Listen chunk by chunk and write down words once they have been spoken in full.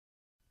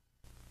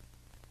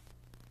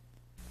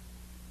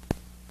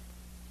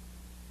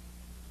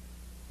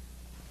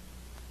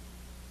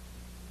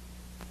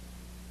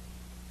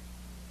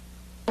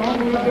Come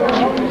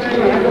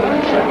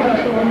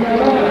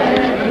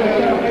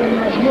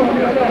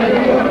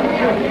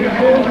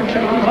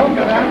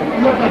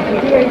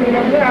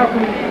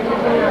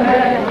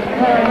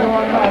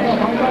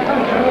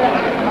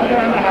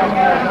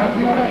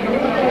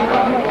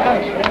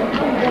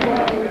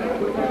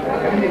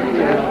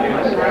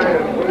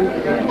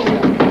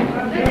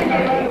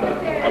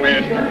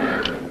in.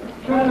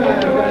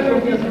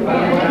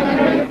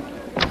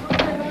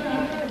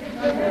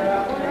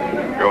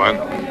 Go on.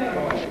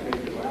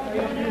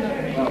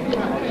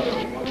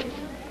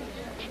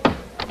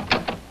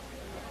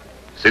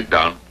 Sit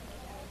down.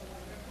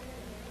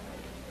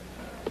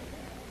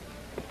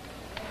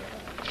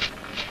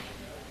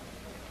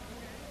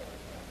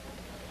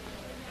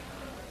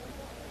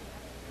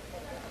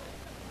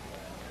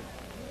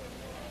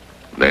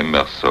 Name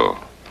Meursault,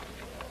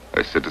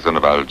 a citizen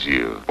of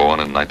Algiers, born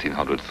in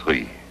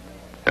 1903,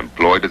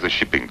 employed as a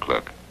shipping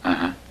clerk.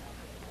 Uh-huh.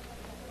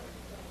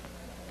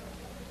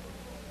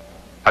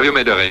 Have you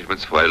made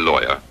arrangements for a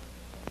lawyer?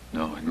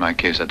 No, in my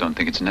case, I don't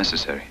think it's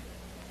necessary.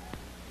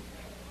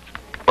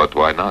 But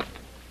why not?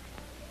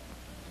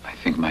 I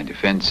think my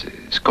defense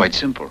is quite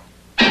simple.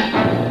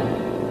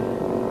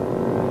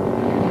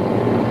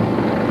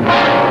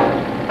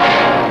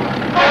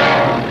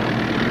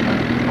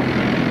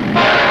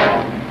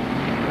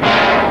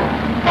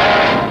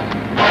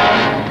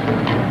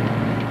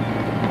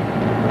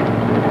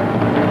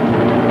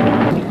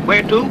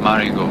 Where to?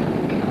 Marengo.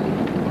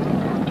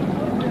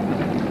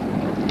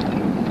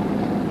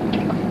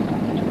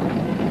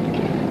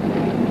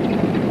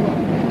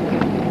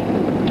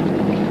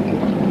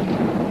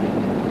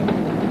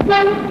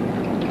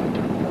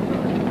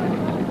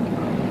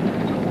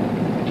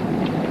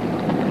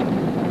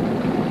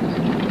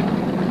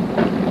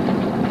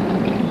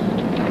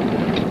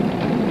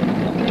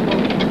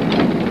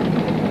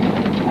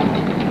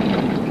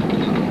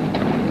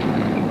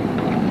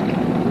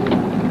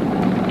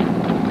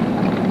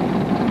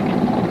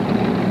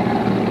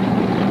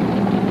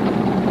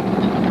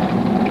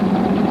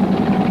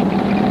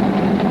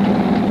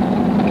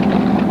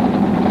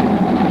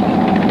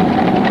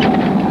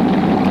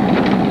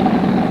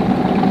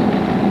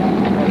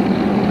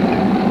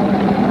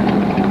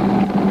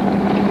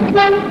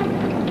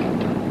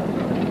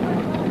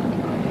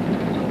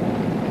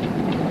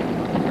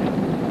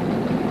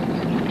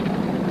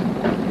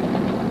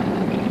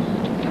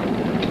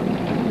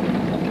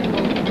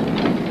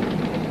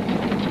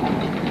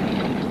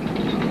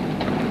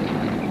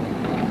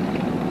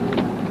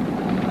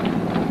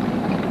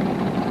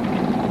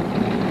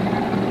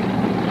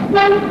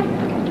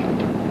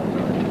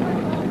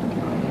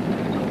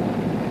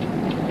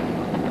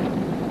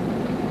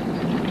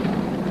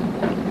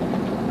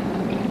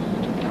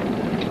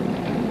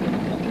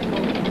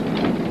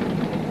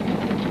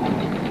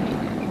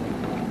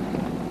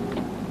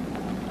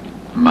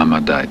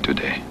 Mama died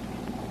today.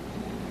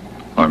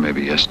 Or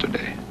maybe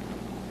yesterday.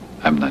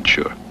 I'm not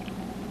sure.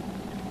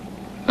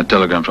 A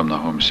telegram from the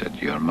home said,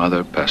 your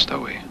mother passed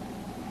away.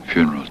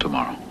 Funeral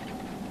tomorrow.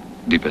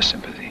 Deepest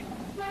sympathy.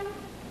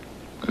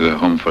 The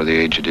home for the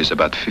aged is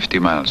about 50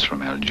 miles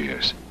from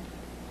Algiers.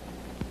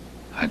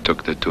 I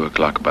took the 2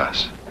 o'clock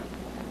bus.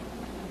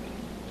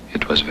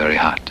 It was very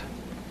hot.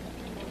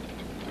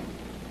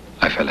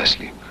 I fell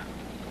asleep.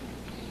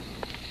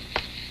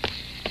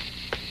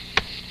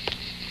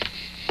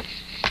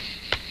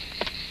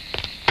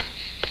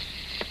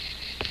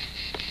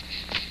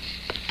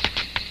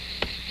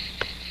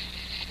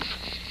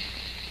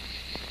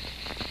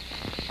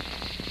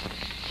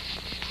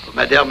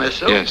 Madame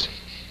Meursault? Yes.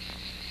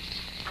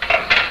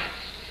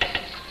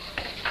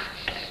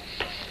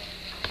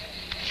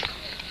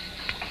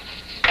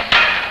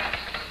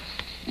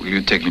 Will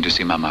you take me to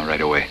see Mama right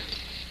away?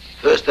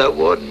 First, our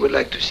warden would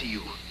like to see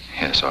you.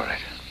 Yes, all right.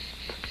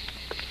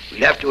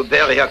 We'll have to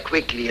bury her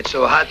quickly. It's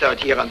so hot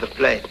out here on the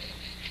plain.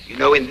 You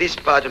know, in this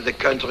part of the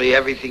country,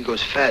 everything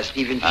goes fast,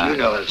 even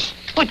funerals.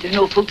 What an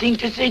awful thing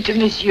to say to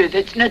Monsieur.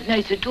 That's not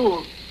nice at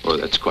all. Oh,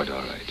 that's quite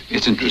all right.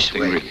 It's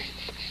interesting, really.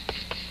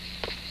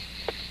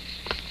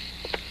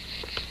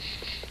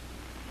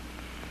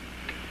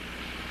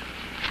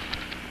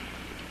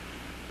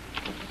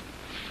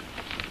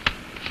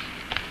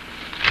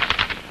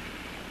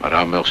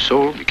 Madame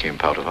Meursault became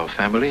part of our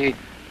family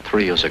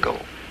 3 years ago.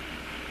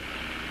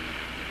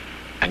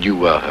 And you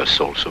were her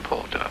sole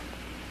supporter.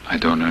 I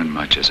don't earn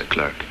much as a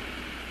clerk.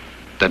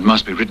 That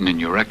must be written in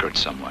your record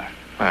somewhere.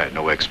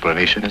 No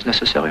explanation is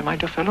necessary, my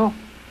dear fellow.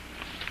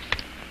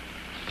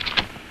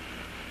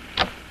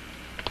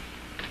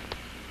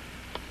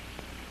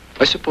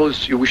 I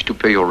suppose you wish to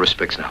pay your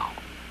respects now.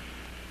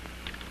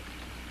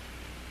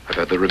 I've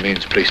had the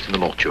remains placed in the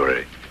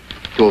mortuary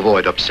to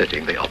avoid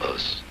upsetting the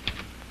others.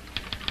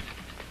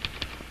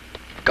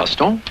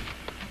 Gaston,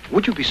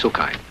 would you be so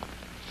kind?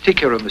 Take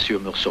care of Monsieur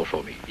Meursault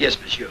for me. Yes,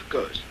 monsieur, of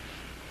course.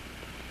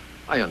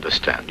 I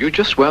understand. You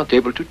just weren't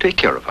able to take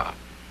care of her.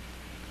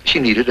 She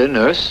needed a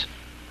nurse,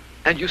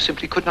 and you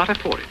simply could not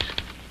afford it.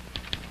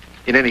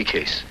 In any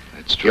case,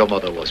 That's true. your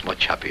mother was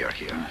much happier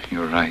here.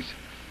 You're right.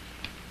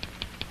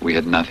 We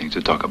had nothing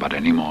to talk about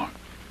anymore.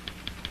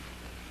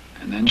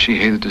 And then she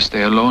hated to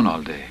stay alone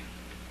all day.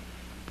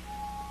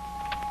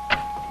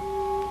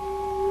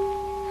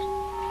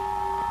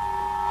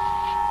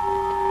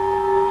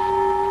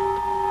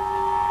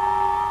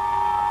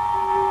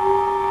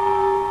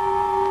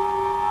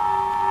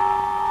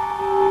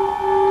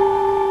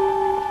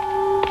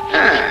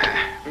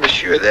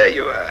 Monsieur, there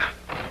you are.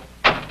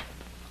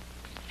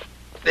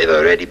 They've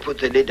already put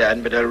the lid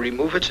on, but I'll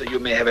remove it so you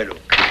may have a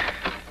look.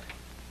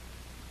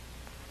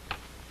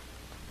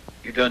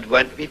 You don't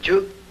want me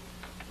to?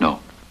 No.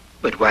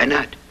 But why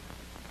not?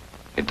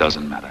 It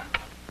doesn't matter.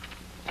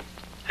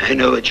 I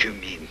know what you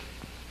mean.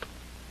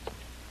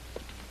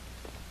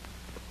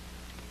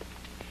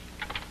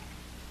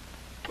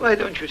 Why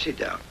don't you sit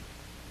down?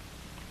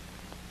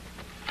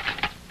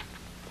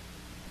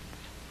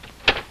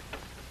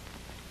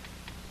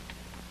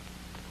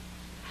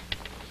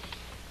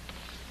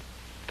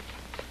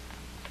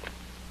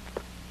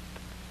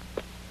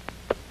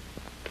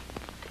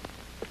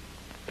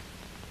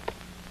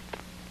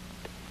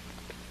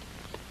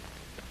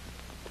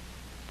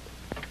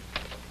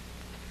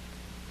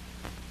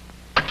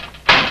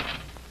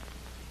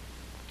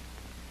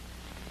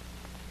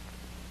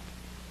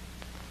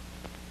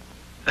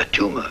 A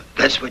tumor,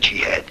 that's what she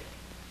had.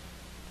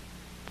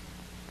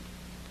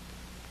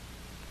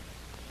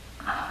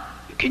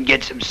 You can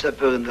get some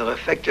supper in the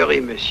refectory,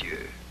 monsieur.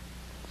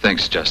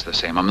 Thanks just the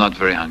same. I'm not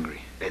very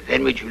hungry. But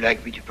then would you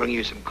like me to bring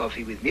you some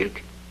coffee with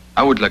milk?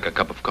 I would like a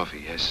cup of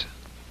coffee, yes.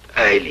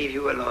 I leave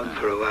you alone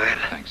for a while.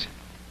 Thanks.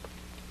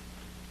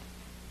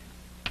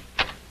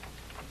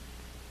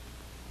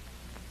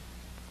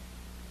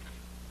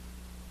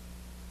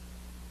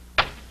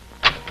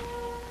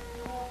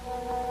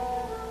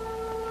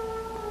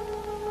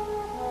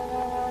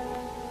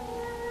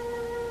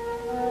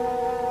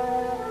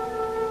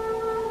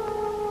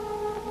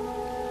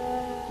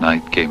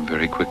 Night came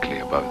very quickly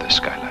above the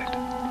skylight.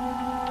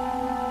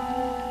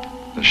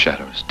 The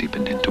shadows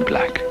deepened into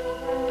black.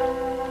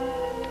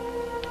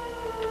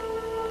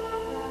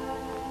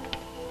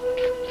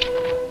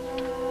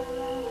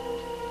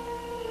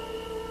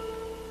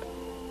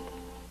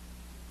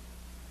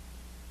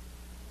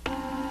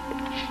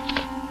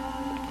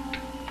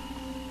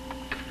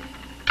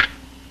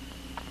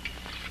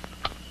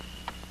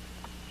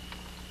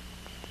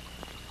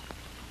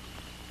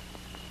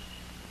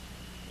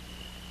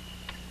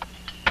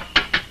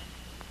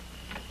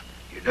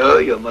 You know,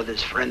 your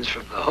mother's friends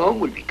from the home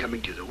will be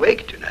coming to the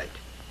wake tonight.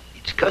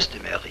 It's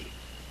customary.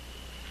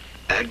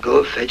 I'll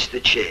go fetch the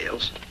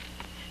chairs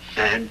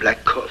and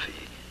black coffee.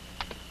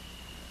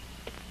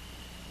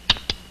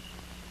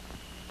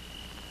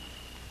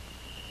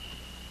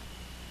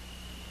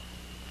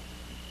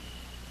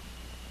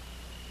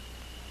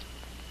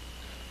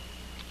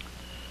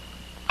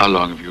 How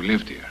long have you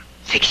lived here?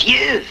 6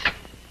 years.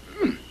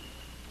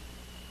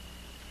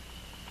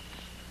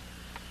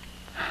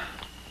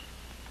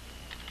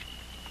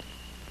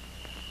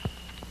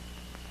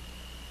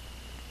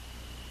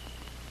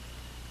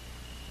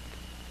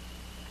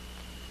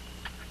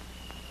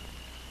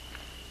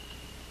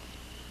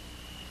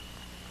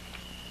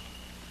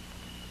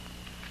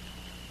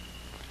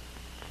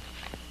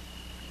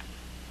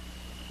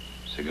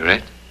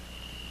 Cigarette?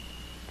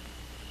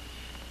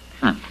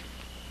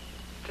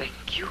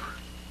 Thank you.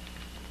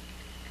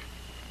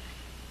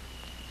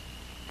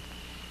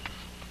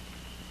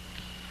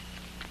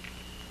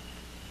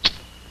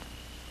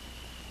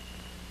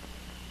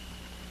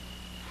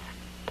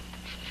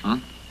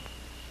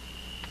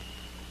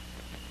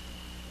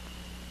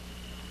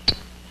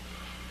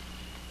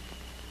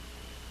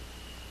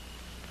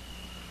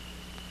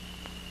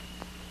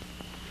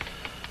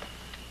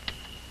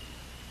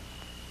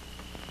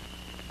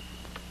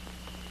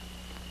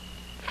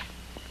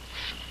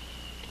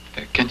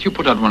 Can't you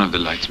put out one of the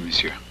lights,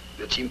 monsieur?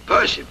 That's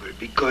impossible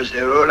because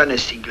they're all on a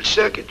single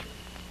circuit.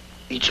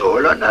 It's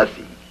all or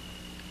nothing.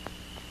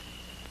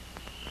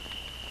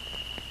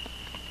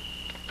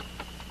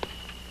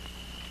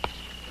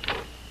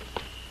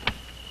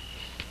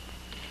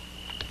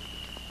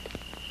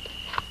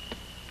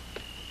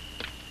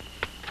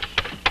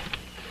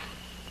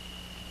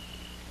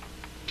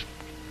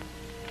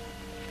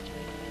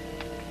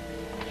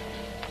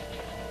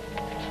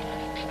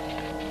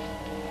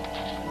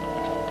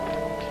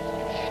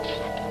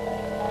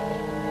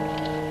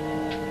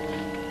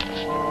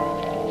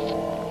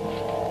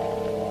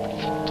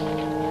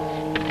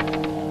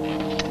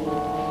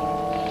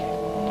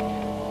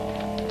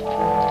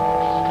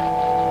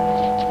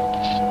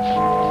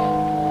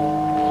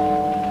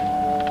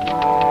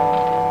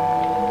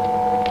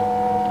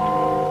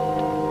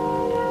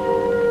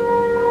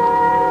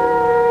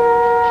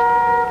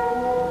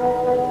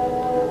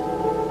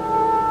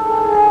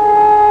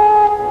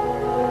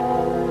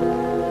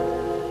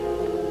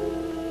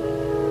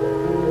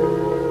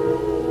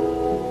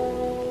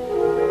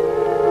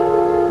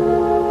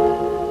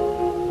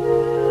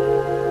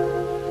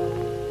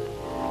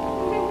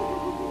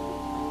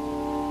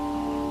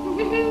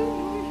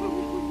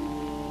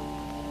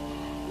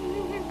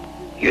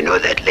 You know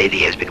that lady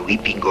has been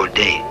weeping all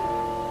day.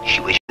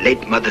 She was your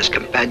late mother's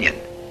companion.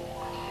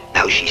 Now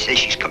Now she says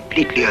she's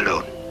completely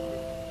alone.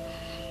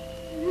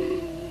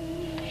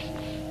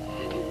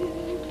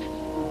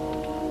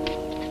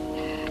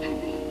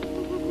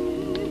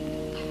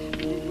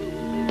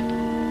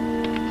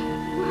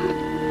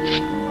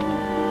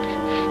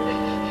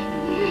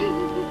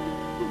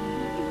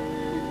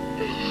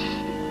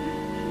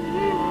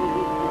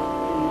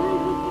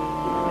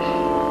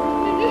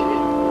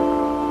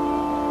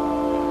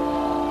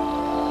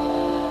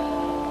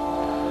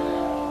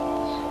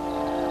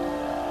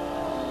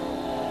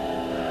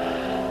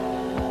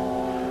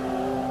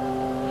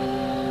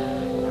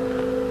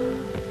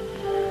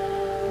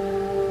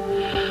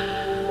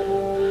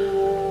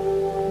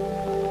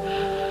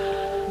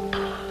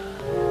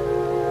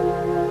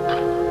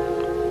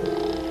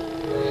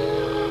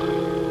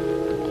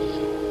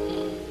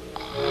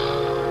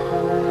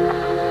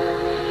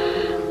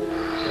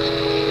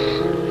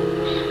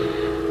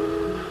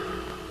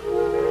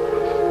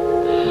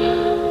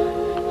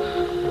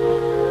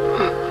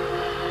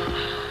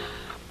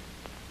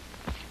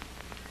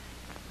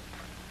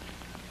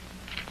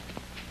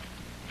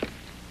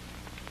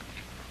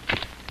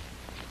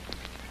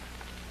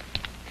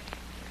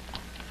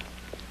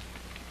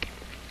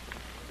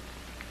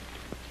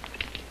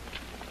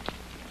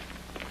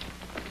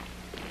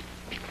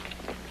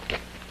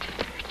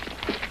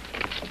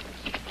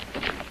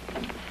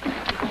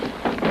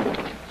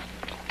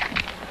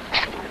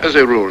 As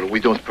a rule, we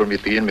don't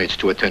permit the inmates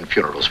to attend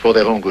funerals, for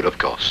their own good, of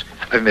course.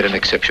 I've made an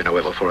exception,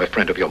 however, for a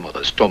friend of your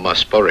mother's,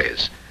 Thomas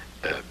Perez.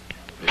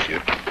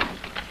 Monsieur.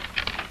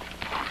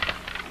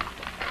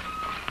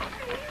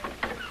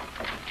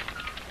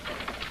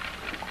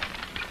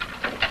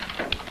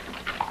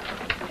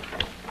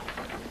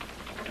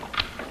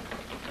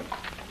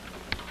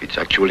 It's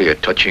actually a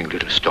touching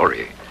little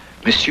story.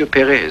 Monsieur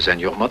Perez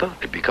and your mother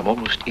had become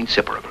almost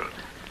inseparable.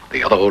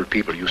 The other old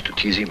people used to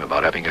tease him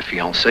about having a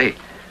fiancée.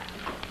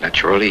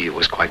 Naturally, he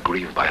was quite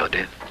grieved by her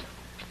death.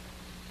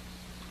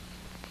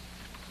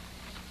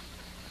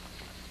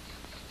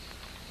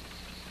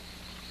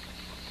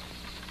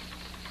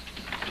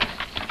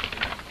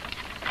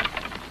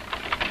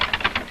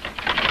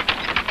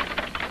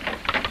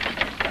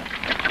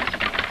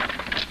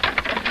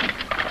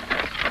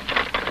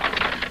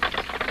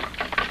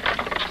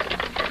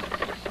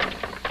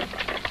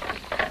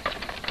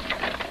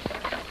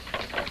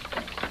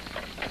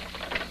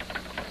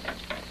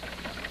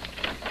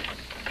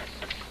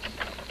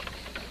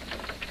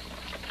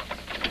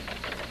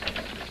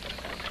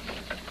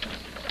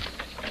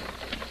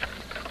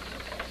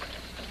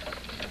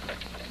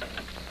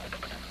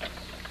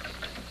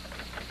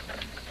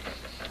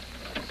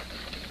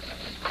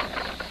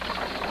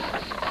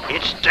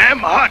 It's damn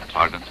hot.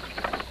 Pardon?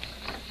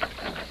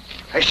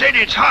 I said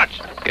it's hot.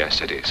 Yes,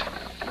 it is.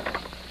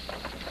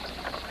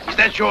 Is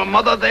that your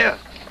mother there?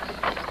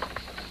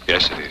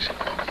 Yes, it is.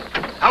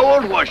 How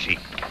old was she?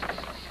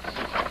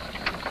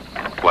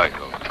 Quite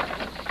old.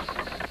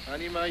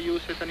 Anima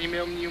ius et anime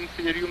omnium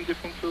fidelium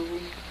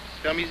defunctorum,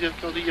 per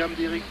misericordiam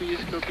de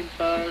requiescat in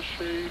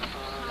pace.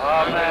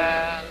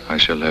 Amen. I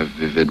shall have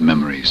vivid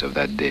memories of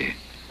that day.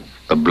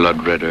 The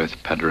blood-red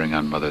earth pattering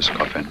on Mother's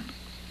coffin.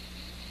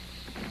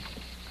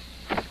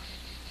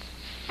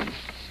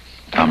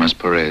 Thomas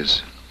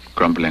Perez,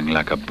 crumbling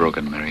like a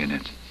broken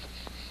marionette.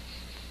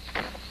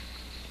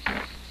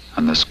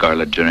 And the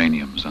scarlet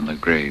geraniums on the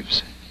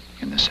graves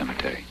in the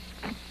cemetery.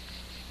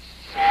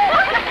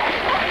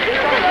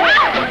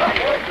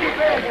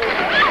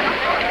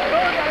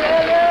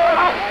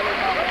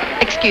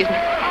 Excuse me.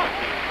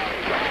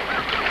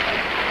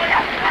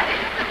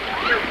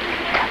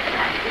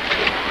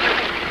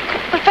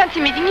 Well,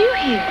 fancy meeting you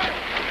here.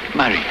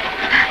 Mary.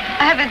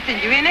 I haven't seen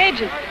you in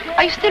ages.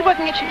 Are you still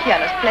working at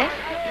Chiquiano's place?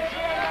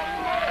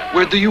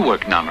 Where do you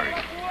work now, Mary?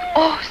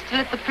 Oh, still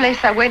at the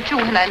place I went to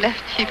when I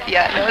left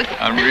Chiquiano's.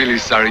 I'm really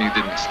sorry you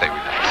didn't stay with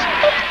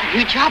us. The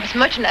new job's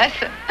much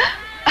nicer.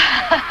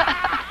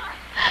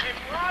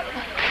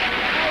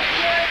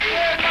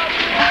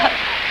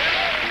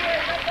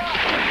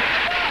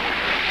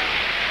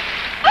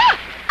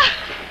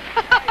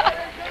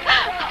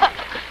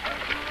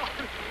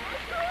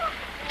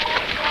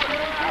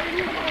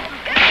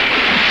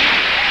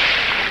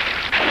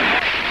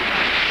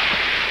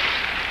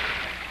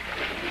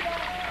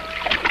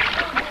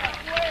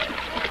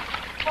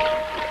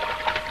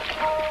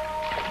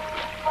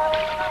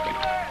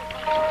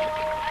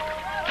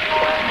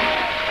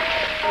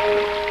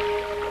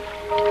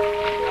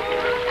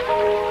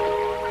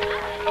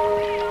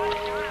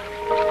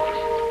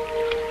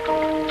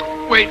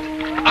 Wait,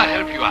 I'll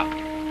help you out.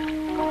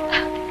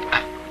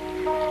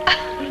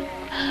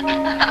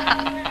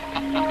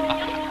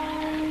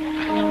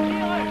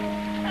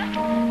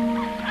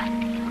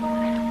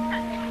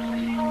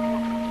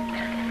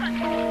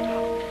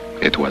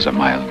 It was a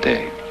mild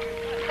day.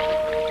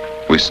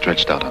 We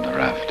stretched out on the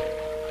raft,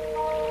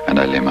 and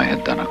I lay my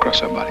head down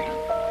across her body.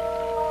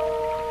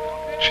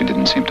 She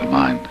didn't seem to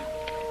mind,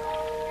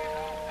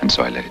 and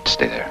so I let it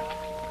stay there.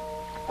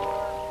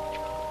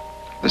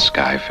 The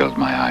sky filled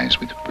my eyes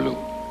with blue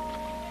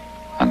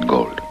and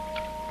gold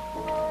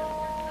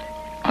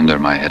Under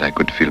my head, I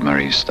could feel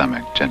Marie's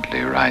stomach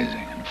gently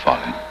rising and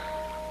falling.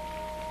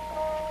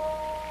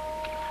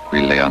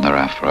 We lay on the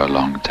raft for a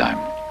long time,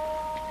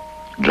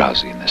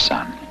 drowsy in the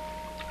sun.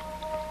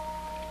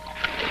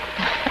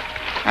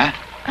 Huh?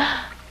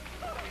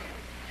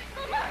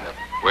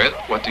 Well,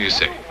 what do you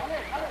say?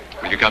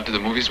 Will you come to the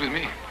movies with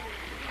me?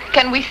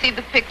 Can we see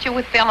the picture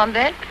with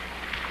Fernandel?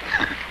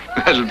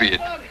 That'll be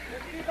it.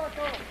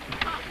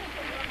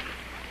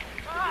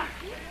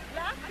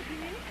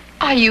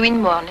 Are you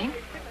in mourning?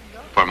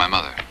 For my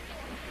mother.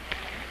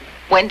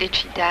 When did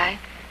she die?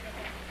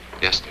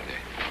 Yesterday.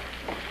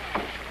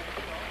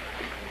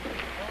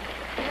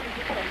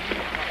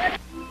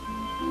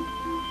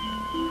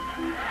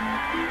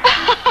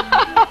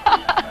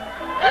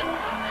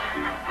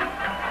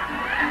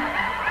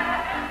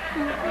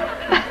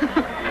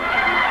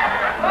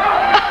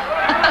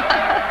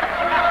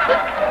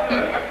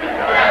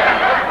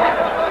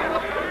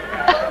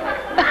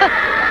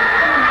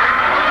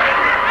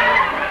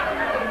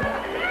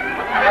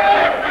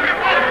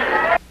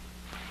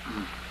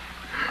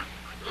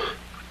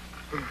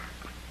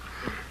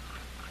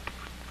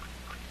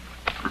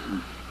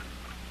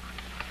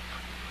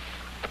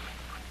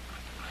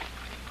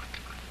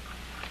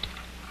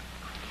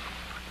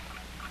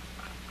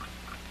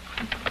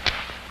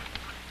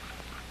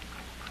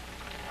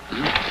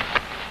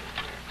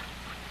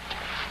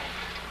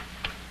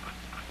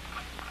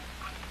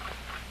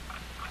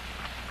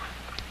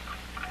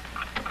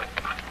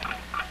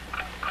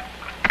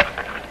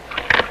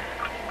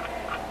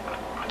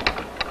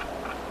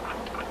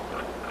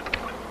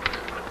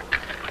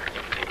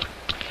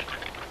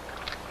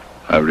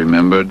 I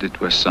remembered it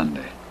was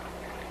Sunday,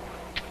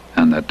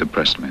 and that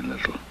depressed me a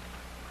little.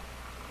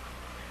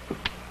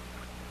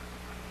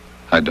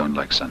 I don't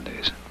like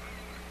Sundays.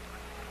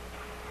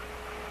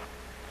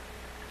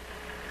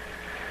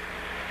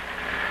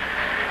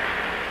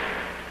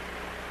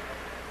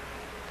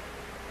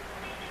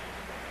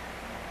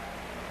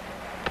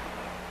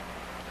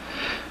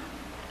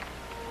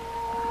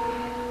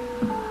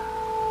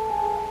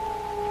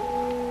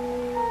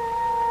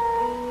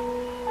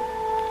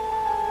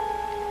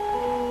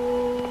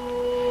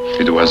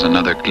 It was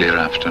another clear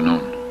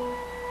afternoon,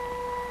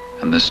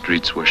 and the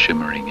streets were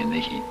shimmering in the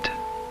heat.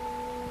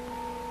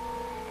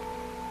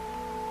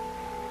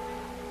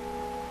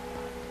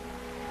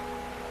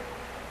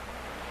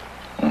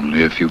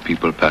 Only a few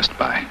people passed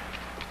by,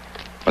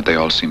 but they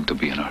all seemed to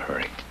be in a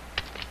hurry.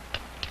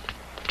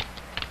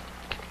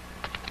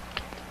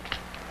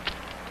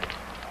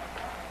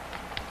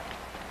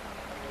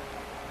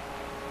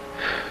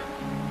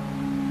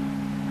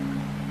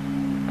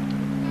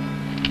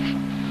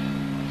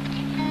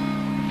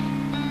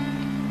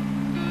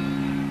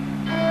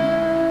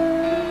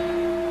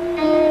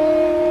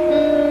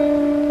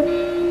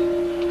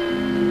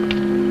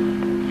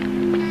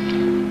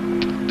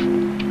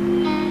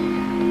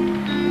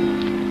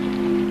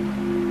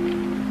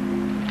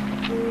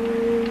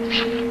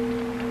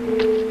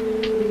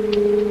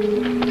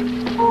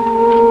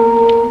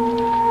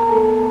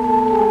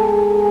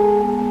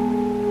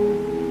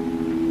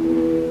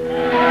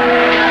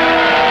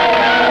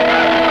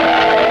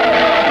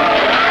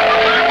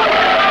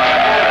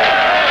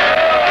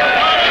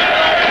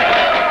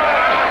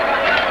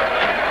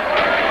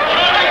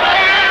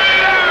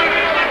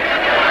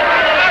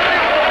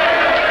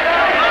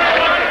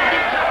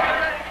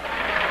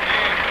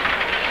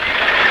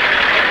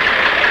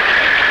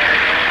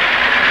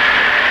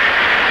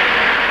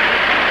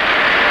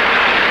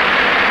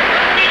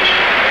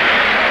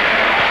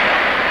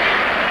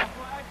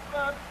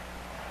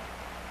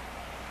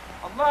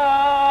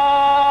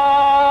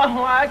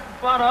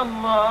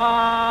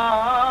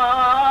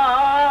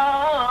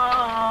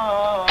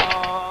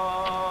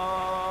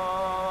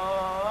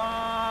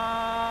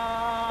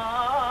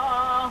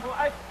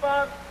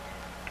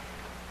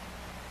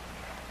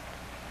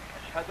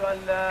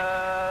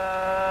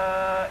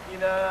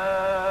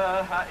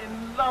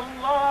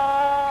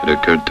 It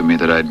occurred to me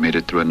that I'd made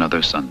it through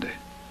another Sunday.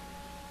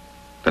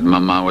 That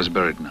Mama was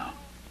buried now.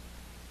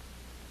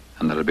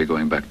 And that I'd be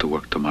going back to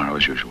work tomorrow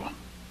as usual.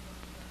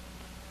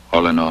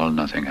 All in all,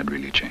 nothing had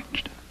really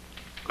changed.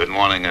 Good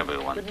morning,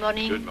 everyone. Good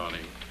morning. Good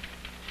morning.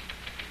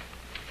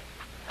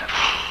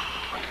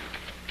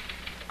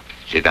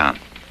 Sit down.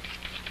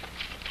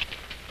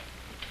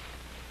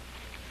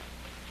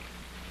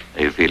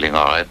 Are you feeling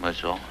all right,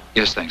 Meursault?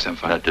 Yes, thanks, I'm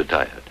fine. Not too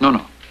tired?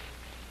 No.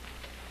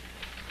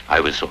 I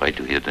was sorry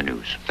to hear the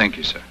news. Thank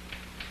you, sir.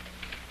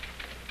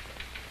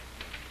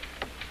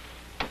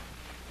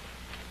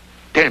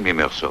 Tell me,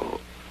 Meursault,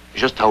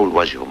 just how old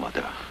was your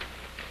mother?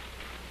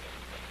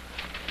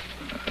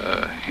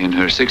 In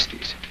her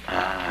 60s.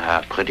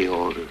 Ah, pretty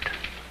old.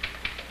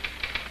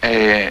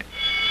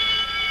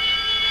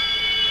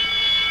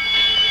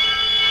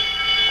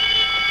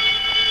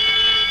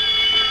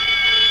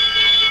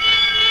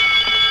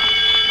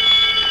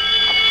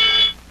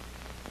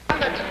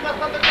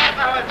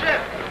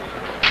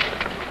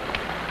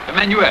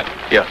 Emmanuel.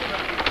 Yeah.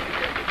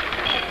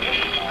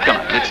 Come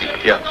on, let's see.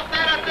 Yeah.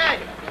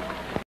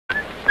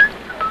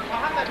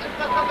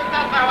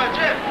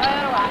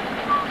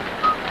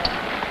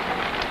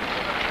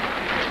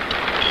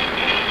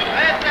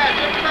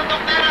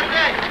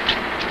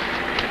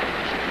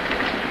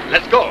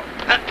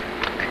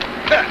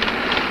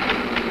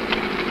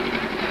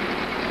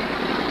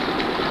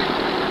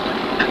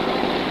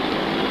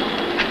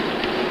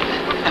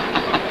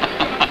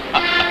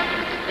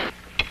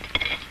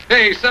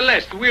 Hey,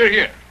 Celeste, we're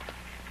here.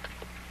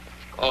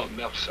 Oh,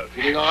 Meursault,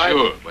 feeling all right?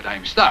 Sure, but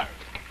I'm starved.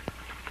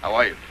 How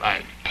are you?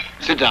 Fine.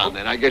 Sit down,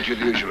 then. I get you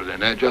the usual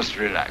dinner. Just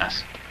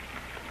relax.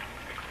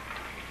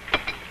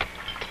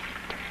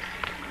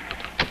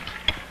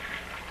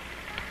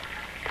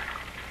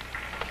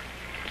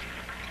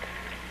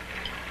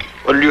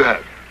 What'll you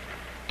have?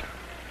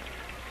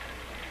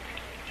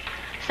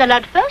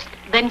 Salad first,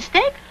 then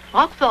steak,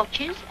 Roquefort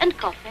cheese, and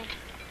coffee.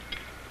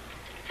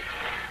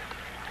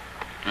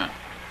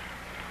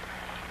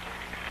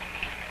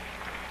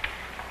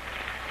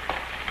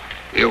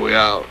 Here we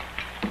are.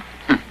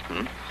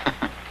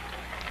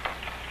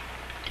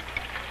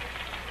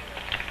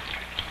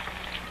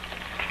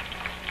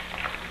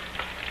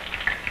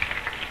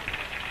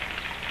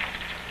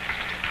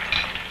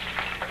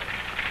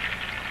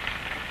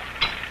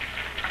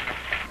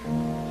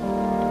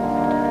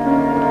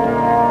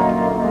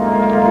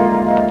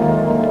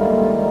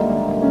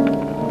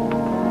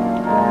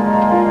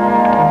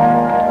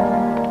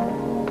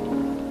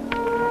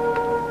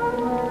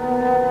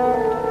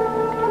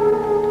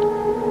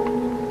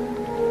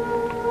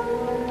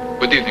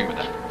 What do you think,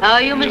 madame? How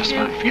are you,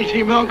 monsieur?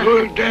 Filthy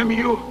mongrel, damn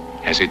you.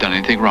 Has he done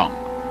anything wrong?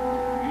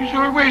 He's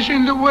always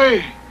in the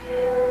way.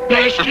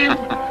 Blast him.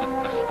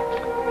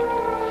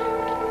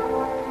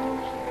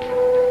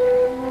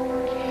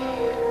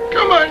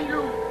 Come on,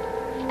 you.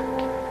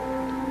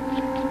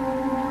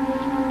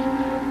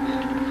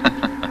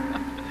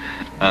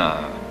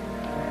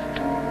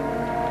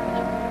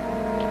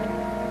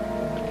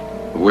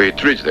 The way he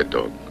treats that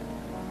dog.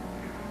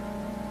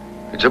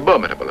 It's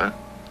abominable, huh?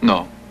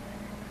 No.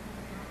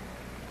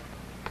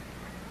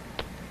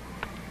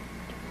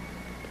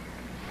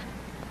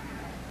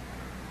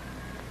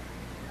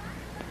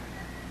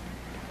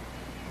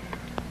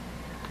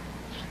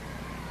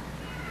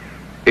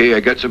 Hey, I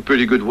got some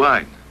pretty good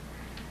wine.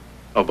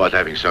 How about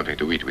having something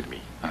to eat with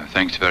me?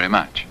 Thanks very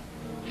much.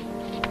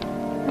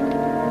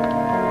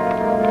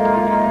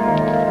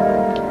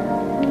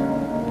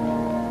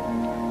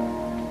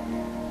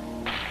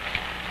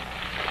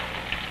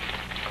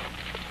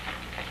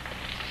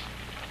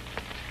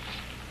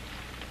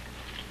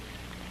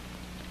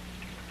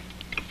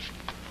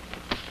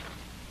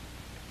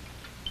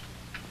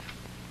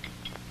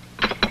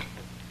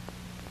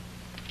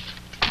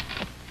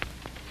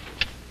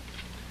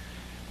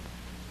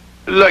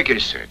 Like I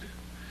said,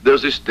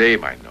 there's this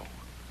dame I know,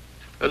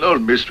 an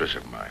old mistress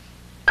of mine.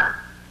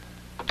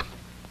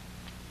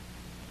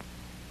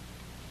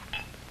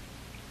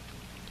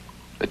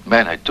 That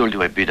man I told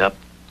you I beat up,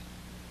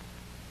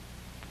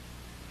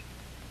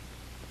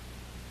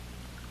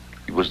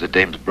 he was the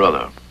dame's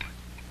brother.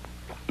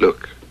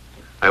 Look,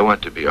 I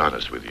want to be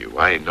honest with you.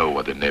 I know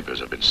what the neighbors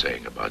have been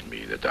saying about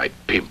me, that I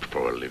pimp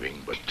for a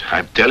living, but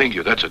I'm telling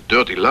you that's a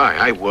dirty lie.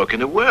 I work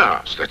in a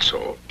warehouse, that's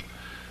all.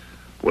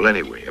 Well,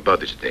 anyway, about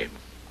this dame.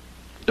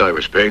 I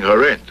was paying her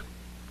rent.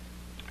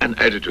 And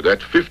added to that,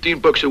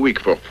 $15 a week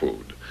for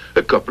food.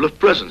 A couple of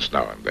presents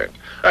now and then.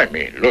 I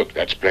mean, look,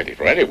 that's plenty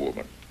for any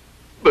woman.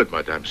 But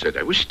Madame said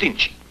I was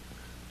stingy.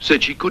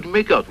 Said she couldn't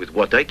make out with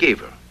what I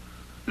gave her.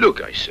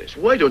 Look, I says,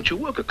 why don't you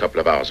work a couple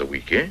of hours a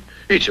week, eh?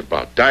 It's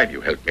about time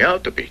you help me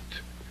out a bit.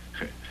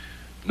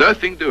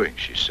 Nothing doing,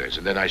 she says,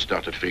 and then I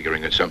started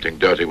figuring that something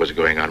dirty was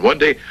going on. One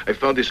day, I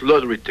found this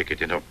lottery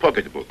ticket in her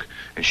pocketbook,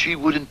 and she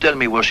wouldn't tell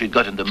me where she'd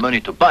gotten the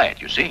money to buy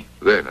it, you see?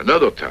 Then,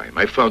 another time,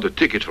 I found a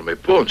ticket from a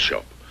pawn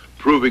shop,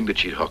 proving that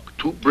she'd hocked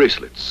 2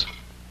 bracelets.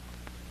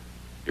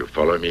 You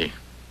follow me?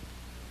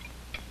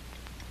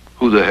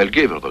 Who the hell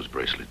gave her those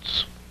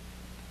bracelets?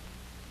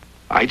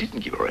 I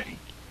didn't give her any.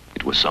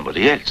 It was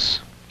somebody else.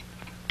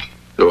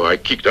 So I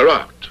kicked her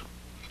out,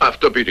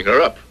 after beating her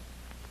up.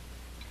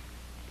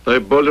 I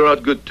bowled her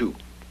out good, too.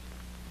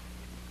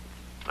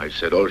 I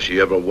said all she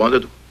ever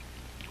wanted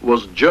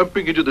was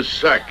jumping into the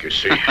sack, you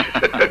see.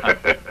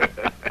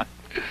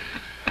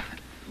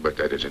 But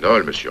that isn't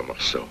all, Monsieur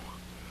Meursault.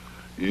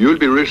 You'll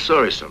be real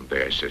sorry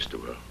someday, I says to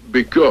her,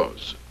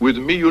 because with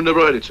me you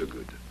never had it so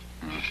good.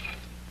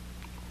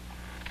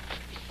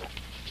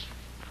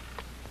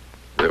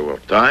 There were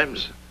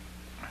times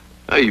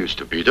I used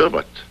to beat her,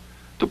 but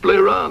to play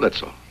around,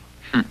 that's all.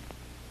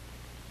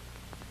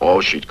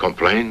 Or she'd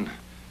complain,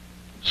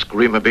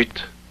 scream a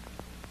bit,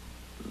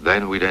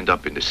 then we'd end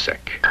up in the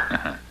sack.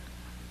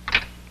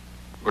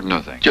 But no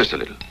thanks. Just a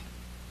little.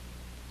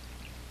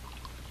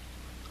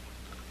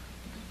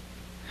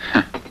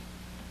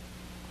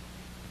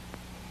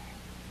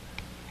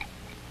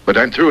 But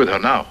I'm through with her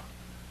now.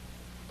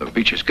 The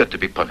beach has got to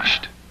be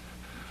punished.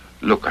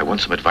 Look, I want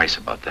some advice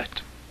about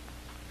that.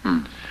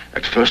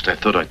 At first, I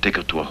thought I'd take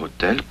her to a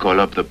hotel, call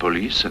up the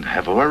police, and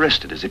have her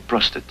arrested as a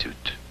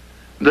prostitute.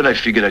 Then I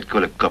figured I'd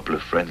call a couple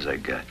of friends I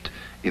got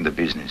in the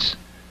business.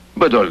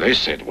 But all they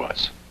said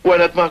was, why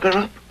not mark her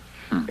up?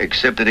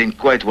 Except it ain't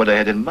quite what I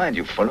had in mind,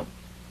 you follow?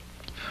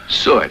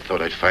 So I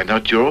thought I'd find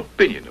out your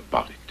opinion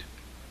about it.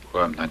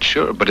 Well, I'm not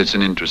sure, but it's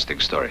an interesting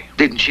story.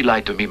 Didn't she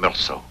lie to me,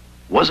 Meursault?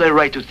 Was I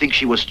right to think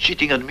she was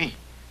cheating on me?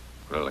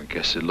 Well, I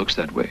guess it looks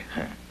that way.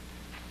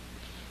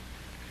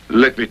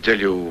 Let me tell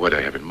you what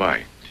I have in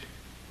mind.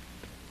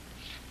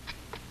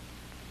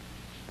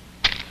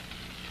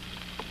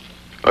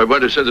 I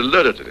want to send a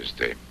letter to this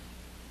dame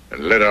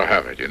and let her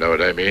have it, you know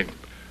what I mean?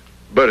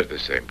 But at the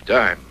same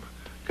time,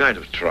 kind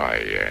of try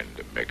and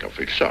make her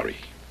feel sorry.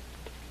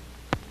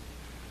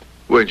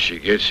 When she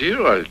gets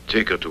here, I'll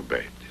take her to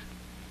bed.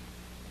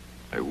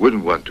 I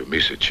wouldn't want to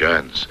miss a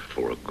chance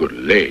for a good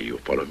lay, you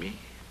follow me?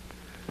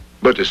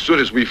 But as soon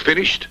as we've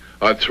finished,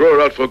 I'll throw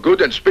her out for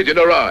good and spit in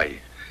her eye.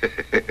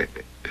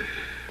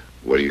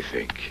 What do you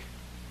think?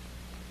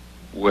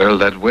 Well,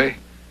 that way,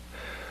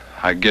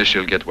 I guess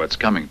she'll get what's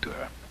coming to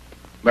her.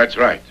 That's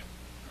right.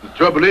 The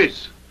trouble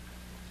is,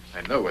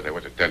 I know what I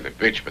want to tell the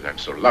bitch, but I'm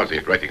so lousy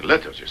at writing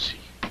letters, you see.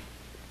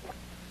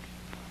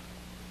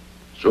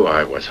 So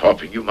I was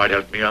hoping you might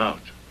help me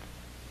out.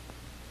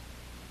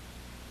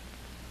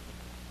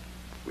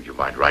 Would you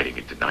mind writing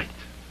it tonight?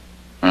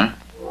 Huh?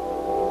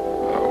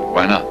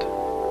 Why not?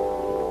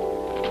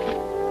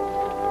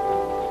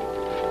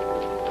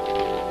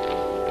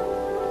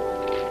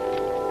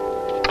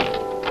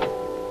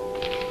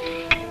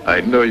 I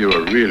know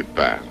you're a real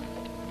pal.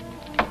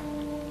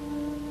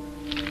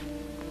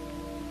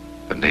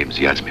 Her name's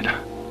Yasmina.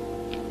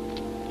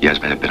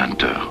 Yasmina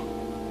Benanteur.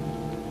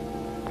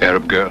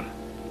 Arab girl?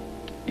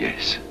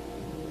 Yes.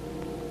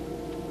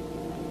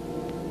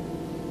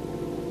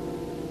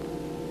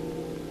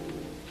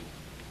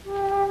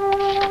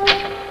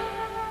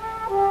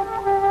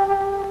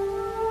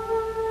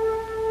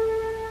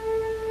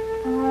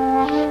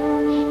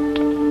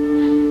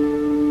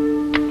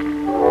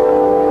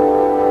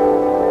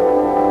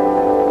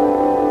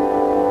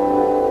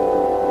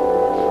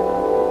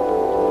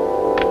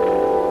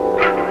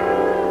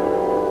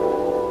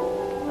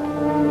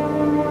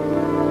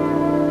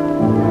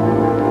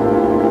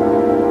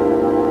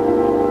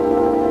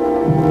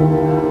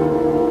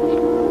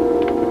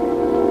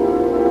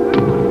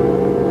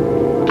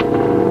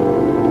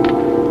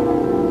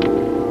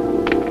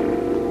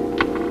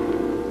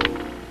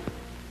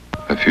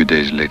 A few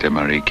days later,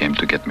 Marie came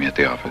to get me at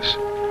the office.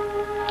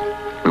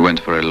 We went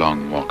for a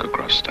long walk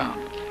across town,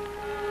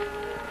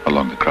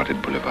 along the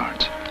crowded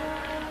boulevards.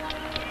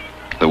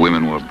 The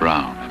women were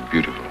brown and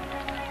beautiful,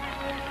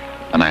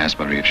 and I asked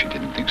Marie if she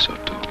didn't think so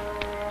too.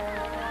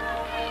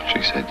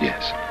 She said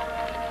yes.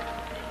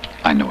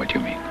 I know what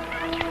you mean.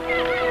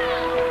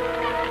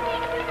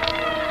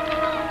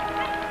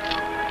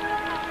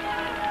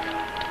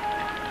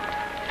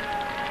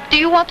 Do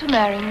you want to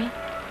marry me?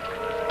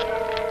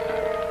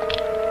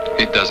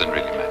 It doesn't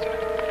really matter.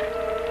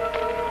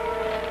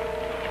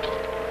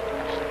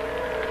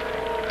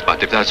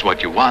 But if that's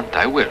what you want,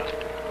 I will.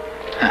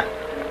 Huh.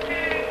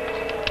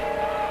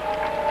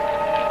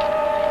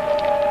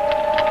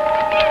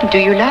 Do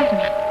you love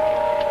me?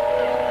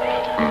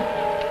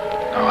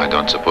 No, I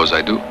don't suppose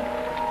I do.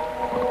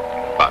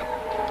 But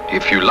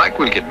if you like,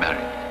 we'll get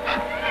married.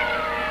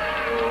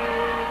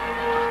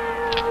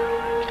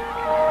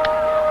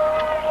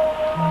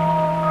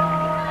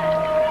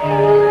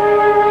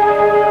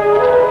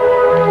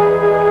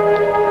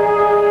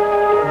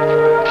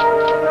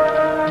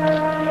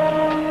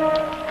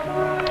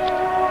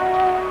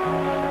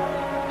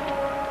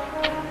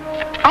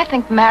 I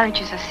think marriage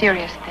is a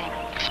serious thing.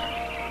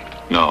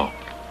 No.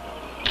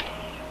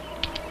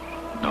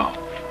 No.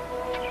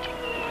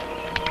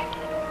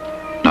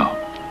 No.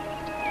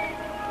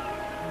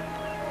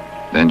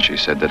 Then she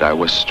said that I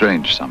was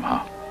strange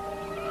somehow,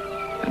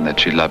 and that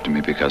she loved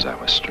me because I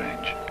was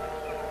strange,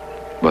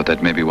 but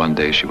that maybe one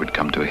day she would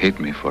come to hate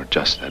me for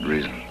just that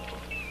reason.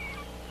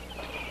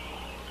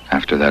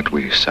 After that,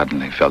 we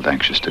suddenly felt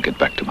anxious to get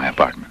back to my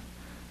apartment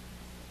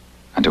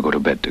and to go to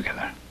bed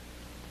together.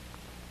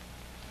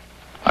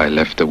 I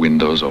left the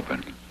windows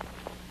open,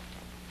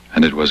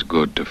 and it was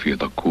good to feel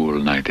the cool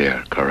night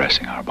air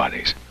caressing our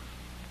bodies.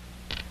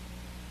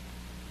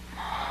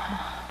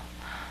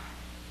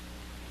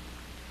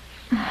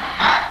 Come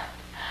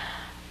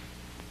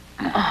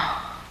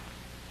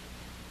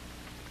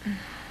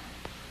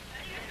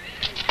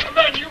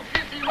on, you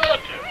filthy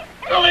rotter.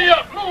 Hurry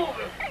up, move.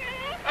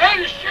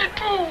 Hey, shit,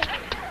 move.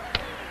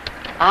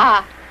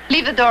 Ah,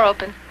 leave the door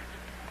open.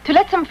 To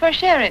let some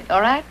fresh air in, all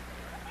right?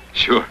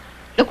 Sure.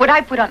 Look what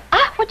I put on.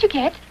 Ah, what'd you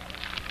get?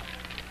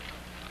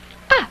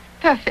 Ah,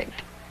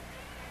 perfect.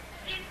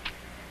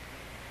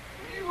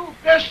 You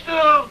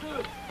bastard.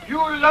 You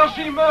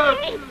lousy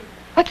mud.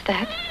 What's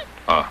that?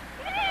 Oh,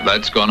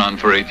 that's gone on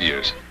for 8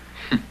 years.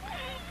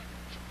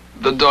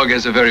 The dog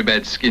has a very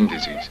bad skin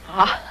disease.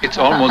 Ah. It's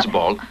almost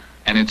bald,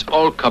 and it's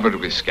all covered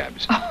with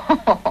scabs.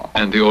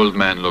 And the old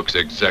man looks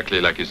exactly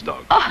like his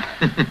dog.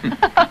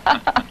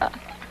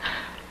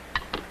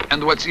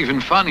 And what's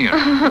even funnier,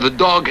 the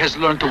dog has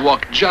learned to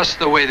walk just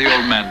the way the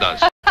old man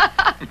does.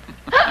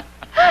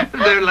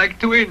 They're like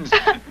twins,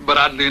 but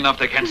oddly enough,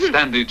 they can't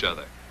stand each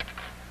other.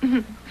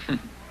 Do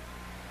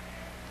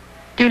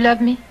you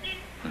love me?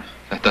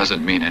 That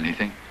doesn't mean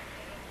anything.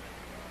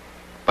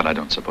 But I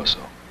don't suppose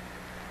so.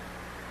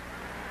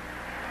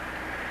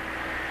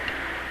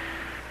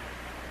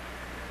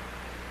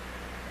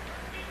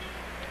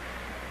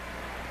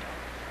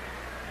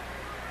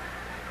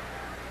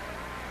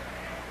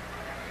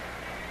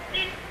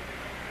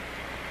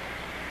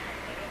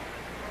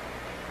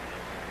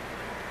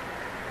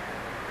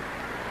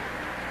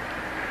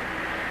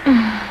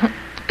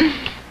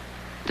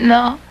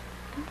 No.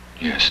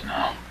 Yes,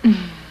 no.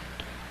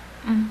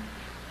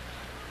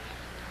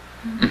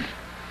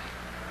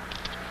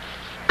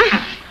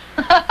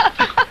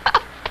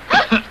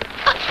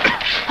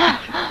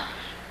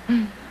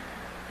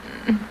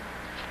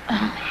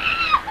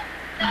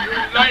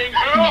 Lying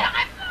girl!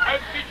 I'll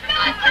teach you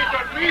to cheat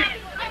on me!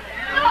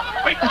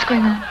 What's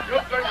going on?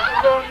 You're going to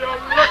learn your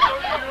lesson,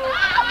 you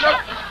nut!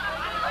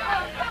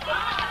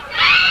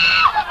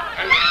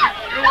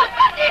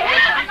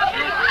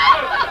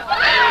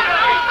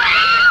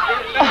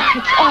 Oh,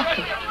 it's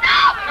awful.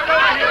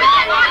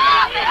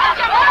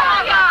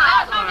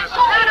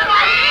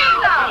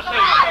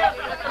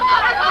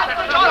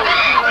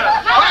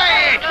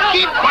 Quiet!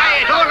 Keep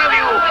quiet, all of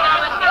you!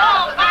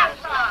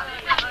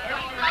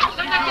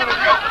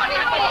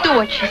 Do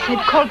what she said.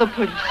 Call the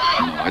police.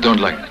 No, I don't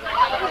like that.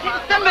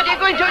 Somebody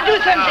going to do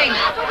something.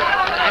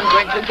 I'm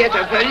going to get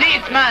a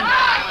policeman.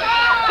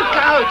 Look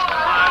out.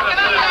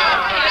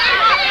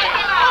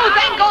 Oh,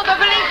 thank God the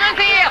policeman's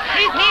here.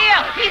 He's here.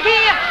 He's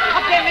here.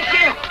 Up there,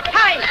 monsieur.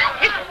 Hi.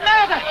 It's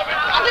murder.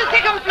 On the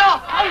second floor.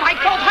 Oh, my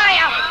God,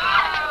 higher.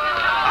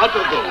 Out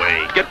of the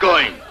way. Get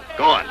going.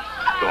 Go on.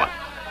 Go on.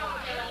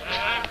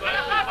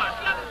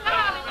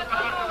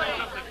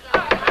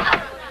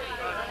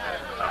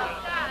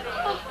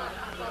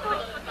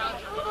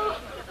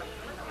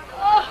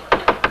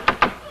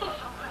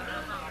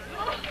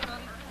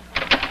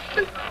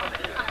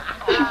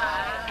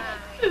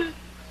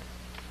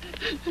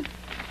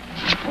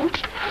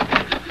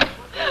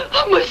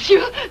 Oh,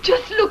 monsieur,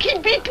 just look, he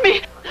beat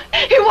me.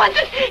 He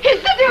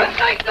said he was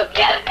going to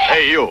kill me.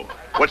 Hey, you.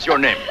 What's your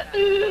name?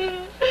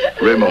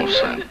 Raymond,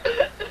 son.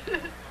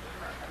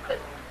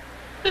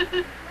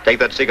 Take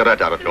that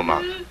cigarette out of your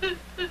mouth.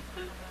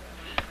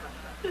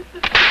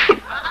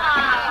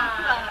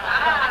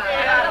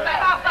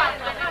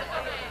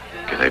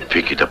 Can I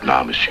pick it up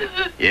now, monsieur?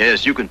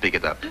 Yes, you can pick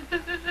it up.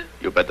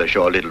 You better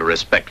show a little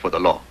respect for the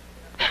law.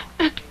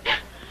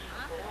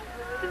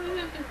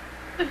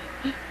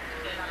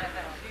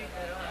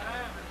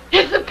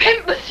 He's a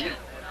pimp, monsieur.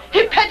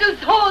 He peddles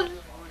horse.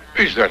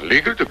 Is that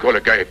legal to call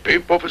a guy a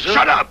pimp, officer?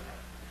 Shut up!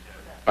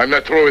 I'm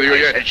not through with you I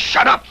yet. said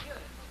shut up!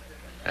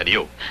 And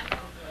you.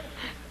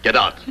 Get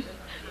out.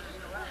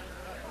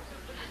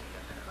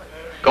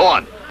 Go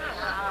on.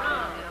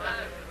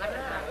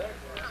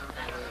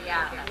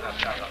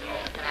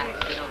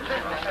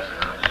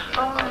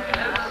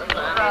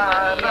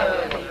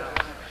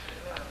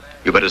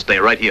 You better stay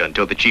right here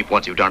until the chief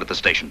wants you down at the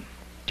station.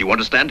 Do you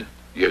understand?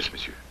 Yes,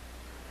 monsieur.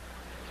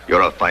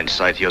 You're a fine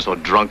sight. You're so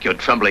drunk, you're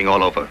trembling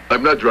all over.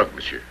 I'm not drunk,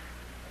 monsieur.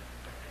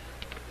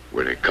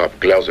 When a cop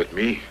glares at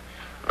me,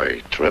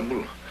 I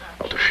tremble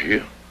out of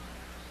fear.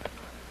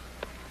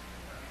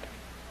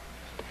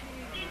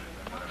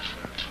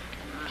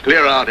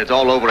 Clear out. It's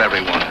all over,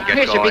 everyone. Get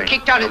He should going. be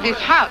kicked out of this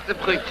house, the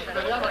brute.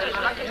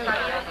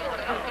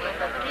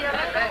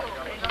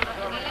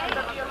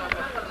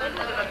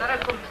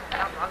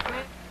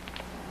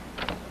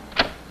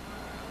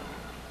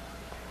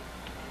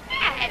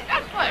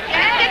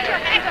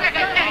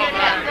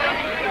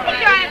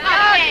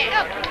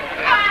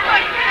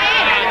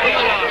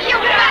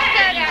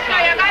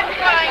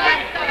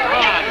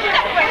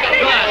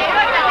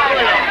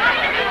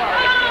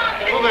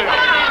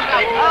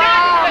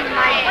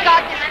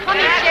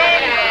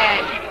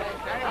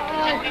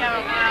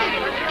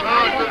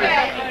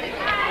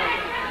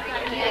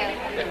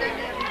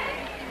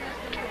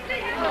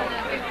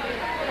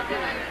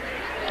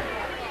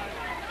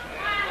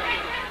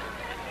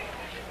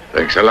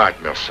 Thanks a lot,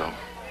 Meursault.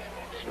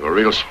 You're a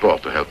real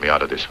sport to help me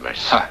out of this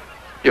mess. Ha.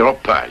 You're a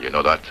pal, you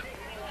know that?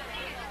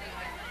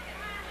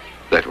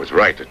 That was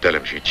right to tell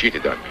him she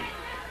cheated on me.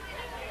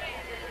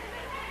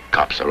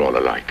 Cops are all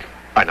alike.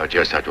 I know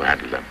just how to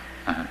handle them.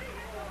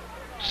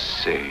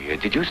 Say,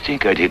 did you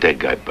think I'd hit that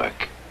guy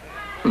back?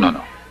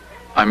 No.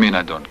 I mean,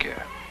 I don't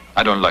care.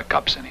 I don't like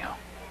cops anyhow.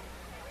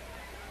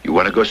 You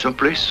want to go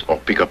someplace? Or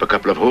pick up a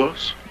couple of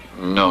whores?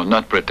 No,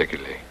 not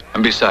particularly.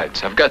 And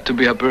besides, I've got to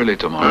be up early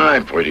tomorrow.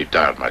 I'm pretty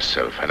tired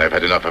myself, and I've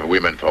had enough of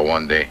women for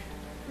one day.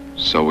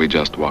 So we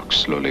just walked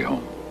slowly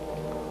home.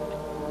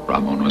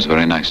 Ramon was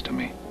very nice to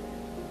me.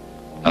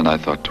 And I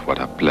thought what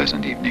a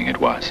pleasant evening it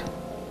was.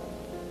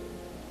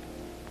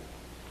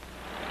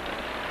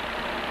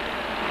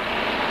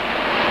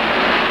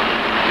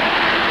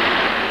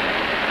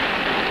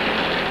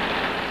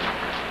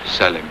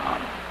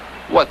 Saliman,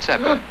 what's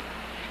happened?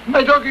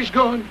 My dog is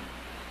gone.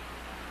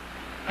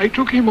 I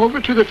took him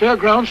over to the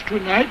fairgrounds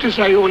tonight, as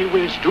I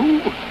always do.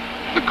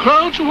 The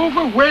crowds were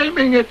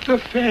overwhelming at the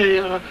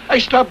fair. I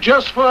stopped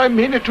just for a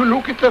minute to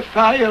look at the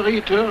fire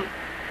eater.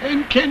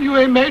 And can you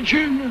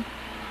imagine?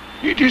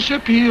 He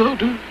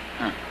disappeared.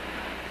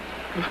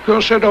 Of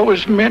course, I'd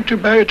always meant to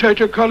buy a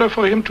tighter collar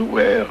for him to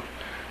wear.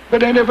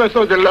 But I never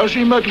thought the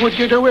lousy mutt would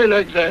get away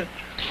like that.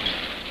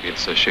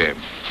 It's a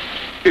shame.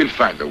 He'll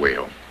find a way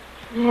home.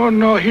 Oh,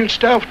 no, he'll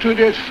starve to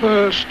death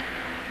first.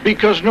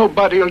 Because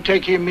nobody'll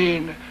take him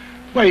in.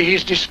 Why,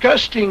 he's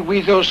disgusting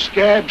with those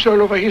scabs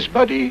all over his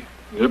body.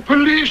 The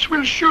police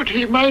will shoot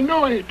him, I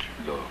know it.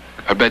 Look,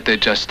 I bet they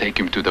just take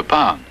him to the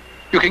pound.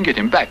 You can get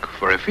him back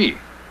for a fee.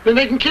 Then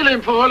they can kill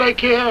him for all I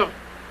care.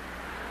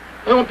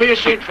 I won't pay a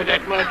cent for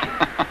that much.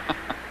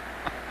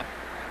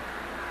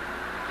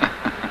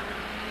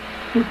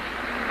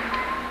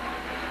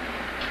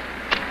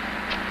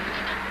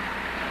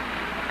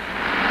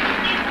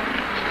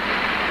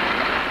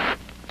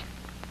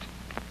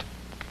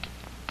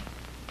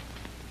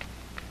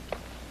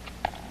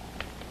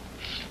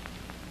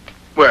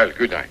 Well,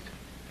 good night.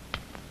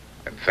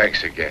 And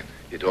thanks again.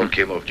 It all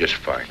came off just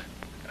fine.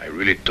 I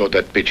really taught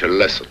that bitch a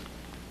lesson.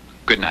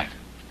 Good night.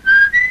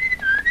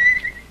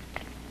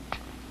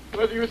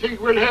 What do you think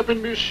will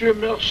happen, Monsieur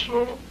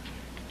Meursault,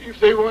 if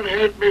they won't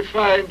help me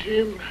find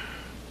him?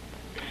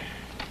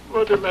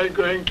 What am I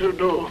going to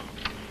do?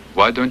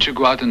 Why don't you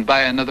go out and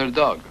buy another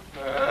dog?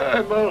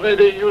 I'm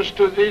already used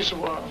to this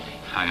one.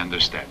 I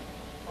understand.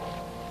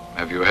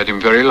 Have you had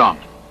him very long?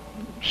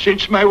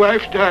 Since my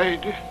wife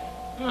died.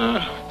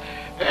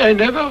 I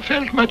never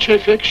felt much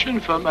affection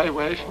for my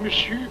wife,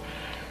 monsieur.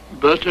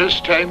 But as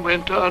time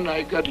went on,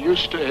 I got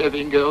used to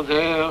having her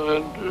there,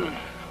 and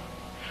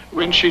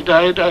when she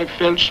died, I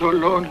felt so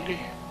lonely.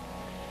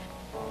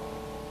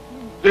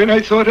 Then I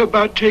thought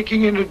about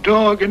taking in a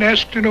dog and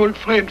asked an old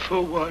friend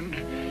for one.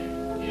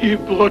 He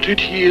brought it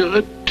here,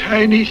 a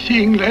tiny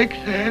thing like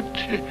that.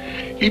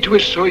 It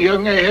was so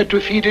young I had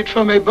to feed it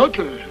from a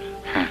bottle.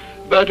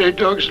 But a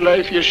dog's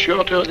life is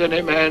shorter than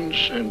a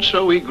man's, and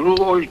so we grew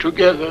old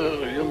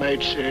together, you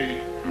might say.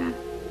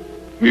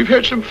 We've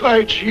had some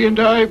fights, he and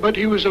I, but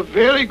he was a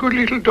very good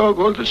little dog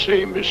all the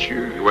same,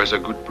 monsieur. He was a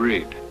good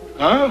breed.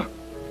 Huh?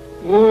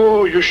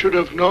 Oh, you should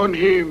have known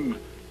him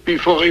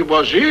before he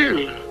was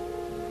ill.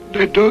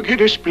 That dog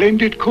had a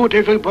splendid coat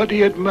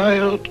everybody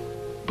admired,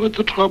 but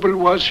the trouble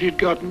was he'd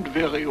gotten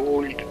very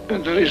old,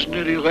 and there isn't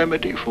any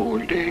remedy for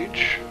old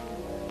age.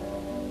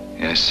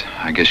 Yes,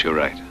 I guess you're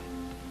right.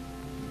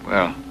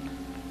 Well...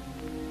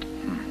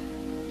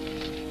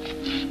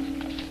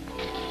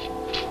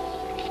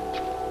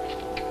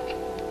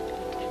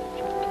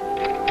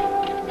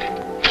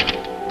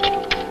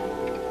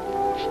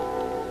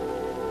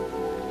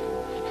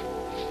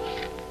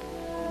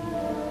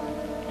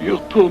 Your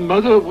poor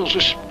mother was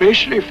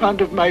especially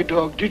fond of my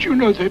dog. Did you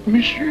know that,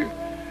 monsieur?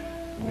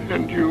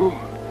 And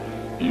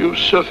you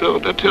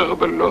suffered a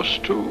terrible loss,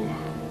 too.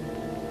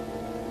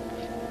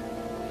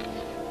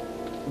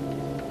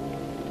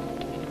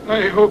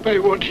 I hope I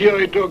won't hear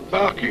a dog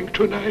barking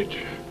tonight.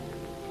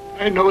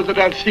 I know that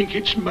I'll think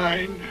it's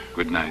mine.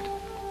 Good night.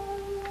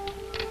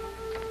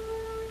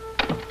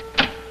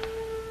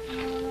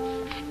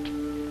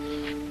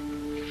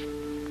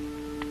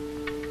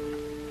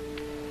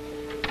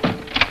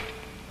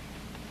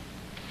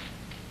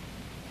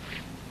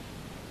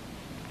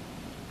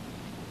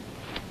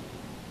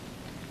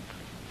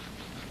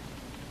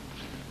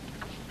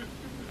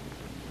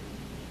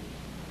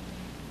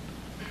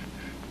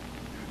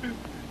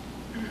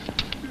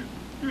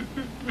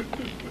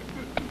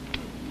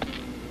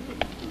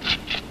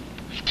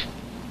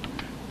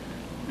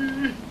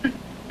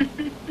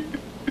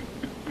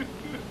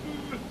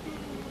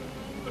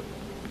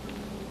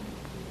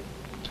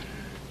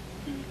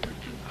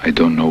 I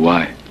don't know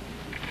why,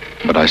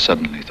 but I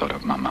suddenly thought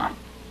of Mama.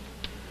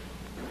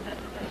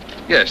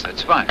 Yes,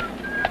 that's fine.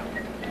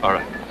 All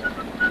right.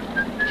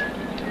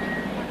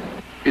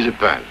 He's a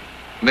pal.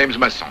 Name's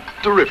Masson.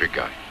 Terrific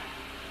guy.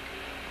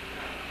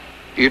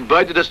 He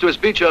invited us to his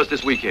beach house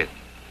this weekend.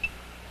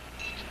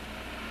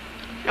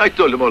 I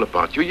told him all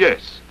about you,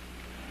 yes.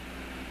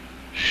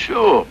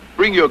 Sure,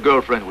 bring your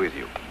girlfriend with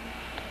you.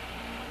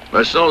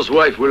 Masson's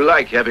wife will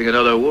like having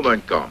another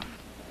woman come.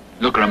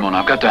 Look, Ramon,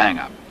 I've got to hang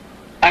up.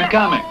 I'm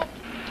coming.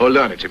 Hold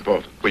on, it's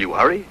important. Will you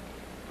hurry?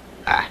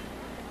 I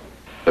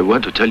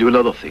want to tell you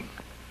another thing.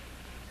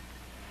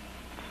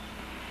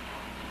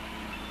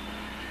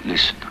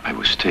 Listen, I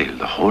was tailed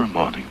the whole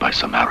morning by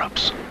some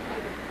Arabs.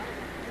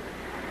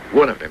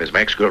 One of them is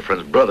my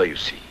ex-girlfriend's brother, you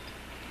see.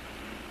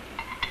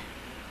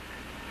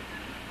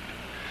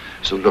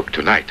 So look,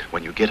 tonight,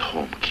 when you get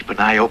home, keep an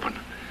eye open.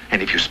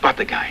 And if you spot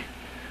the guy,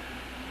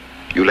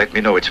 you let me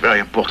know. It's very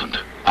important.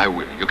 I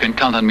will. You can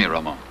count on me,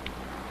 Ramon.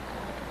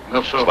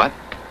 Meursault. What?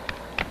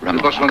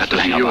 Ramon, I've got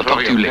to hang up. I'll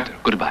talk to you later.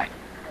 Goodbye.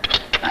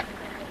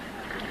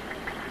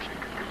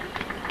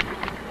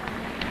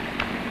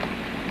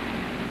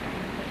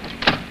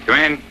 Come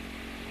in.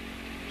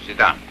 Sit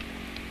down.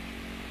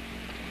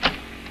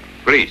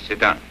 Please, sit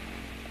down.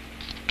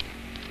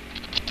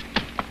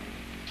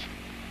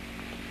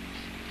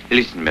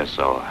 Listen,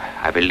 Meursault, I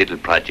have a little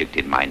project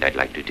in mind I'd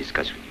like to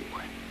discuss with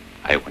you.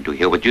 I want to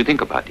hear what you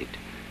think about it.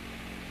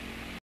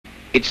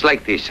 It's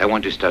like this. I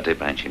want to start a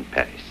branch in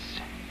Paris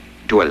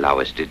to allow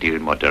us to deal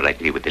more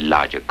directly with the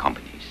larger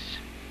companies.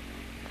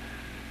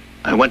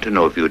 I want to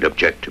know if you'd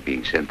object to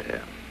being sent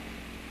there.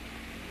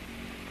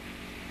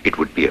 It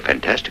would be a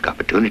fantastic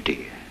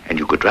opportunity, and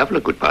you could travel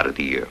a good part of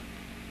the year.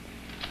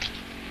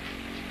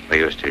 But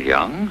you're still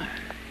young.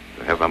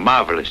 You have a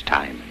marvelous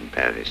time in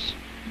Paris.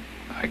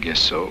 I guess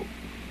so.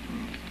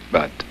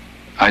 But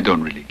I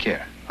don't really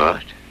care.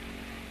 What?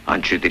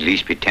 Aren't you the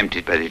least be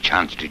tempted by the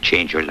chance to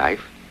change your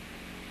life?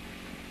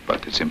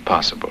 But it's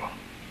impossible.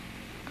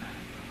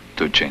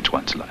 to change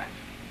one's life.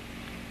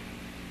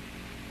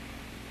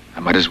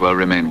 I might as well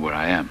remain where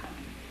I am.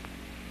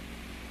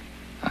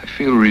 I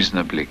feel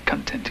reasonably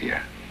content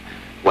here.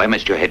 Why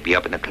must your head be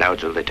up in the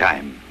clouds all the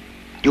time?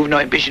 You've no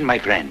ambition, my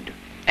friend,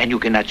 and you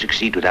cannot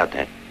succeed without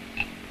that.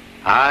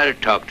 I'll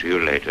talk to you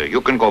later.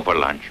 You can go for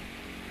lunch.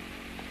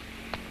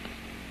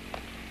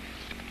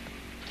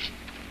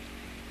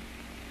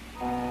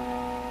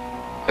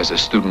 As a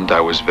student,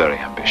 I was very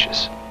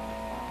ambitious.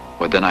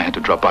 But then I had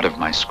to drop out of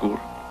my school,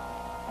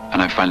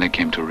 and I finally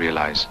came to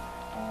realize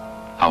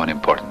how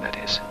unimportant that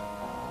is.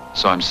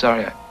 So I'm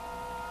sorry.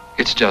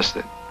 It's just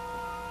that...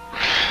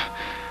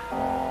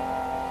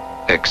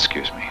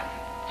 Excuse me.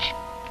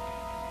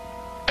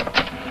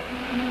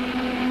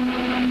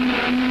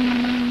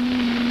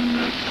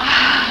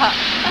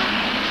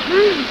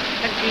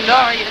 A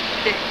glorious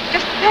day.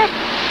 Just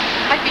perfect.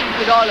 I feel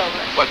good all over.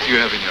 What do you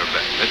have in your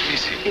bag? Let me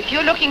see. If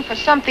you're looking for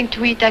something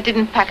to eat, I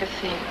didn't pack a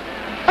thing.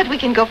 But we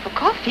can go for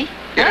coffee.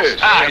 Yes.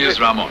 Yes,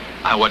 Ramon.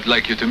 I would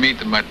like you to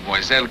meet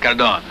Mademoiselle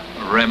Cardon,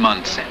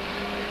 Raymond sent.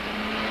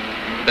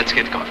 Let's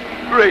get coffee.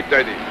 Great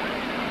idea.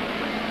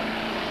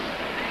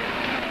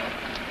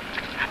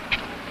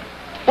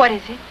 What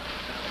is it?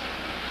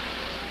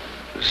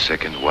 The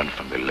second one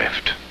from the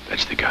left.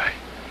 That's the guy.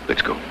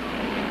 Let's go.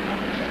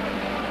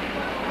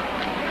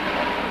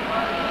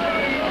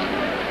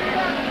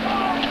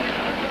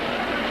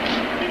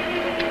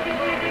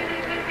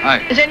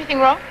 Hi. Is anything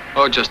wrong?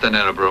 Oh, just an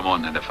Arab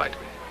Ramon and a fight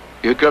with.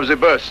 Here comes the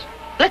bus.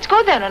 Let's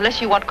go then,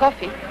 unless you want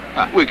coffee.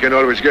 We can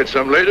always get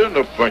some later.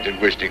 No point in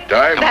wasting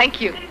time.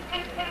 Thank you.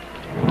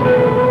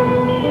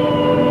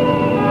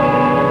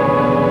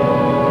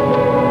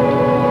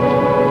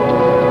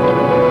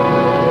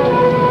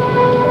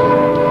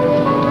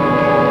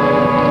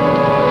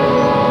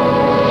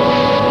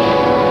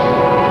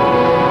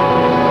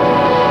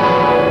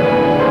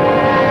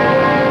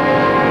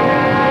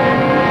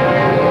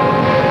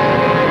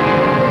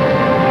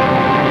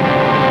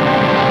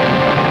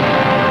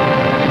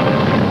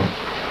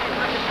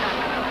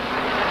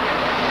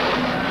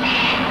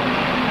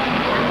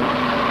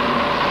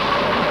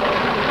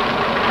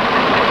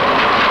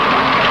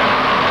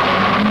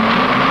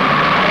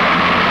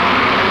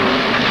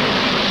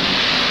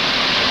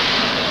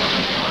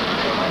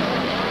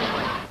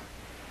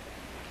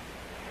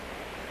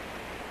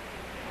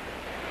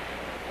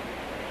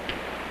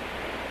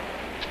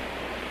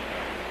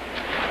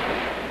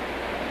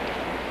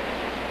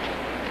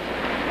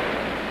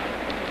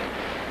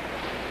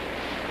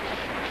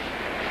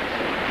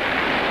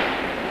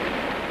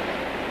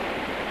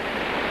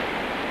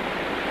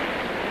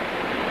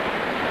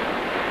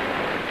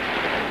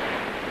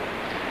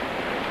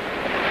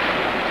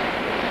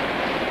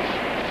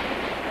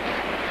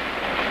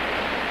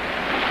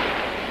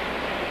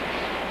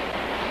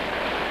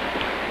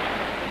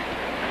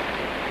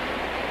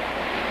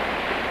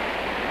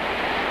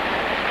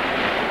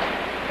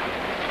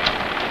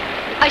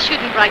 I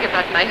shouldn't brag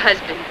about my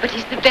husband, but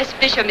he's the best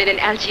fisherman in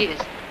Algiers.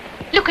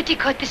 Look what he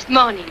caught this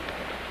morning.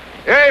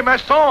 Hey,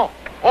 Masson!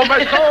 Oh,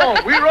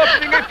 Masson! We're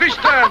opening a fish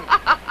stand!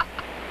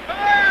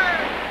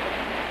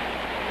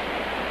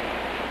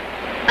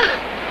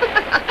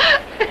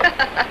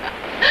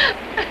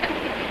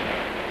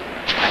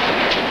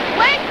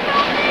 Wait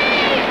for me!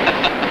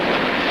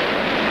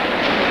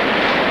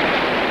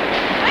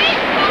 Wait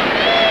for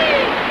me!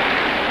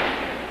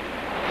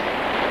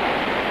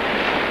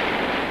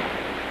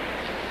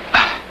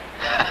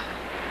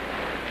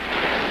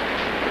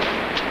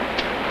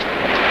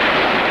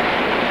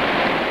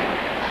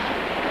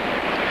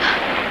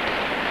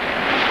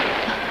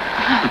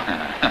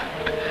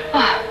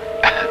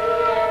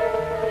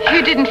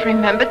 You didn't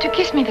remember to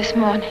kiss me this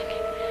morning.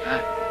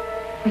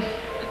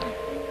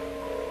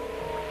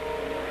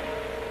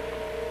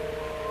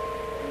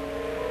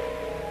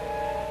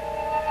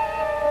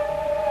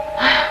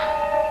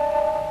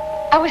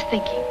 I was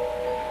thinking,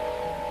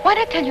 why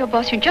not tell your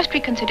boss you just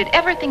reconsidered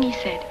everything he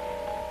said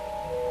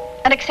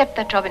and accept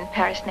that job in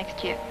Paris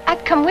next year?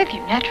 I'd come with you,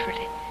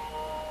 naturally.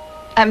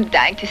 I'm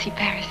dying to see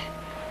Paris.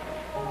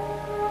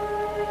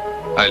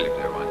 I lived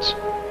there once.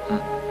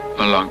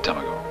 A long time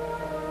ago.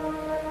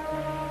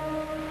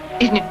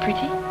 Isn't it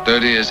pretty?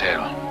 Dirty as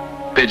hell.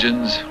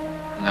 Pigeons,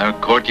 and their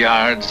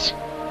courtyards.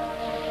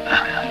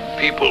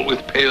 People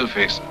with pale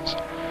faces.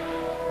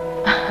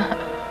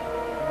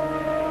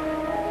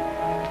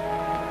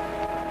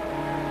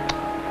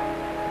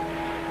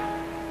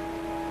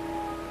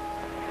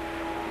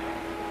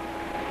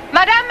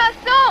 Madame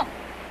Masson,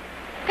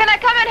 can I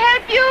come and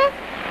help you?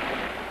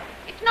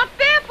 It's not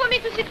fair for me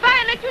to sit by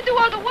and let you do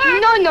all the work.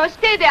 No,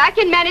 stay there. I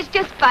can manage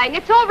just fine.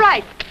 It's all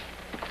right.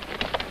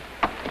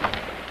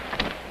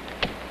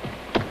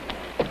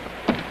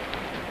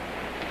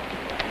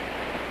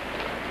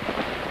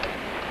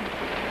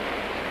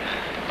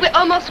 We're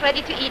almost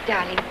ready to eat,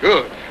 darling.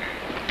 Good.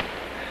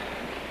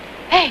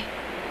 Hey,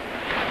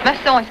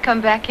 Masson has come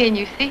back in,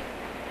 you see?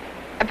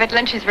 I bet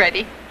lunch is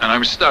ready. And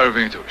I'm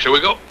starving too. Shall we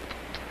go?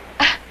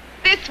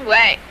 This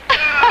way.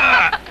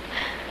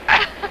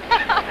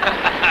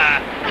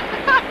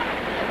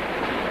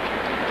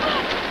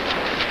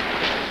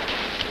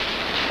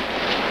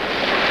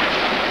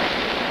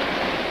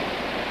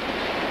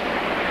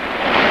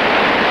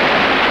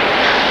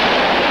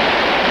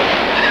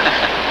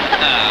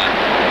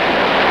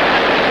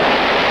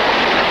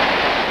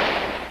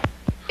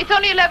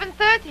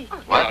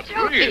 not.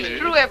 Really? It's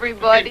true,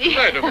 everybody.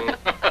 Incredible.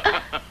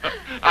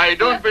 I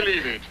don't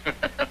believe it.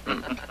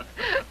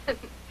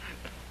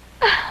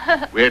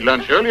 We had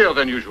lunch earlier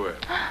than usual.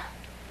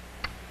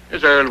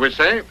 As I always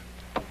say,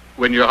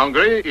 when you're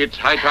hungry, it's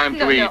high time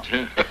to eat.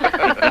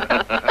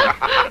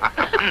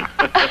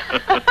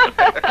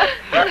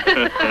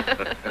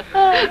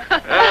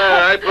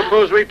 I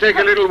propose we take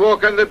a little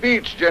walk on the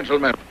beach,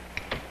 gentlemen.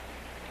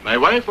 My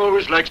wife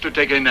always likes to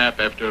take a nap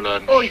after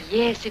lunch. Oh,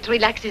 yes, it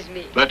relaxes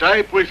me. But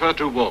I prefer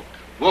to walk.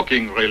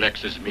 Walking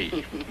relaxes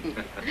me.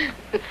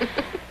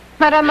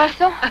 Madame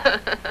Meursault,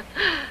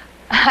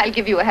 I'll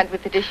give you a hand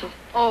with the dishes.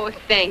 Oh,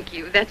 thank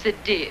you. That's a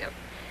dear.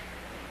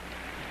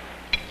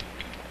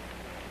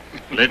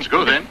 Let's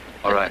go then.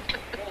 All right.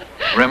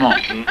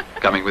 Raymond,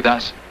 coming with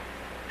us?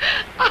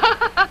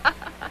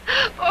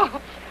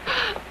 Oh.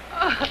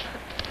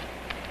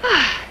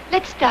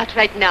 Let's start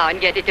right now and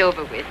get it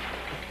over with.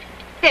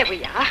 There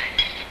we are.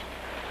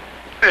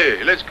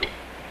 Hey, let's go.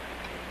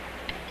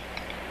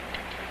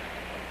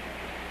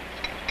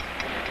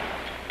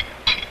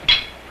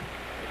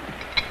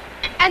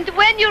 And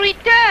when you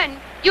return,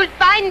 you'll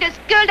find us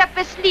curled up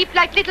asleep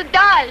like little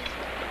dolls.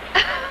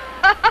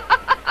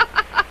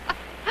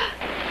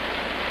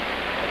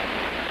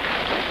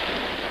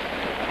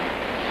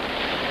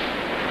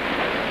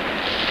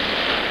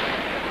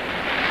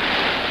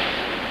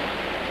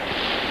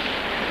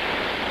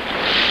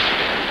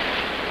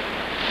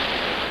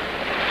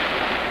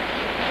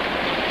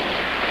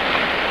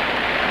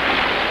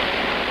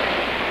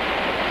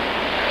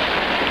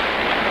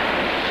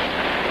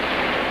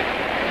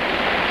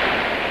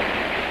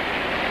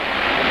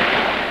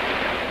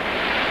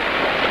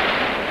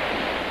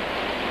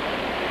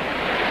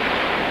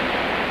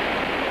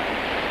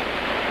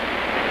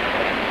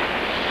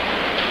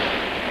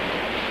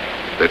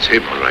 That's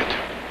him, all right.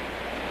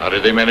 How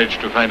did they manage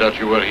to find out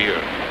you were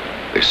here?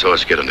 They saw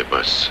us get on the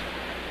bus.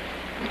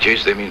 In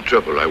case they mean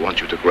trouble, I want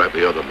you to grab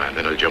the other man,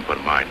 then I'll jump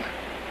on mine.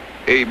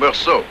 Hey,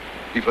 Meursault,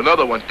 if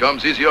another one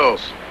comes, he's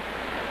yours.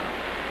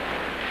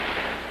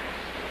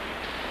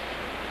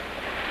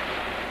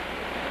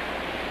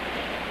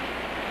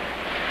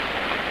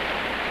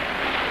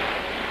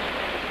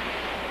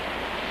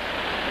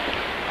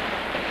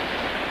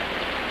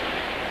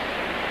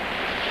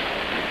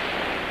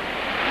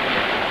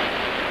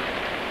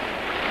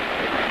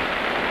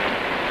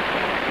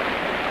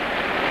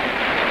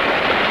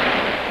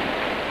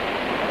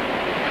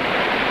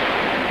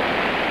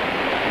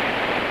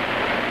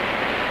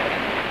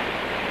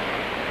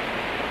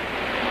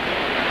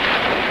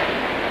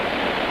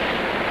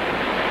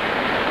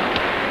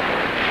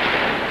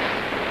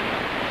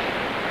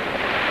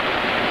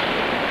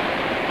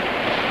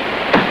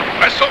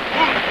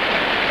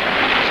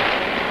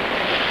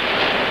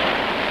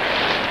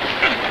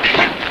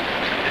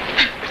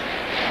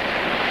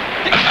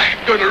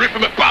 Gonna rip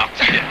him apart.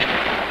 He's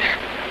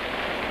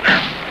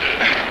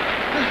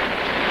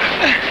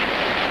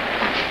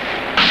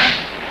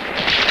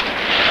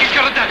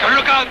got a dagger,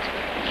 look out!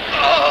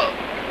 Oh.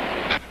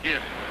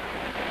 Here.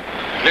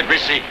 Let me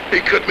see.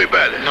 He cut me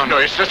bad. No,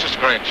 it's just a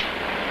scratch.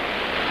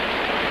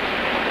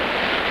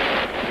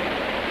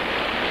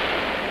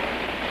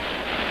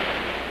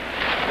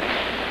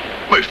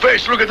 My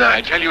face, look at that.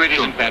 I tell you, it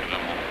isn't bad,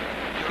 Ramon.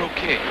 You're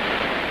okay.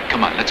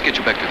 Come on, let's get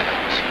you back to the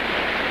house.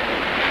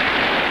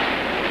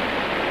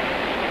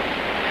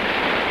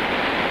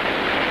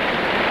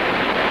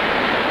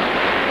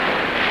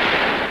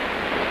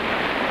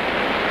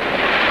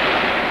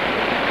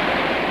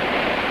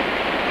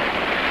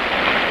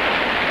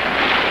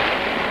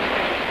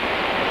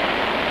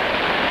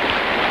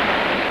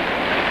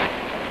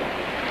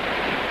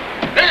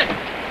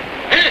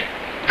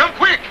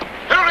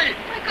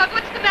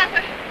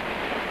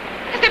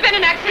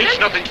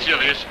 Nothing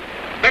serious.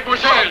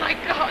 Mademoiselle! Oh, my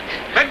God.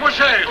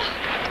 Mademoiselle!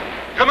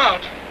 Come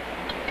out.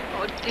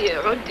 Oh,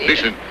 dear, oh, dear.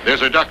 Listen,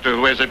 there's a doctor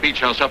who has a beach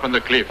house up on the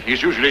cliff.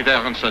 He's usually there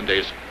on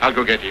Sundays. I'll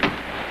go get him.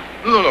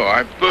 No,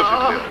 I'm perfectly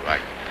all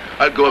right.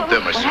 I'll go up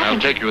there myself. I'll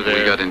take you there.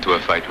 We got into a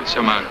fight with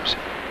some others.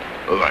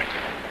 All right.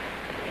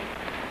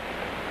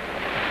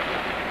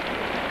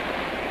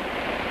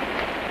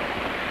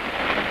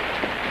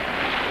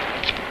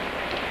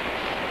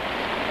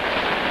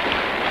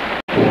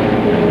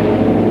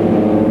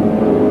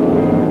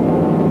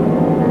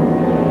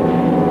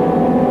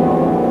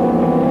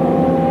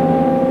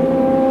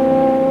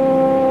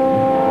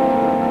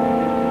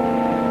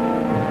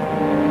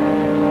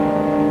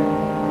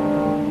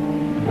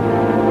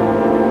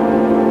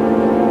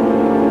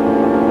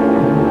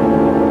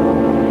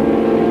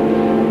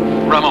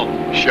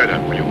 Shut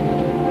up, will you?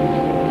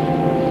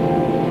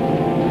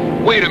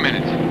 Wait a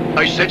minute.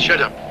 I said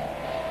shut up.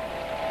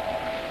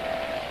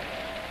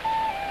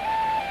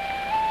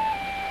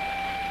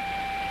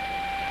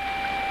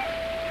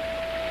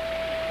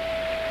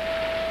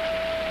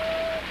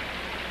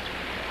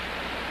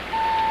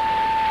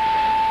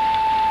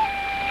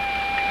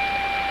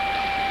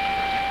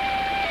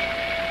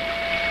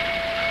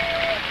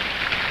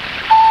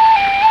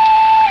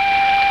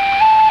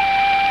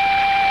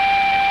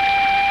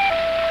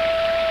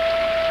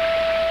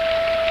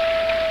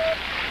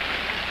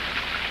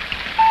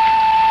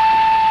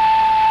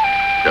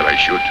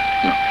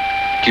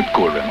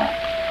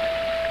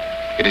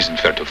 Ramon. It isn't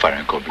fair to fire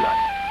in cold blood.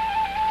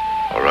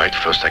 All right,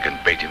 first I can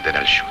bait him, then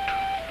I'll shoot.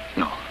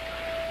 No.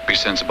 Be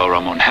sensible,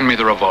 Ramon. Hand me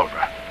the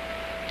revolver.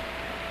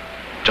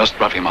 Just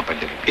rough him up a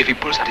little. If he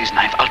pulls out his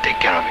knife, I'll take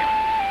care of him.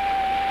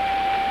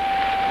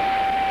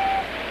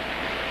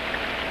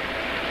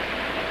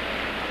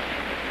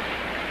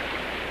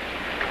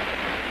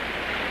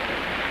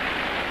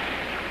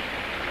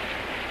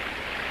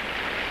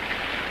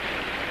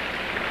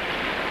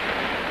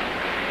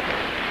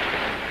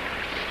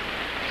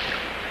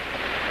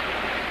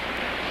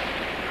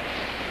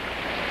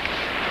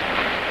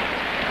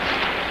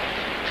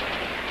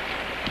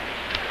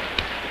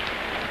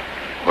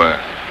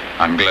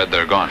 I'm glad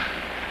they're gone.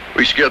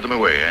 We scared them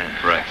away,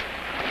 eh? Right.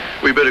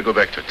 We better go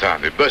back to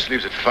town. The bus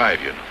leaves at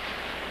 5, you know.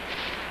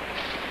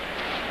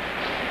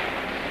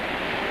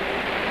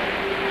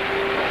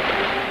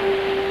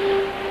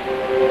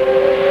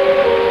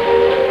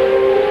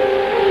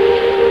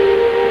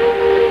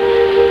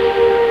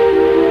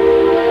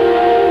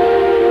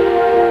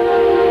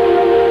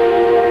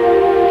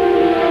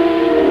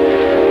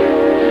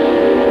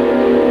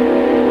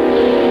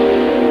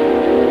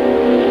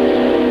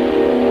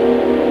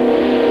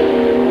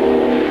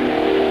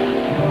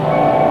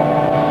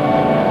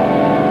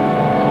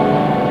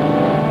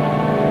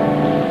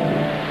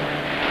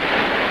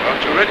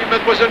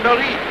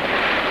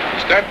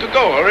 It's time to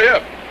go. Hurry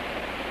up.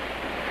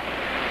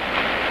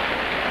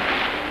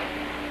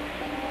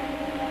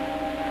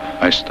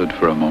 I stood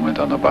for a moment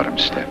on the bottom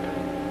step,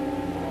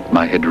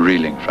 my head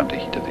reeling from the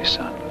heat of the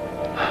sun.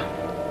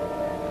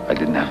 I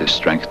didn't have the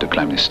strength to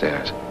climb the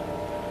stairs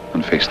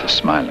and face the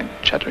smiling,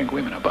 chattering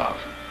women above.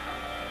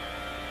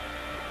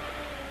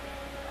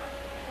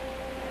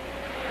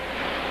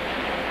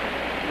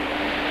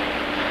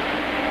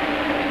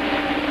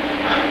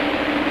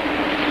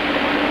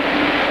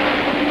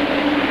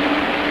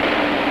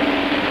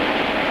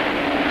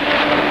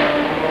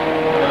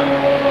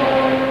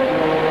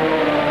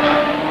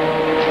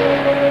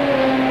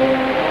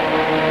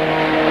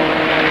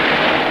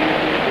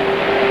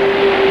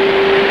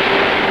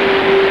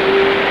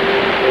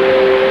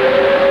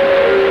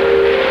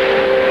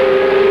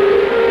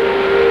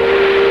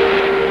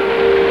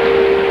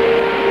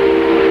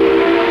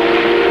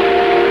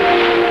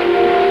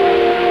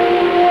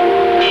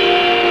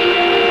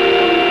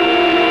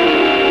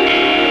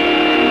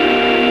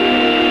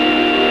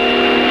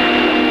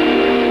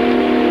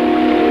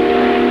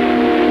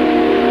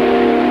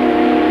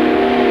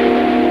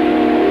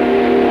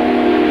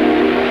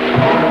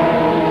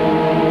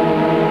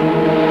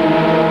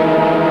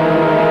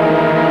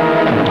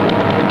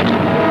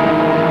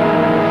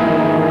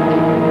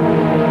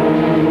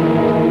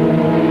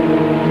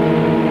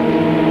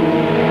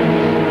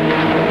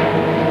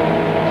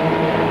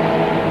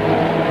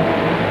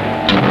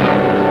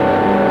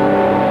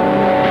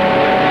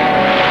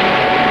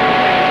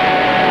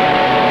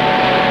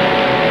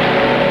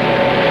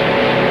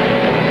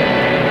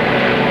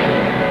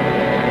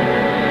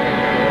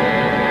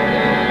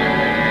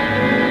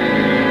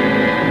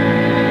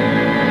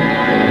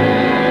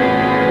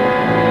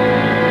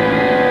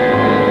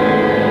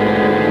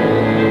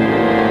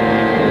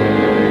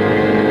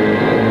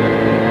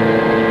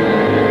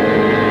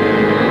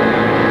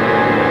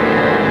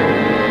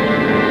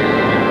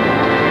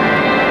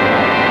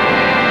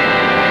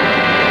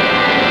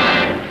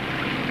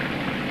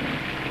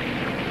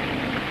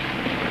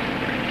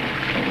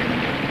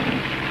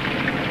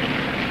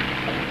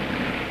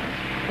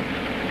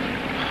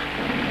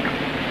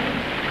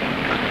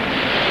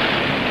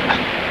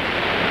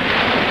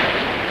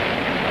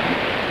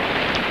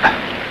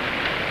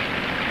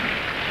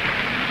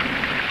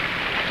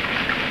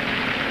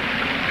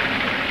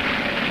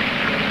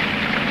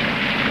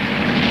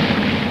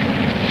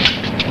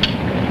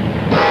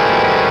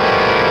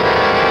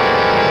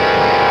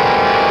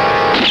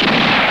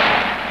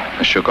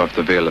 Shook off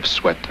the veil of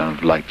sweat and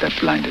of light that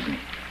blinded me.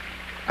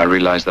 I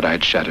realized that I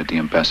had shattered the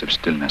impassive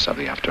stillness of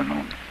the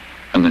afternoon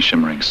and the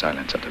shimmering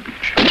silence of the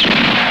beach.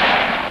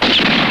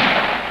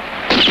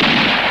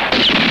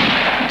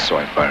 And so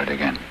I fired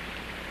again.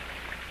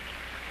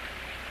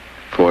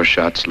 4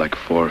 shots like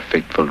 4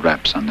 fateful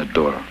raps on the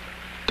door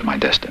to my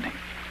destiny.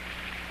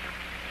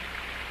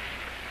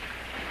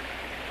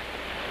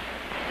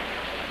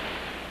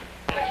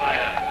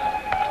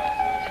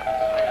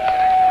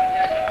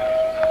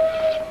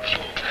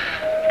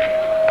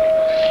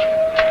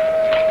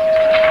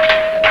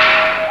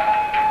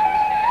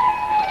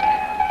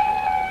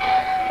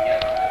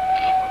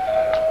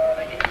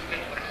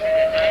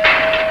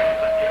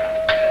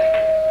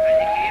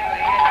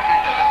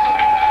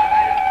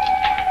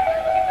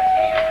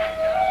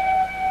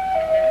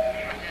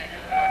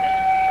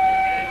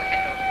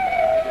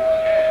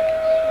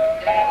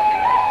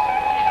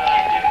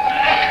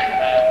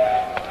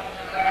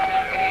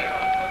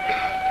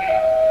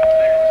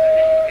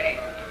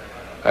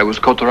 I was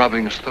caught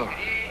robbing a store.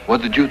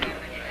 What did you do?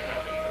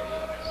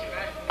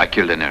 I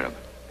killed an Arab.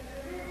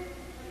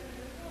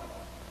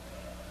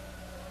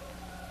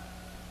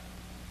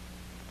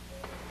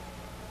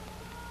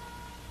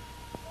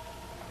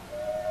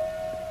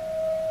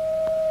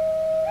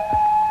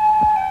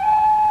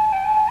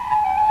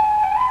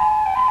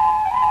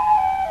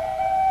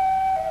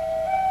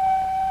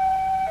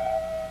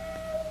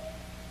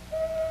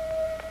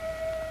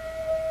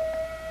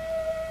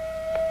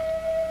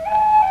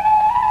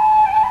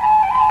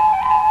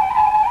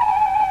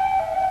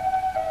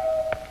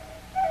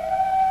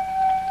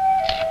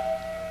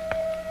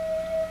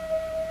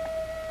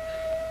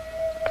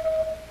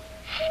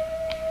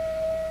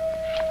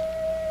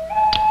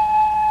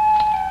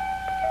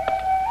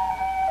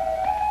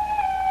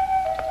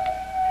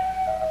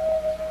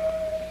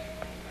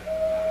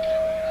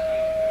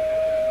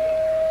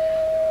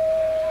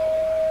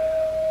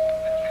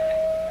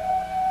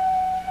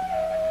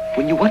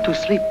 When you want to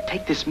sleep,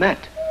 take this mat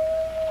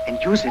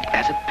and use it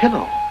as a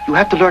pillow. You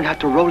have to learn how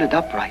to roll it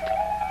upright.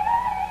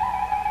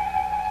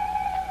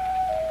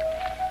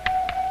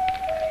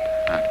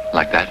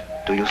 Like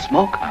that? Do you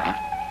smoke?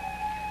 Uh-huh.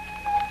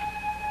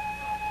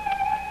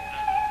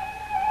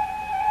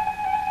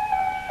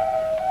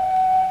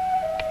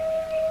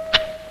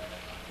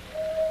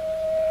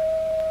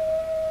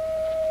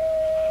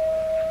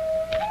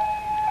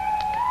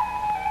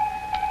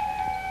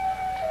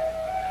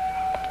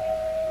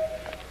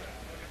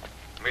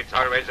 It's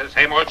always the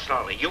same old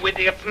story. You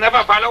idiots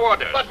never follow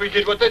orders. But we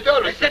did what they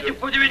told us to do.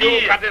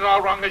 You got it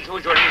all wrong as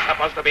usual. You're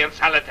supposed to be in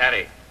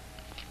solitary.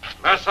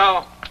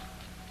 Meursault.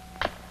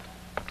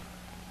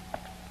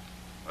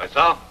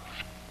 Meursault.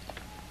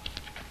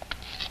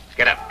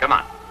 Get up. Come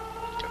on.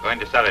 We're going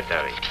to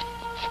solitary.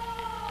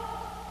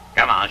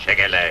 Come on, shake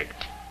a leg.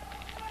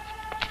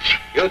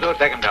 You two,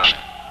 take him down.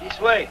 This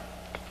way.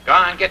 Go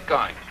on, get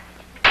going.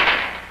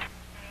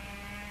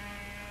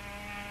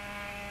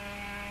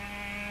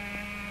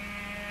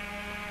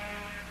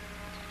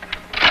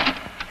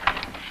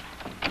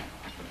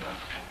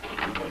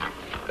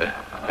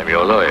 I'm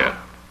your lawyer.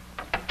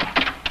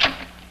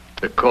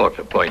 The court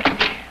appointed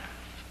me.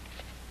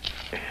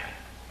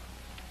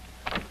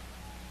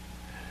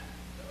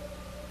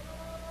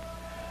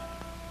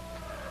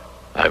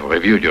 I've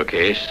reviewed your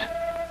case.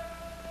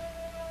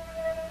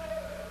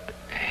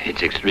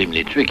 It's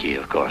extremely tricky,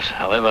 of course.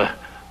 However,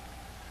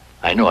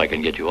 I know I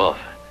can get you off.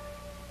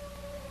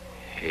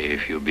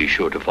 If you'll be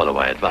sure to follow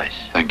my advice.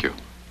 Thank you.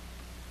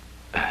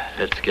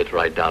 Let's get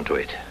right down to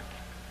it.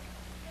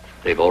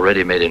 They've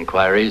already made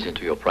inquiries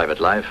into your private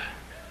life,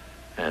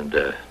 and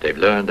they've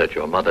learned that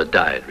your mother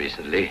died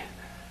recently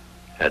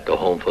at the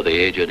home for the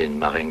aged in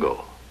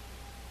Marengo.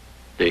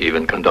 They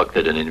even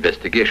conducted an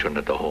investigation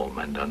at the home,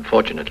 and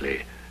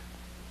unfortunately,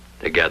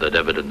 they gathered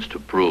evidence to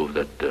prove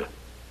that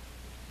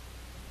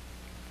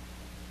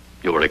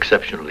you were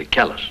exceptionally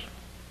callous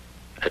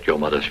at your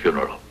mother's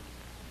funeral.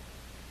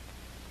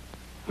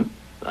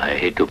 I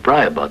hate to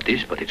pry about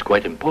this, but it's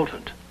quite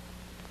important.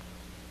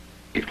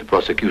 If the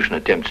prosecution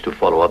attempts to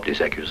follow up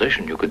this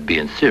accusation, you could be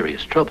in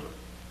serious trouble.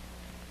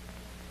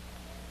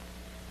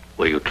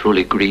 Were you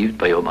truly grieved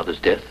by your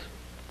mother's death?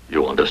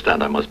 You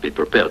understand I must be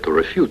prepared to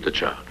refute the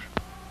charge.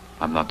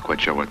 I'm not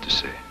quite sure what to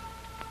say.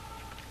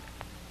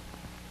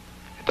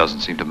 It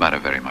doesn't seem to matter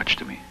very much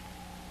to me.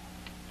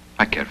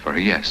 I cared for her,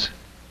 yes.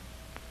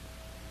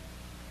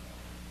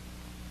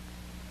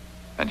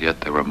 And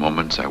yet there were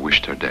moments I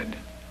wished her dead.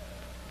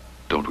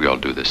 Don't we all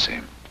do the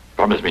same?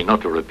 Promise me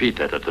not to repeat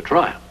that at the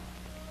trial.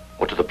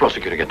 Or to the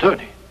prosecuting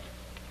attorney.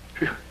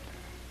 Phew.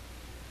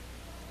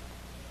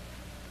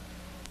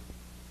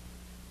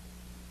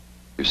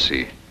 You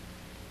see,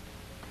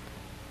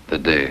 the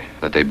day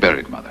that they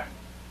buried Mother,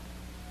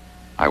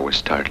 I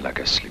was tired like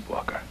a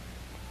sleepwalker.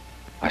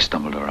 I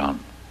stumbled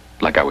around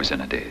like I was in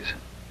a daze.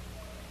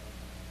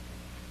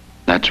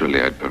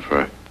 Naturally, I'd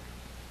prefer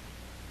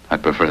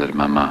that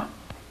Mama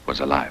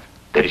was alive.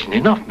 That isn't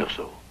enough,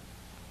 Meursault.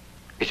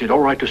 Is it all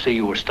right to say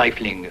you were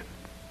stifling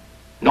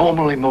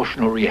normal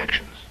emotional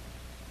reactions?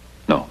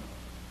 No.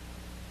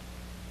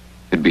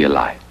 It'd be a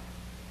lie.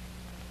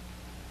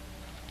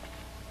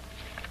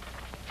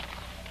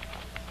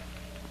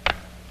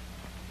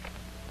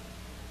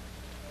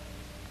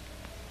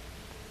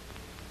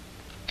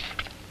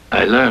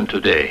 I learned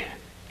today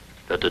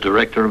that the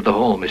director of the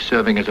home is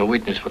serving as a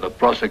witness for the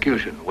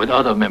prosecution with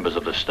other members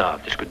of the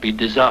staff. This could be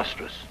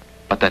disastrous.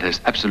 But that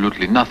has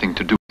absolutely nothing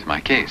to do with my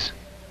case.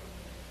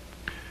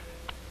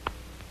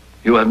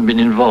 You haven't been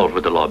involved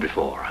with the law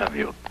before, have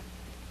you?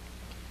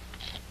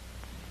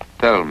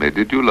 Tell me,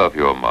 did you love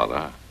your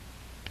mother?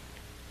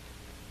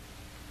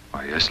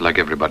 Why, yes, like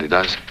everybody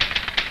does.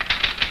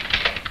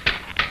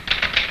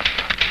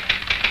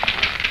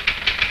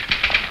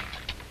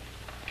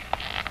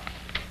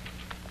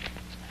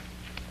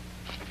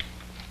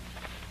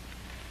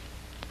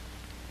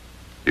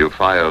 You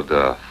fired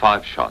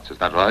 5 shots, is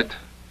that right?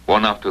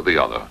 One after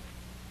the other.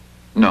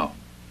 No.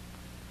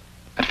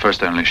 At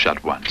first I only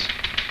shot once.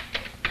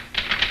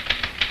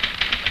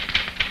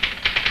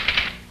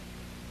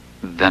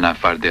 Then I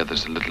fired the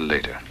others a little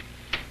later.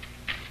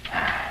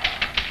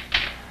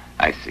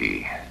 I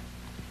see.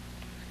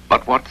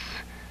 But what's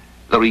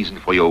the reason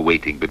for your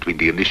waiting between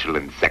the initial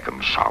and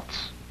second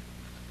shots?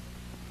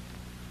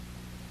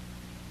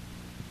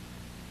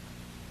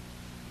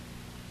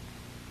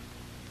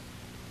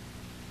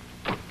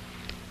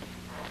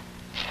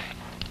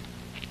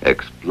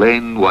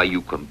 Explain why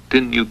you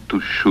continued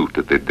to shoot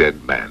at the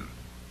dead man.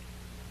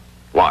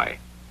 Why?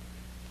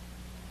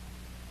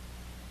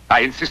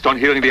 I insist on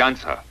hearing the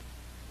answer.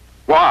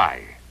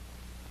 Why?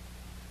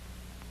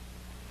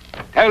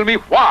 Tell me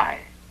why.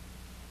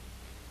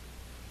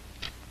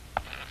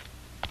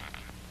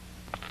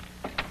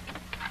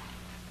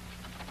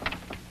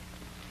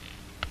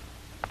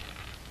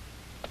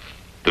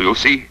 Do you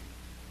see?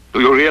 Do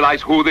you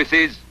realize who this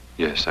is?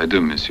 Yes, I do,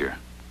 monsieur.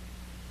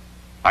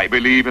 I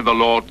believe in the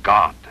Lord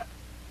God.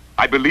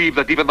 I believe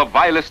that even the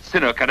vilest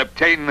sinner can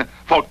obtain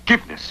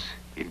forgiveness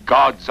in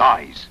God's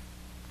eyes.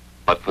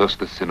 But first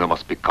the sinner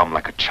must become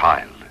like a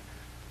child,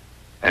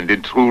 and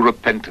in true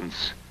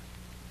repentance,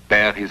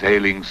 bear his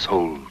ailing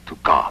soul to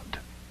God.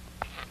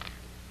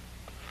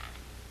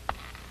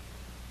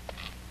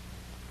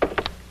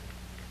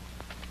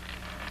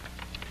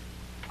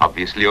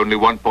 Obviously, only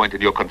one point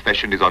in your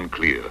confession is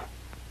unclear.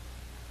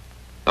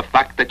 The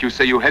fact that you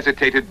say you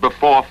hesitated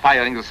before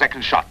firing the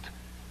second shot.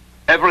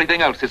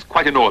 Everything else is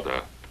quite in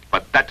order,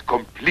 but that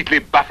completely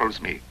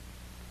baffles me.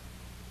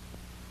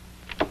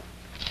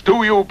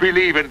 Do you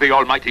believe in the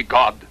Almighty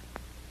God?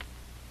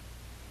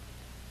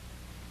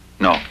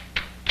 No.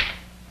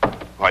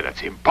 Why,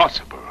 that's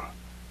impossible.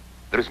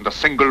 There isn't a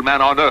single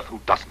man on earth who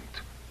doesn't.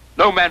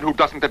 No man who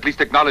doesn't at least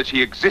acknowledge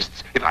he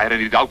exists. If I had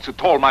any doubts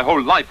at all, my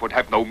whole life would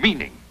have no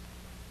meaning.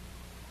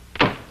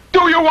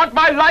 Do you want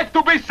my life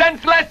to be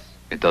senseless?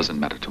 It doesn't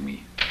matter to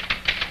me.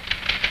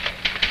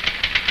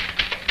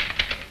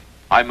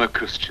 I'm a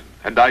Christian,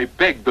 and I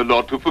beg the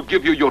Lord to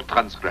forgive you your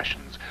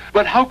transgressions.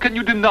 But how can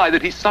you deny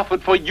that he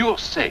suffered for your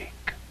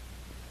sake?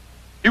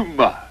 You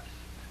must.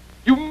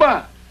 You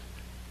must.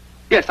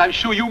 Yes, I'm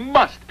sure you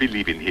must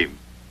believe in him.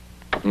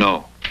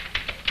 No.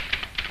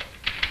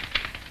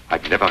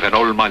 I've never in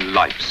all my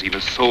life seen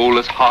a soul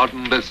as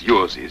hardened as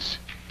yours is.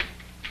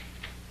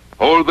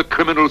 All the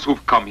criminals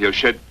who've come here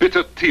shed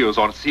bitter tears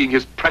on seeing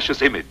his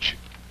precious image.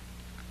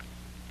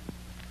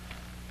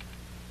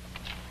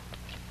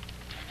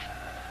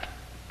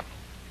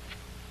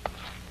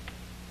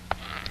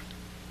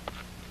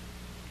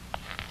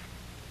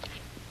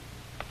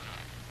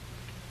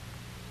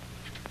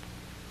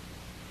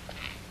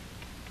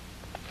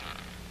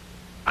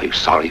 Are you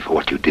sorry for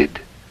what you did?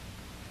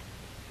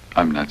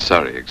 I'm not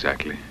sorry,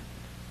 exactly.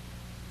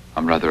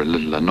 I'm rather a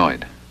little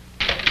annoyed.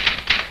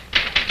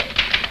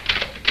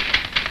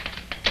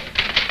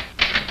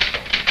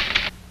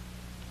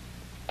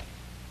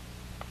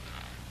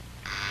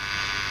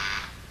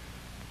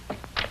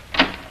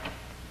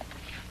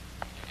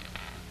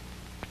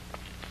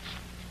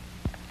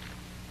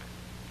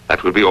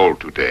 That will be all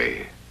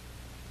today,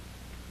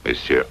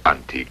 Monsieur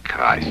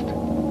Antichrist.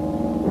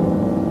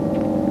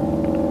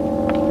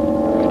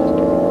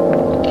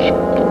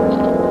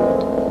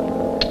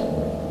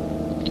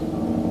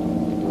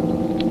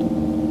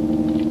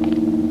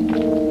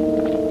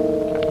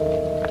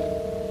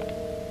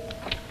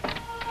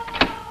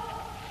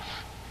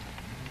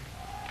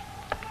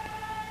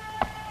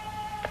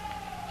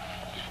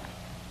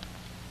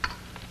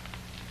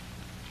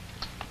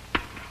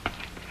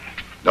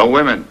 No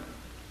women.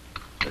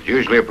 It's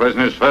usually a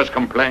prisoner's first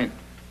complaint.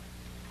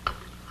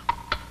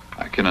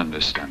 I can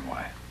understand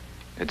why.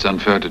 It's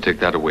unfair to take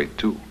that away,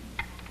 too.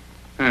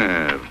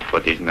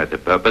 But isn't that the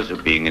purpose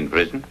of being in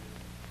prison?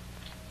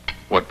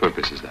 What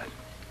purpose is that?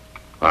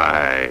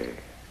 Why,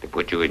 to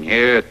put you in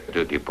here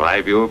to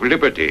deprive you of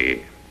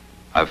liberty.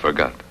 I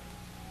forgot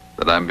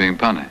that I'm being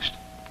punished.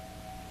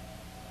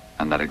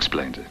 And that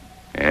explains it.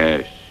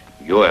 Yes,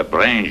 you have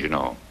brains, you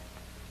know.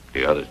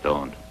 The others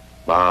don't.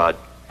 But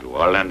you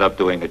all end up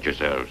doing it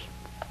yourselves.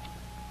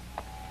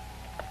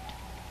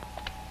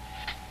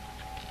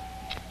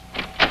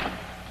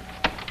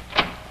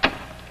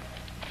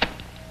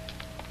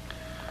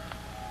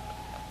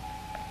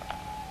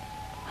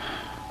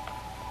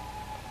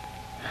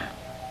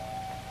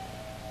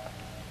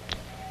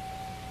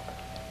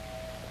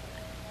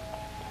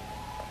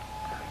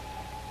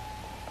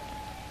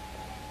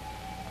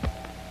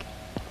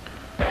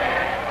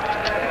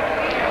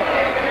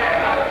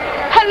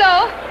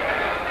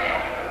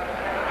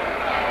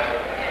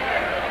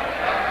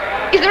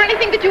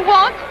 You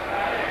want?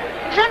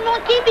 Jeanne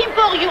won't keep him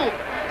for you.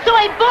 So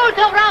I bowled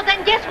her out,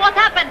 and guess what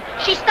happened?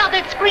 She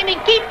started screaming,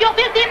 "Keep your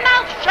filthy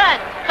mouth shut!"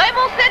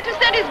 Raymond said to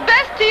send his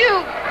best to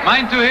you.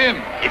 Mine to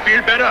him. You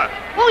feel better?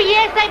 Oh,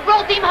 yes, I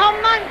brought him home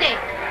Monday.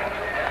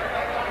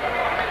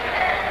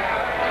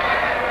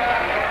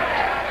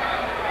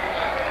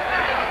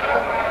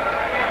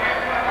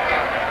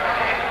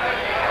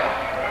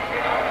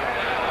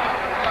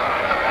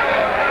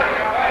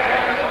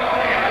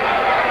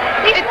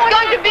 It's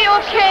going to be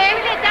okay.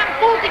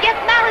 To get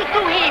married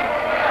to him.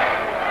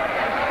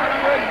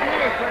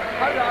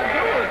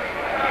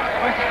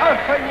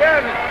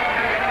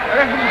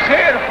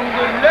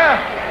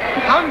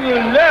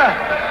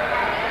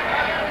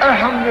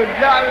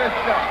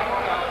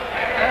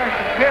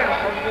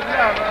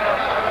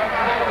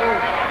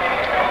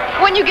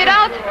 When you get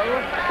out,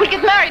 we'll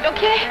get married,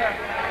 okay?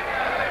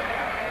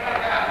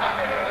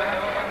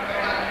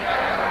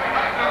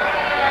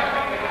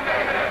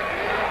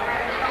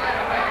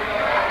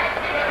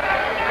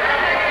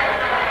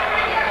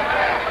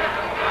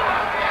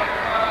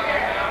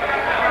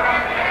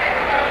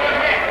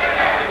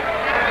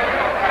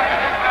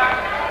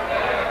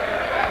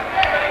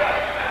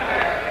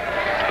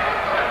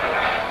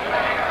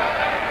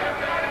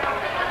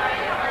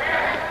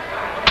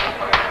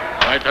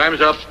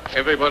 Time's up.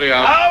 Everybody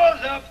out.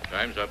 Hours up.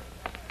 Time's up.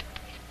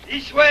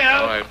 This way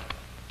out. All right.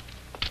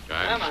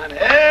 Time's Come on,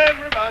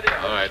 everybody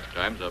out. All right,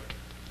 time's up.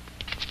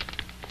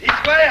 This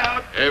way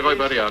out. Please.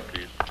 Everybody out,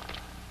 please.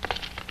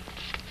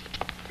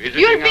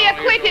 You'll be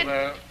acquitted.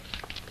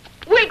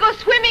 We'll go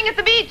swimming at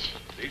the beach.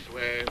 This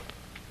way.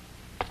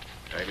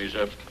 Time is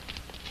up.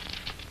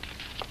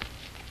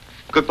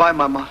 Goodbye,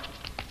 Mama.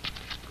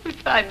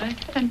 Goodbye, my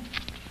son.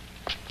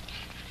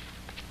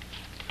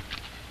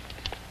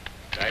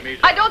 Time is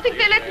up. I don't think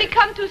they let me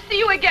come to see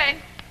you again.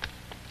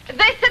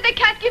 They said they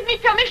can't give me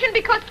permission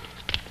because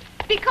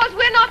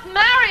we're not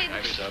married.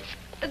 Time is up.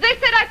 They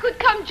said I could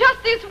come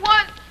just this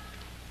once.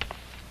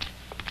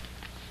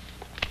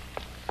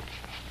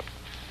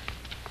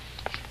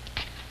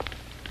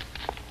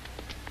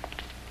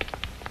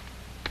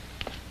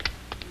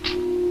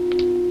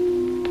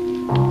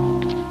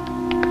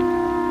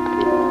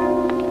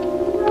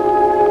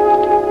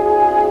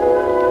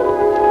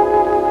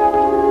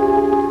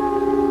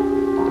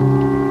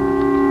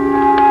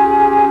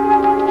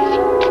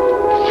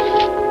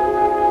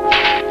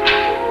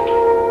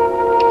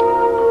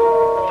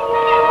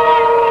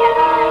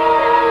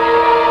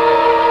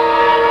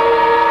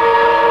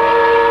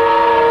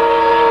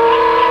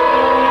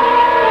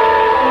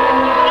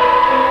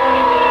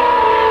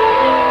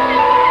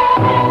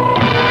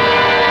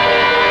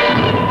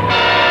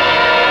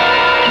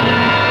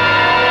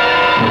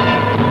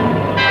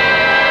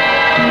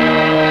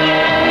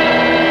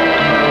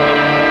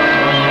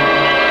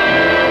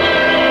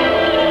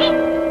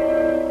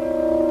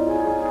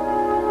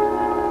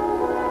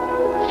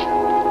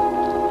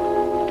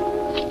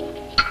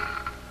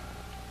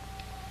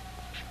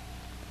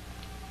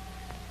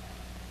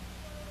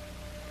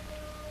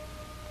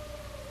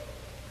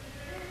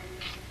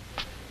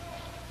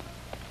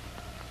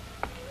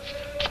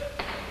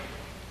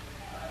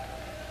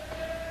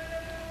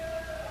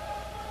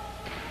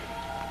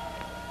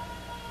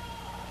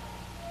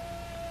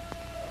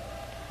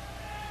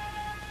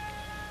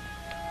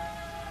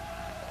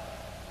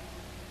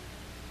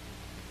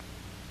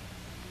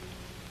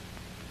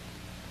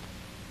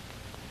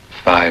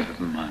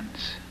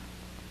 months.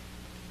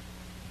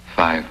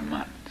 5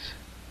 months.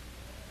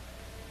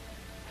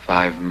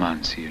 5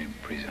 months here in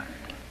prison.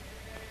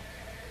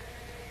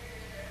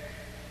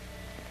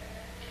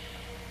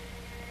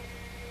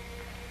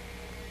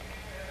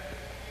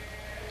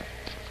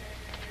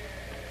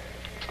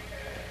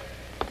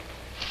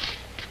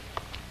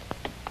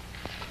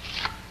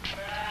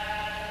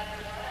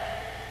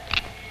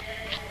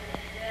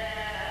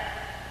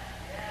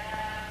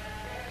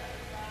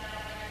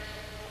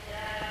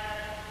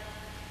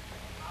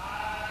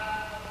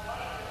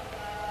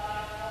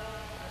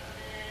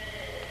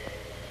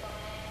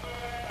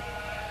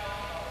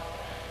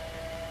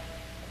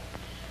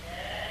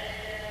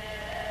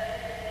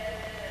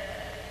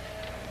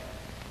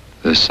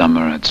 The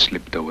summer had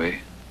slipped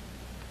away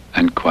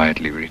and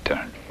quietly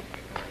returned.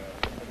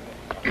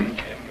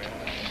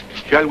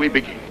 Shall we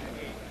begin?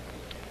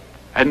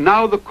 And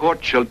now the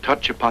court shall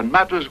touch upon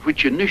matters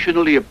which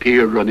initially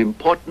appear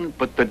unimportant,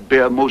 but that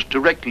bear most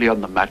directly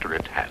on the matter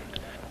at hand.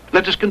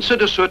 Let us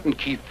consider certain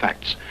key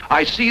facts.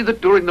 I see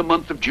that during the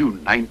month of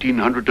June,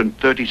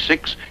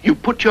 1936, you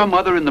put your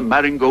mother in the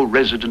Marengo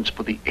residence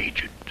for the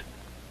aged.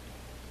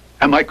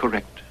 Am I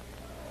correct?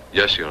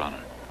 Yes, Your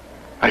Honor.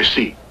 I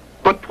see.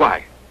 But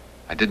why?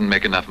 I didn't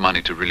make enough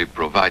money to really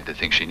provide the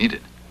things she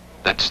needed.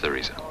 That's the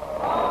reason.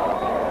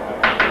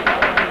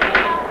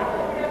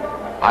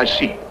 I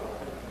see.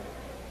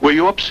 Were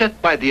you upset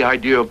by the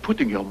idea of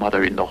putting your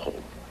mother in the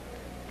home?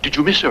 Did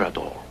you miss her at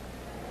all?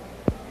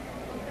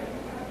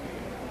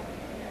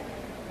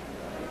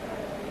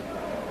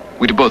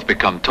 We'd both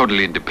become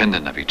totally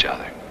independent of each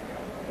other.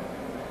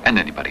 And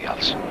anybody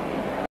else.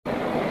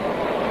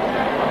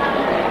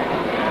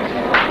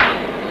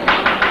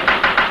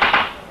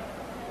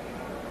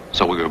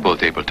 So we were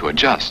both able to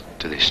adjust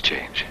to this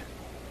change.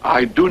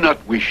 I do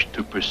not wish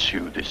to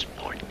pursue this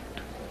point.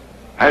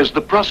 Has the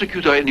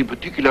prosecutor any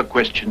particular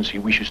questions he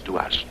wishes to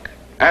ask?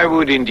 I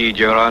would indeed,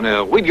 Your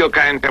Honor. With your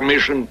kind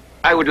permission,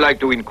 I would like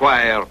to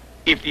inquire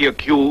if the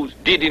accused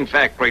did in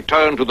fact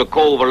return to the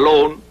cove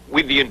alone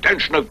with the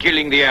intention of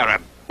killing the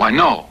Arab. Why,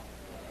 no.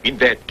 In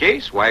that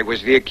case, why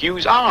was the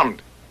accused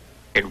armed?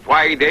 And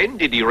why then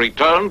did he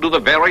return to the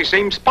very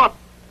same spot?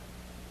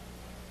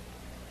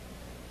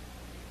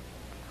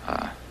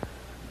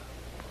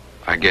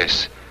 I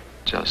guess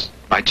just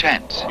by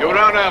chance. Your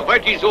Honor,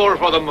 that is all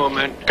for the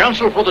moment.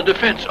 Counsel for the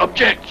defense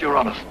objects, Your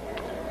Honor.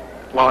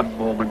 One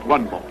moment,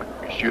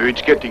 monsieur.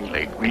 It's getting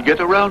late. We'll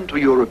get around to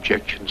your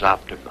objections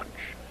after lunch.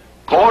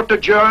 Court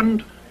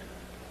adjourned.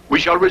 We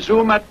shall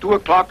resume at 2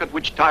 o'clock, at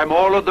which time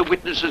all of the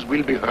witnesses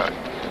will be heard.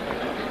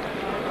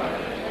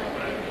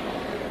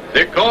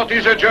 The court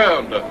is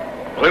adjourned.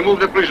 Remove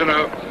the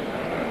prisoner.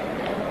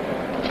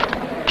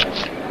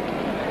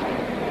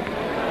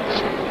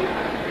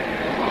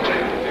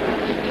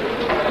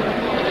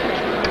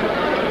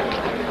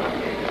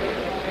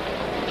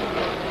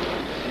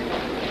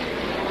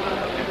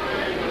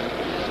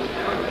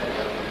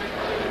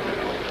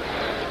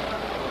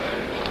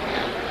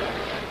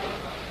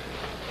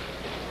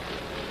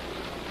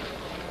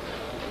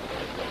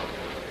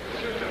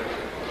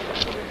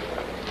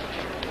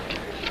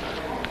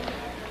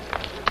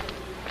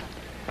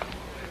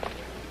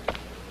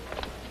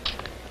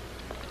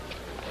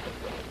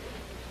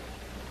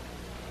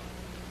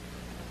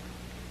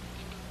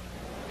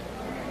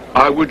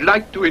 would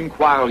like to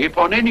inquire if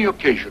on any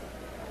occasion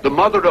the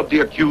mother of the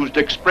accused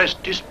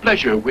expressed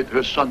displeasure with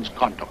her son's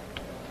conduct.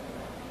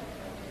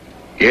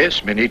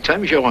 Yes, many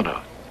times, Your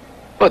Honor.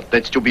 But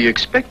that's to be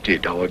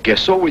expected. Our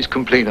guests always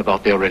complain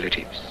about their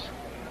relatives.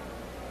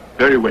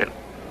 Very well.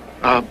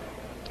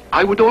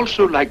 I would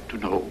also like to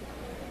know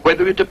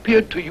whether it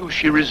appeared to you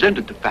she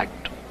resented the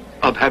fact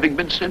of having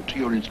been sent to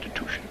your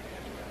institution.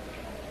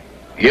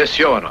 Yes,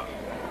 Your Honor.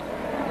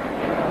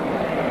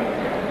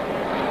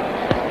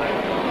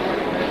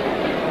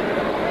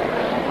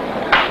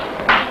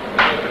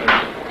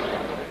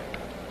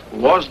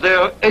 Was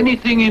there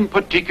anything in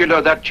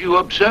particular that you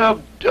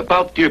observed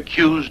about the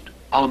accused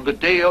on the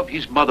day of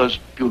his mother's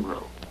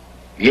funeral?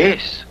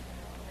 Yes.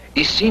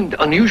 He seemed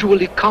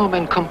unusually calm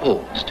and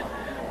composed.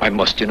 I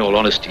must in all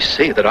honesty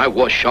say that I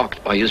was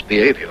shocked by his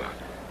behavior.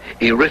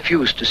 He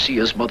refused to see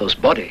his mother's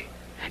body.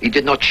 He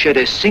did not shed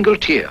a single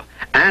tear,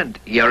 and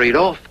he hurried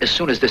off as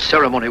soon as the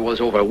ceremony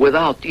was over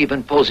without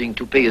even pausing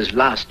to pay his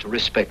last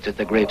respects at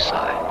the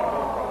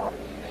graveside.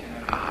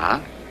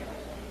 Ah,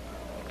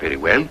 very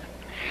well.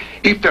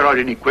 If there are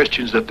any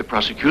questions that the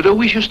prosecutor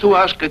wishes to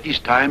ask at this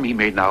time, he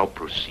may now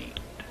proceed.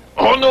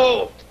 Oh,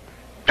 no.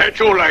 That's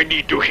all I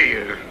need to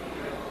hear.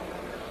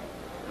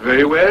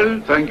 Very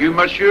well. Thank you,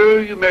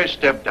 monsieur. You may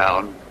step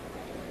down.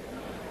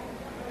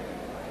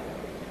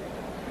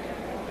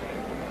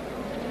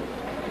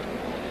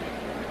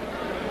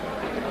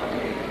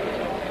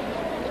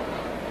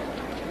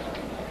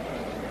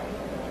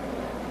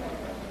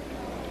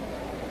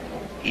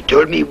 He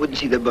told me he wouldn't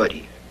see the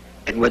body.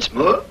 And what's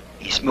more,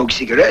 he smoked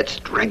cigarettes,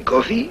 drank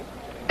coffee,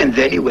 and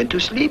then he went to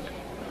sleep.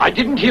 I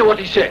didn't hear what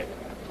he said.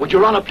 Would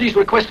Your Honor please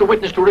request the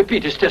witness to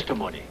repeat his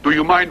testimony? Do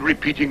you mind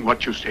repeating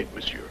what you said,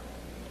 monsieur?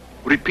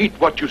 Repeat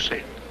what you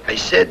said. I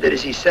said that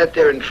as he sat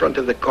there in front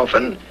of the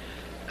coffin,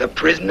 the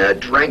prisoner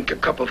drank a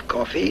cup of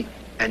coffee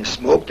and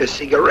smoked a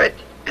cigarette,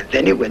 and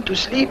then he went to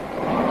sleep.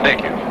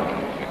 Thank you.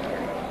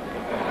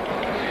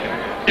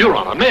 Your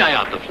Honor, may I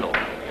have the floor?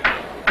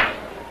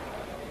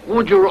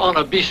 Would Your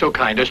Honor be so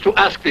kind as to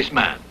ask this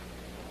man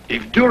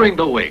if during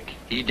the wake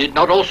he did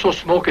not also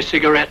smoke a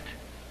cigarette?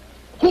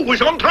 Who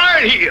was on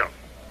trial here?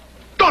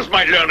 Does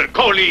my learned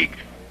colleague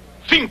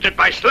think that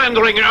by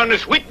slandering an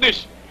honest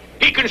witness,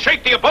 he can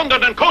shake the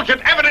abundant and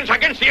cogent evidence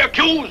against the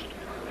accused?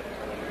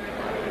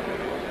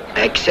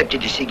 I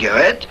accepted the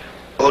cigarette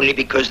only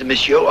because the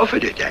monsieur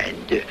offered it,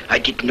 and I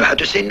didn't know how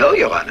to say no,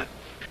 Your Honor.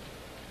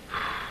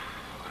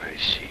 I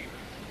see.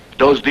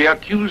 Does the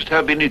accused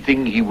have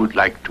anything he would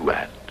like to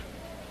add?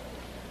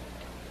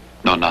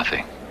 No,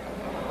 nothing.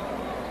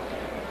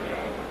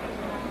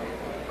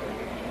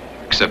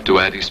 Except to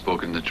add he's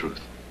spoken the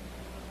truth.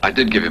 I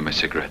did give him a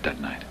cigarette that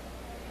night.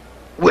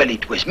 Well,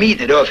 it was me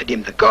that offered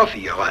him the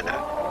coffee, Your Honor.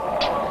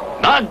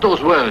 Not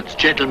those words,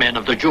 gentlemen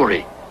of the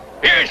jury.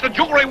 Yes, the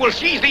jury will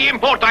seize the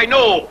import, I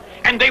know,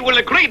 and they will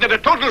agree that a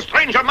total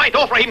stranger might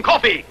offer him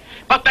coffee,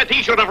 but that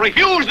he should have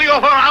refused the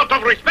offer out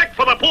of respect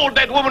for the poor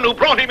dead woman who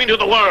brought him into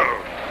the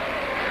world.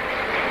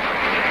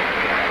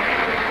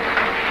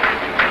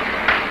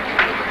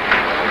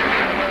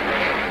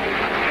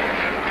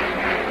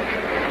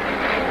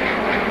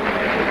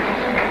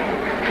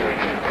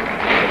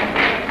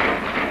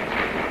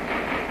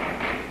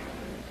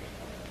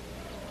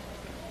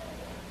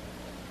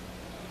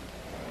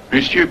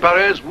 Monsieur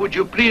Perez, would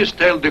you please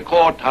tell the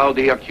court how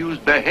the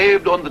accused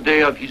behaved on the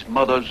day of his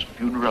mother's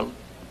funeral?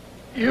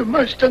 You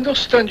must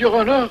understand, Your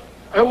Honor,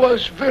 I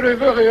was very,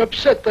 very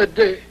upset that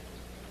day.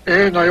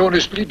 And I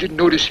honestly didn't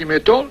notice him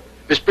at all,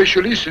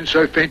 especially since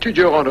I fainted,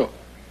 Your Honor.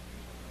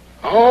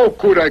 How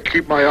could I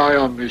keep my eye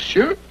on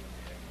Monsieur?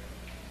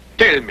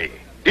 Tell me,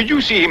 did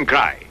you see him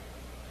cry?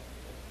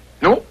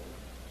 No.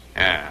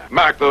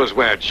 Mark those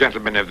words,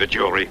 gentlemen of the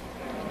jury.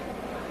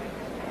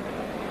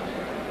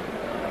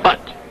 But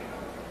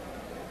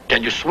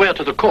can you swear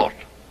to the court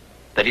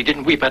that he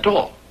didn't weep at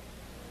all?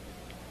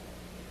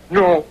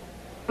 No.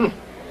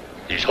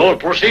 These whole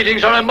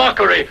proceedings are a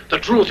mockery. The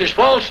truth is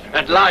false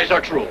and lies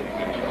are true.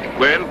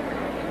 Well,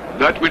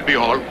 that will be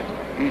all.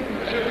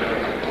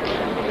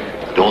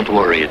 Don't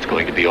worry, it's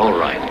going to be all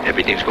right.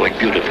 Everything's going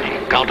beautifully.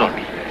 Count on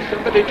me.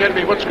 Somebody tell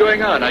me what's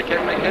going on. I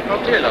can't make head nor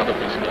tail out of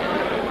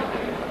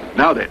this.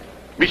 Now then,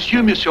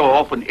 Monsieur Meursault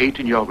often ate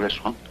in your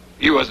restaurant?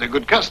 He was a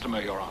good customer,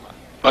 Your Honor.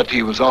 But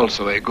he was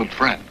also a good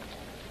friend.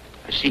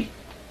 I see.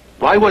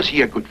 Why was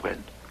he a good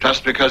friend?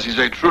 Just because he's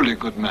a truly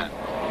good man.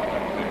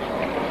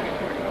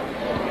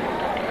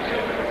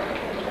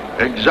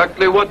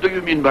 Exactly what do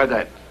you mean by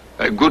that?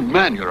 A good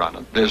man, Your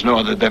Honor. There's no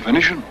other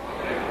definition.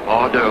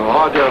 Order,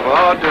 order,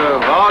 order,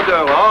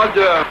 order,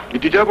 order.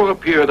 Did it ever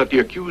appear that the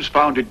accused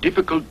found it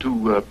difficult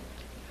to,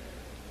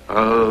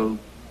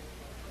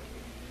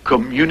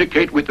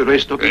 communicate with the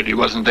rest of it? He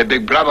wasn't a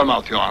big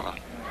blabbermouth, Your Honor.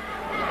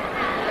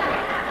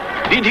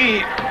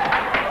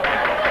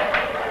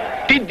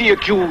 Did the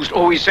accused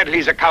always settle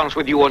his accounts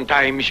with you on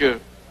time, monsieur?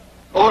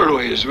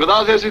 Always,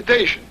 without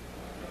hesitation.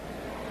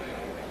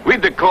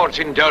 With the court's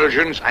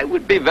indulgence, I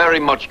would be very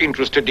much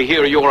interested to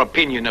hear your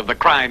opinion of the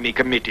crime he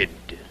committed.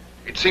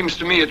 It seems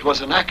to me it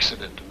was an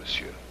accident,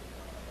 monsieur.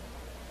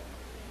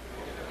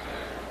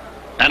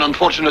 An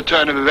unfortunate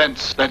turn of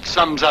events that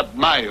sums up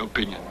my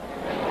opinion.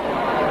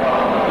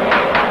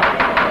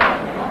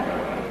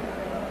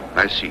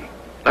 I see.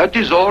 That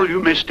is all.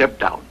 You may step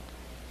down.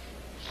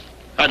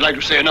 I'd like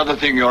to say another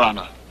thing, Your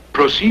Honor.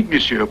 Proceed,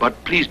 monsieur, but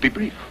please be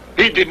brief.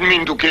 He didn't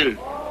mean to kill.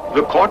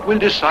 The court will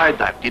decide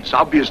that. It's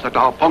obvious that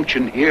our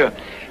function here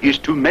is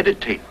to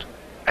meditate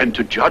and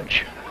to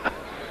judge.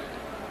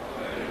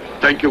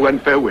 Thank you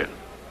and farewell.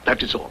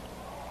 That is all.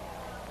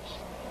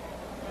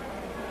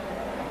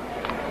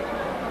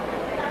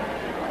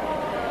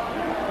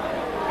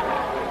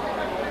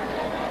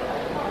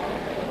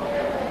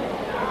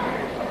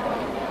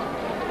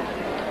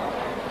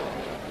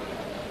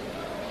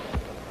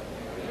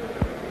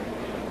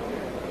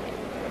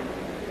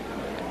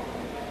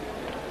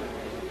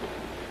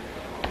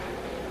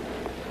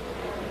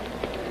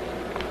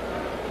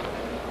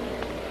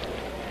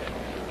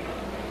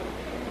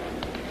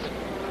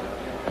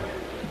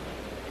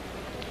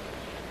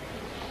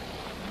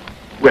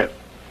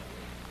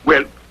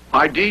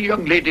 My dear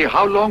young lady,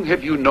 how long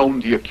have you known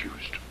the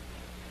accused?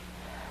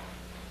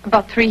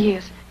 About 3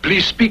 years.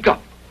 Please speak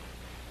up.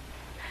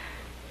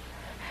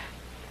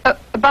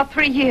 About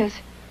 3 years.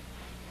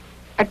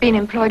 I'd been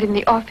employed in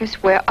the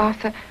office where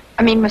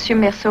Monsieur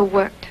Meursault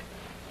worked.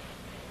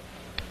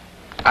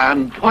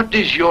 And what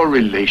is your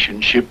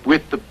relationship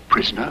with the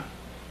prisoner?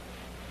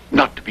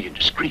 Not to be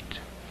indiscreet.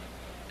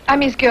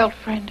 I'm his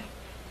girlfriend.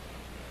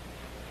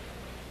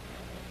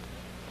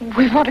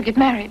 We want to get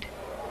married.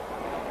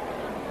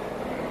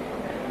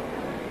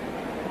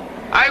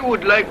 I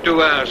would like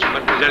to ask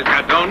Mademoiselle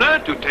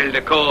Cardona to tell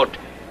the court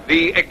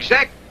the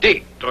exact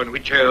date on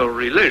which her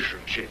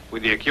relationship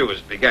with the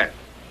accused began.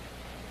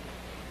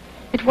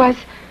 It was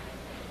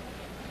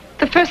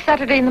the first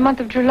Saturday in the month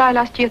of July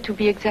last year, to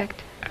be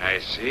exact. I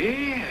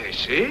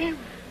see.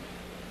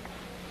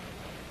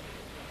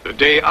 The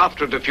day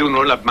after the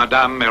funeral of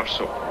Madame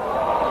Meursault.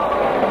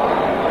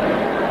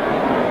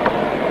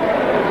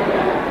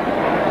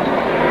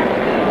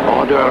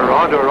 Order.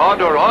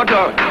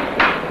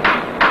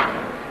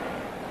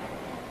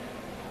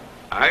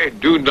 I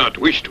do not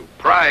wish to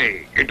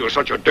pry into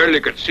such a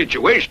delicate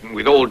situation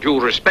with all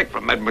due respect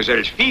for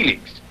Mademoiselle's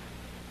feelings.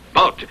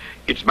 But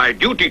it's my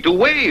duty to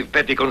waive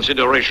petty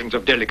considerations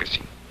of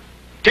delicacy.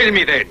 Tell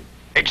me then,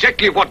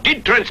 exactly what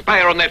did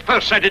transpire on that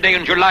first Saturday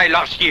in July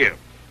last year?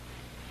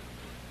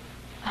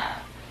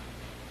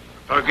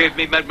 Forgive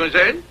me,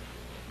 Mademoiselle,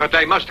 but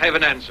I must have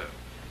an answer.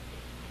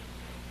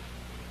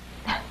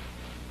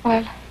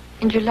 Well,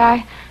 in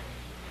July,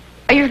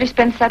 I usually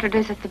spend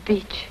Saturdays at the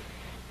beach.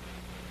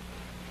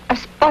 I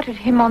spotted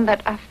him on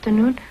that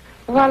afternoon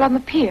while on the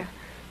pier.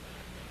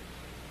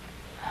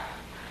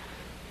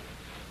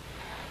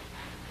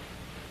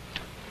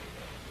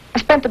 I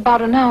spent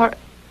about an hour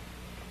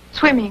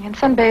swimming and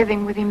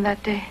sunbathing with him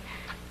that day.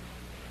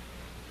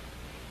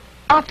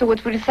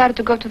 Afterwards, we decided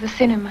to go to the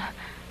cinema.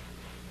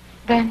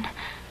 Then,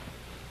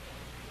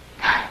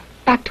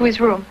 back to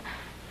his room.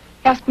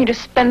 He asked me to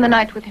spend the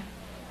night with him.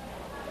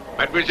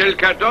 Mademoiselle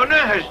Cardona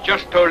has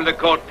just told the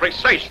court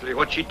precisely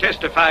what she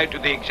testified to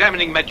the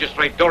examining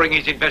magistrate during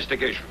his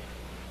investigation.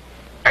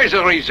 As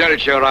a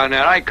result, Your Honor,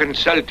 I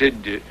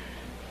consulted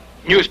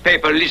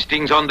newspaper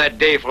listings on that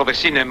day for the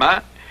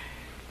cinema,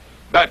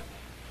 but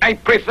I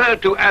prefer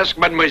to ask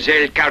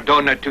Mademoiselle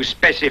Cardona to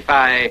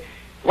specify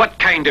what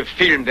kind of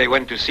film they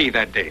went to see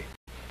that day.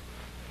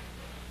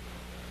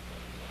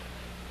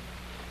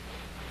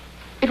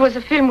 It was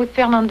a film with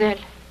Fernandel.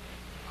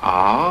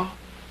 Ah?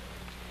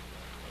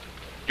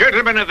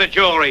 Gentlemen of the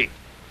jury,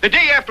 the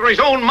day after his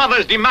own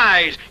mother's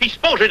demise, he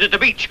sported at the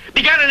beach,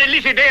 began an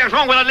illicit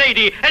liaison with a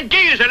lady, and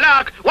gay as a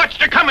lark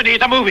watched a comedy at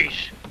the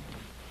movies.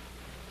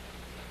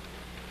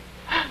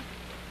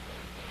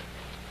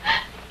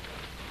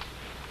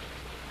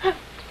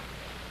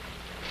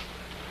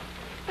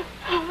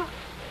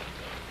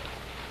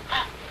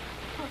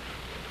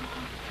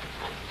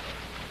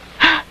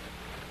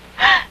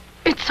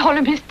 It's all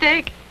a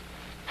mistake.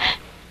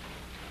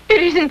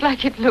 It isn't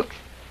like it looks.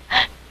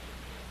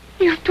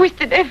 You've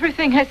twisted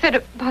everything I said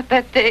about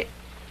that day.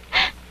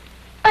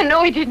 I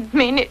know he didn't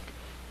mean it.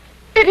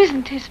 It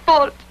isn't his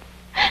fault.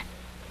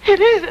 It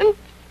isn't.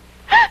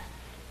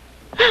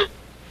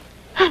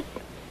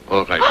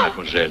 All right,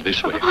 mademoiselle,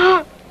 this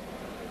way.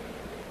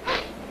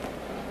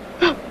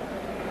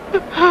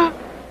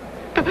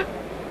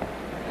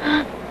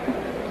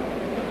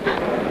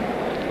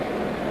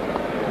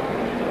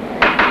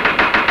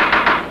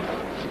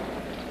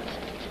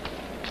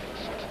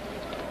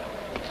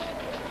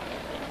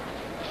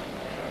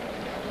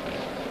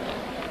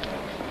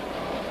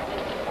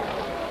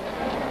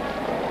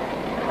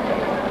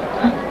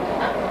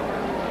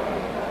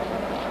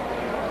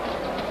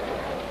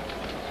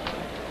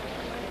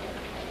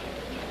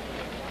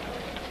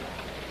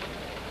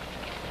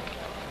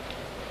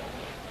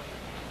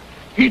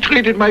 He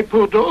treated my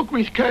poor dog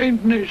with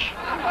kindness.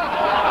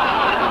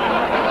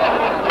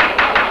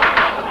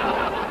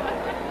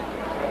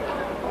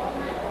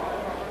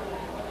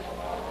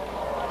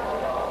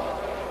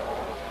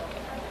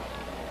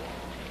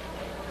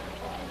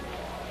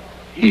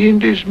 He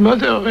and his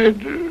mother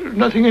had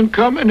nothing in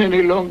common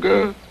any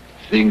longer.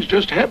 Things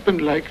just happen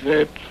like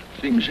that.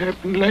 Things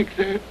happen like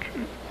that.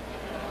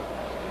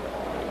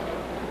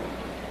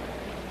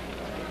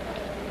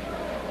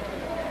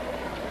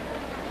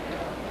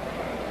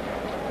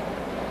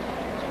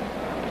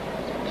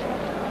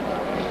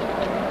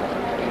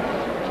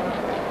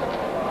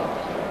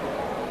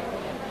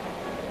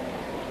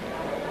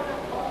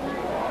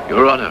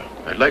 Your Honor,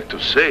 I'd like to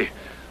say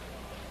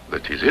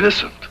that he's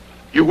innocent.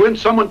 You weren't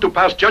summoned to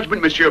pass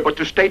judgment, monsieur, but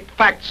to state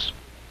facts.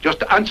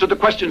 Just to answer the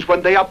questions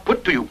when they are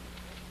put to you.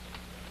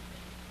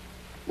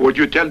 Would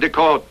you tell the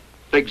court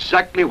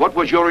exactly what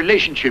was your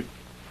relationship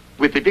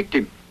with the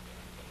victim?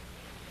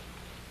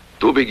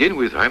 To begin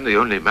with, I'm the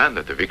only man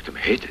that the victim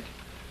hated.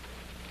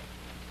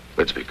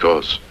 That's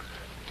because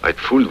I'd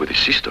fooled with his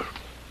sister.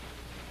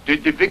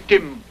 Did the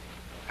victim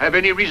have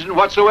any reason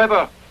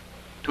whatsoever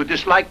to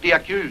dislike the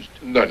accused?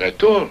 None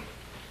at all.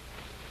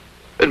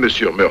 And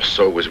Monsieur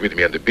Meursault was with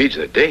me on the beach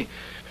that day,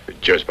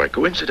 just by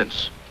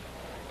coincidence.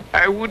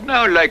 I would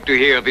now like to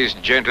hear this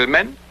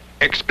gentleman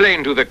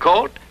explain to the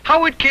court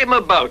how it came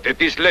about that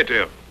this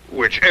letter,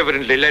 which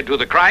evidently led to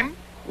the crime,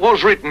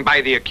 was written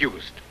by the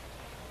accused.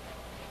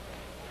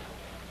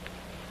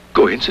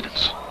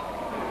 Coincidence.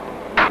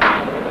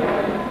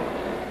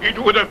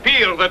 It would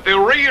appear that the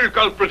real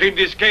culprit in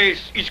this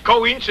case is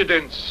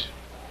coincidence.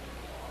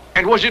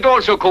 And was it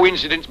also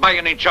coincidence by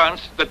any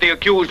chance that the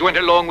accused went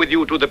along with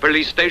you to the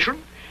police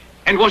station?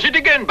 And was it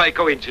again by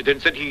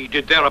coincidence that he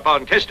did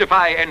thereupon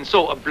testify and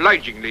so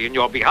obligingly in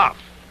your behalf?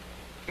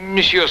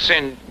 Monsieur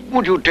Sen,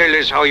 would you tell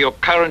us how you're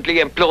currently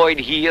employed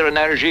here in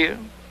Algiers?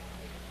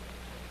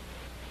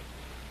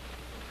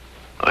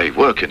 I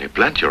work in a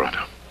plant, Your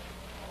Honor.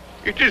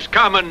 It is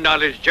common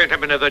knowledge,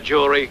 gentlemen of the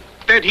jury,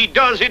 that he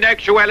does in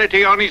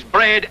actuality earn his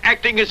bread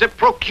acting as a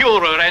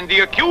procurer, and the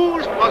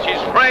accused was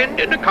his friend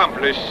and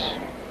accomplice.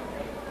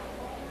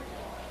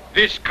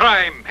 This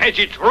crime has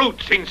its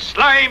roots in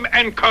slime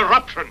and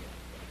corruption.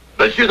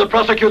 Monsieur the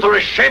prosecutor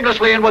is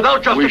shamelessly and without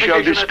We justification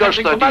shall discuss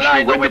that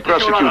issue when the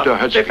prosecutor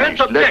has Defense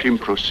finished. Let objects. him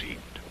proceed.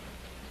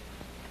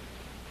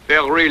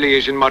 There really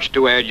isn't much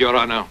to add, Your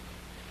Honor.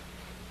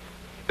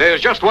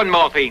 There's just one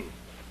more thing.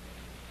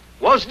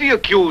 Was the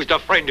accused a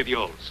friend of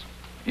yours?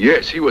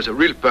 Yes, he was a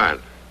real pal.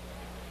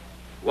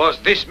 Was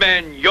this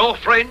man your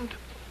friend?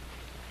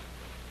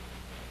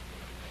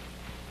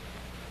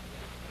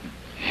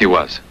 He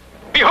was.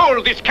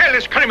 Behold this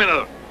careless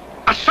criminal.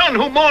 A son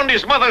who mourned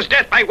his mother's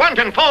death by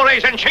wanton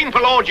forays and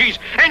shameful orgies,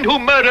 and who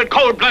murdered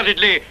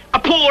cold-bloodedly a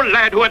poor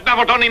lad who had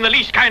never done him the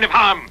least kind of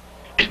harm.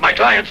 Is my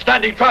client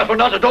standing trial for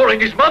not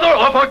adoring his mother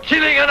or for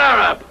killing an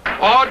Arab?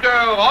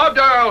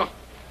 Order!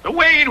 The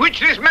way in which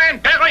this man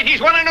buried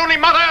his one and only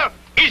mother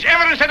is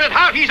evidence that at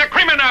heart he's a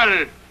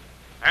criminal.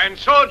 And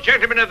so,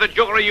 gentlemen of the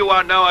jury, you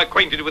are now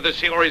acquainted with a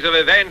series of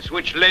events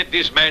which led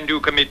this man to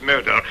commit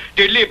murder,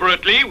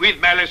 deliberately,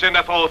 with malice and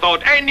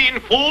aforethought, and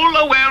in full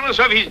awareness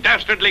of his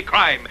dastardly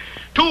crime.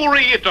 To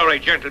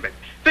reiterate, gentlemen,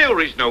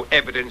 there is no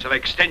evidence of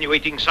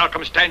extenuating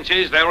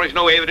circumstances. There is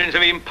no evidence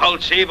of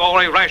impulsive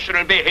or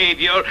irrational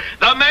behavior.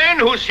 The man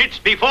who sits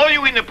before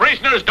you in the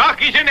prisoner's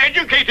dock is an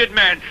educated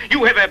man.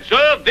 You have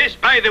observed this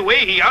by the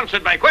way he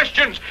answered my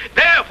questions.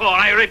 Therefore,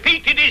 I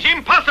repeat, it is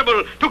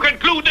impossible to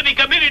conclude that he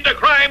committed the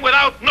crime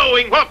without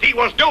knowing what he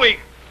was doing.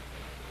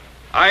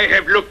 I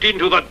have looked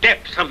into the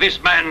depths of this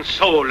man's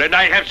soul, and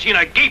I have seen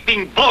a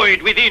gaping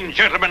void within,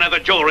 gentlemen of the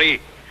jury.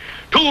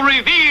 To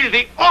reveal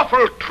the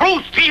awful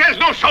truth, he has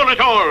no soul at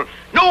all,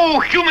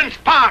 no human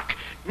spark,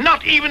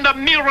 not even the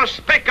merest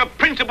speck of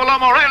principle or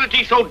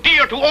morality so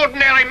dear to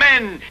ordinary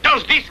men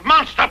does this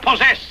monster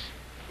possess.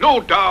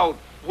 No doubt,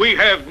 we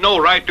have no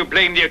right to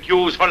blame the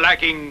accused for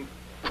lacking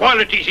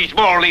qualities he's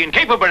morally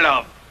incapable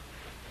of.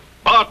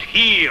 But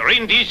here,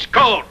 in this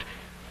court,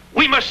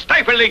 we must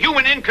stifle the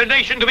human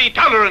inclination to be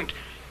tolerant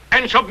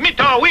and submit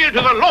our will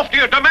to the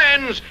loftier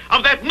demands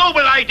of that noble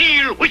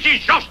ideal which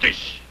is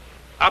justice.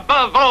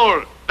 Above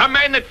all, the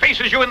man that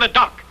faces you in the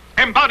dock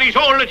embodies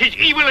all that is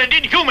evil and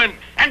inhuman,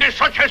 and as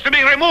such has to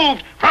be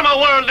removed from a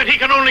world that he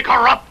can only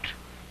corrupt.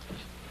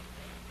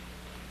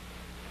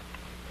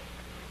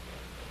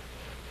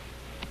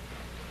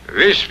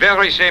 This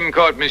very same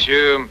court,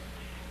 monsieur,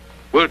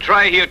 will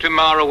try here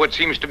tomorrow what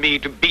seems to me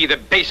to be the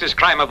basest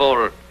crime of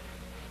all.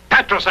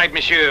 Patricide,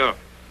 monsieur.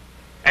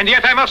 And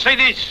yet I must say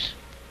this.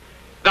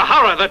 The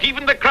horror that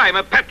even the crime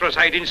of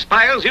patricide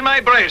inspires in my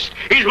breast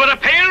is but a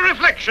pale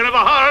reflection of the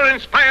horror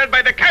inspired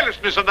by the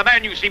callousness of the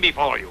man you see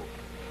before you.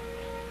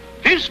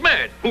 This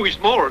man, who is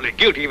morally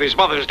guilty of his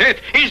mother's death,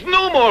 is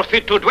no more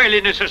fit to dwell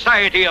in the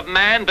society of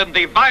man than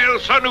the vile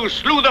son who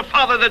slew the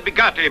father that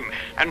begot him.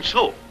 And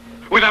so,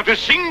 without a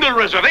single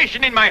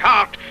reservation in my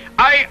heart,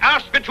 I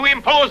ask that you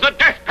impose the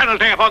death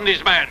penalty upon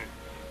this man.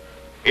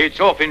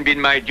 It's often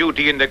been my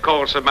duty in the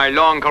course of my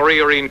long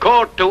career in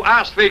court to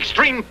ask the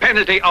extreme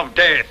penalty of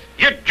death.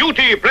 Yet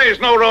duty plays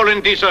no role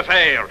in this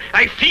affair.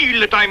 I feel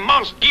that I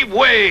must give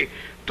way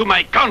to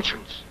my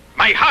conscience,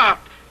 my heart,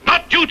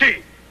 not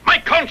duty. My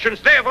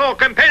conscience therefore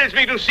compels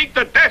me to seek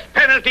the death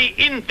penalty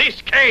in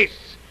this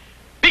case.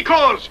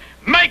 Because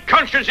My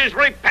conscience is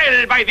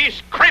repelled by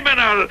this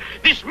criminal,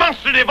 this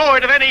monster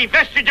devoid of any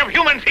vestige of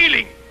human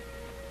feeling.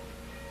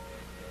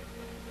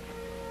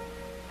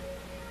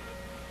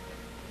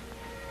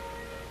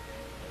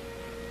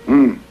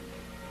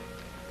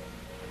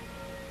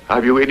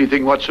 Have you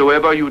anything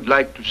whatsoever you'd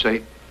like to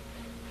say?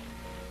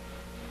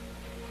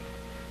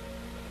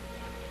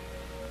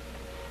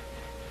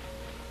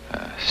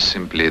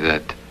 Simply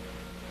that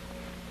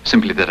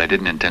I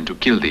didn't intend to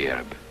kill the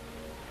Arab.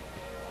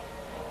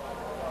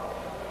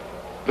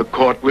 The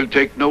court will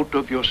take note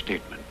of your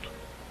statement.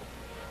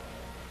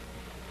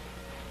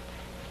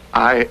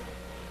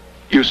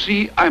 You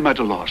see, I'm at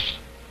a loss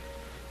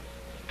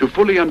to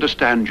fully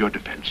understand your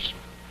defense.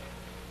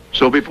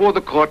 So before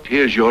the court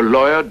hears your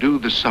lawyer do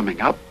the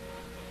summing up,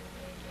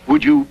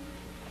 would you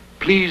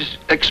please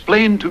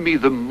explain to me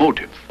the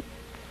motive,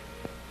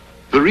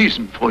 the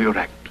reason for your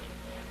act?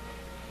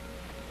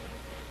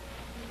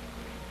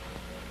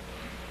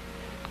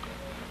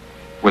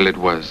 Well, it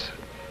was...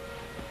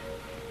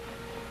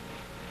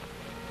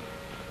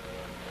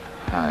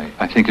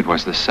 I think it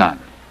was the sun.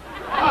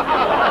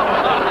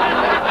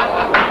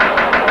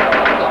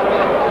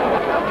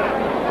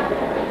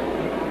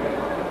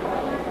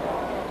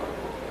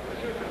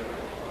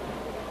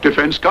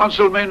 Defense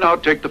counsel may now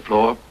take the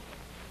floor.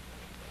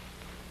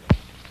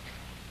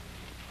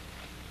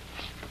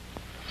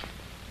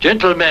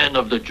 Gentlemen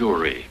of the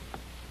jury,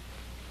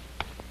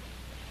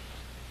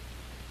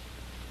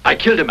 I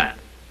killed a man.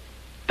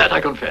 That I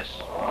confess.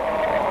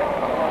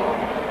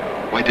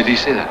 Why did he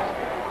say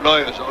that?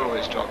 Lawyers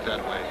always talk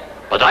that way.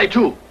 But I,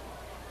 too,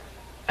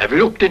 have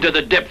looked into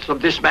the depths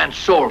of this man's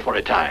soul for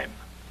a time.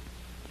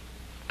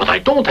 But I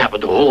don't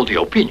happen to hold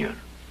the opinion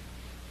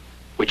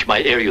which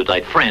my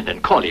erudite friend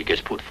and colleague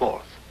has put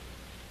forth.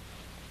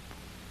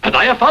 And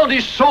I have found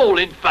his soul,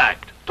 in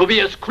fact, to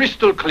be as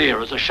crystal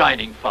clear as a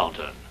shining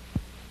fountain.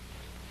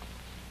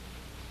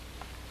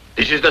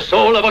 This is the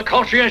soul of a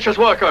conscientious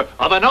worker,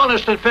 of an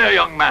honest and fair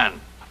young man,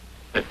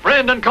 a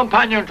friend and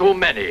companion to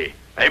many,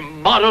 a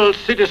model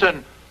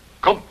citizen,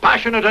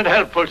 compassionate and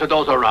helpful to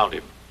those around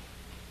him.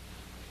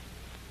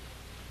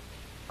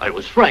 I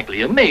was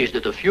frankly amazed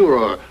at the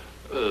furor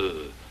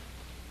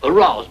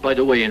aroused by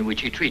the way in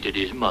which he treated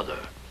his mother.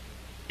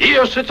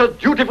 Here sits a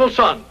dutiful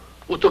son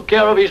who took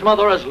care of his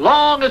mother as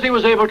long as he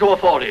was able to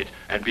afford it,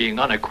 and being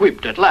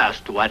unequipped at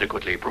last to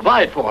adequately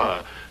provide for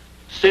her,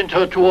 sent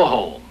her to a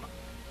home,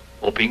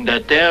 hoping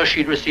that there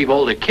she'd receive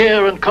all the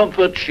care and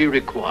comfort she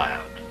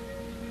required.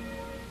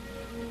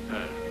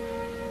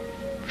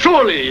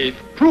 Surely,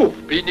 if proof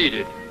be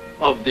needed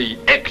of the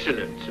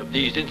excellence of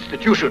these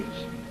institutions,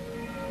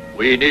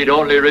 we need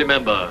only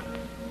remember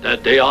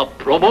that they are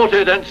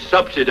promoted and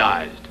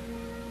subsidized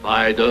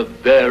by the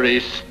very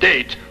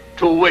state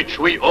to which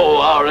we owe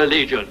our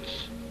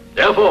allegiance.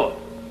 Therefore,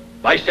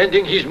 by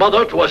sending his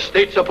mother to a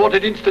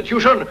state-supported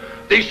institution,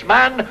 this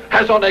man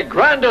has on a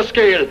grander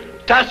scale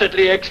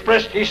tacitly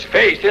expressed his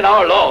faith in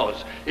our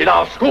laws, in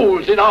our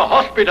schools, in our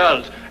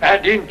hospitals,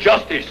 and in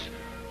justice.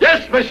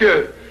 Yes,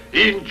 monsieur,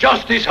 in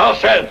justice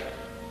herself.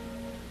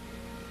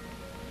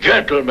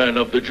 Gentlemen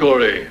of the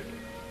jury,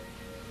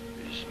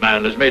 this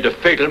man has made a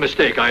fatal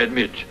mistake, I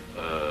admit.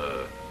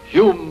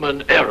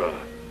 Human error.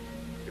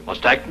 You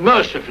must act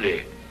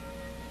mercifully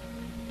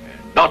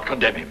and not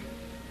condemn him.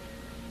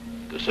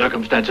 The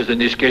circumstances in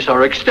this case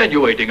are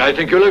extenuating, I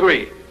think you'll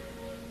agree.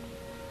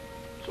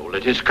 So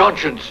let his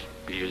conscience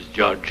be his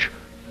judge,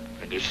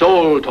 and his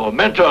sole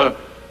tormentor,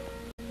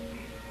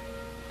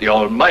 the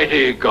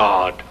Almighty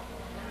God.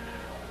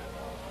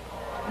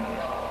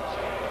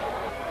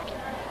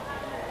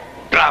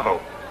 Bravo.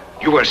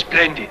 You were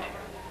splendid.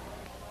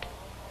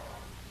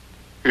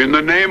 In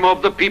the name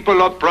of the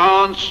people of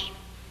France,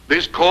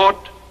 this court,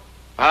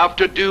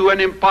 after due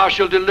and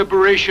impartial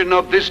deliberation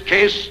of this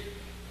case,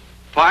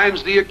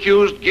 finds the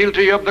accused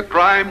guilty of the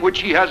crime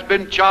which he has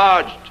been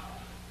charged,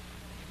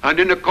 and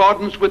in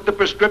accordance with the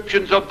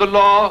prescriptions of the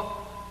law,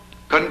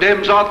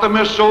 condemns Arthur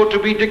Meursault to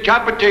be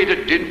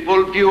decapitated in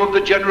full view of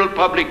the general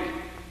public.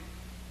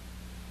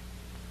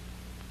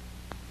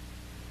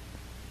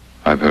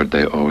 I've heard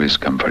they always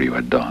come for you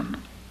at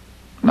dawn.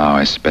 Now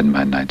I spend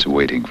my nights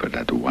waiting for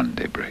that one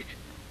daybreak.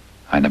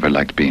 I never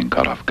liked being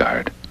caught off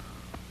guard.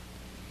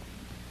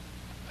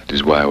 That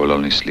is why I will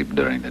only sleep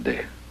during the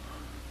day,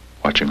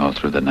 watching all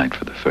through the night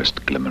for the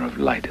first glimmer of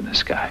light in the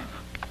sky.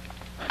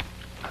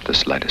 At the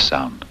slightest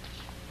sound,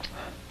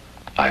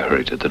 I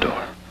hurry to the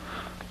door,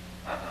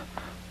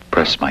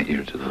 press my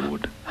ear to the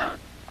wood,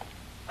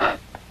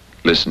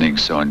 listening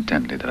so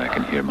intently that I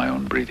can hear my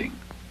own breathing.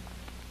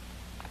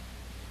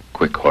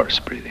 Quick hoarse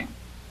breathing,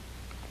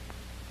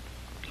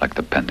 like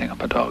the panting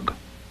of a dog.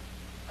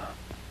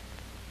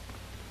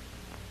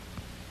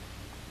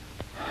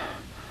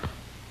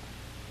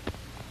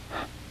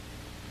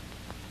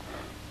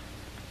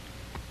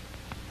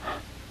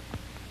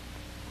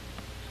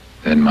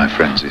 Then my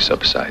frenzy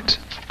subsides,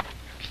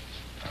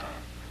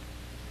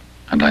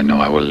 and I know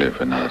I will live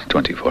another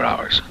 24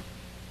 hours.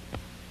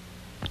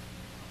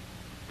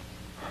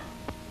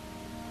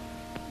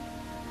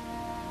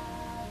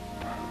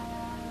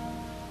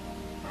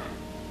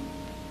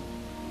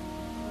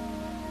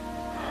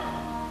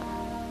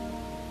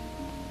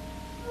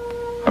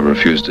 I've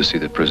refused to see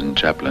the prison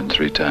chaplain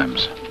 3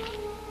 times.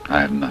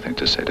 I have nothing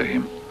to say to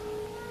him.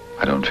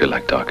 I don't feel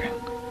like talking.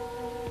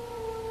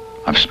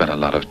 I've spent a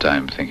lot of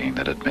time thinking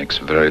that it makes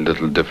very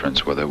little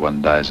difference whether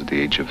one dies at the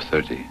age of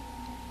 30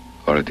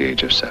 or at the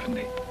age of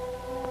 70.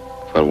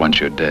 For once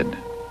you're dead,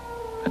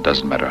 it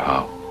doesn't matter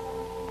how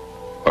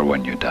or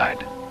when you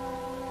died.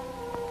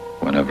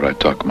 Whenever I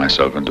talk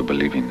myself into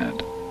believing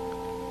that,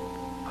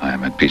 I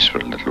am at peace for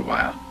a little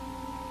while.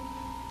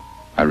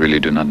 I really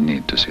do not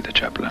need to see the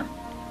chaplain.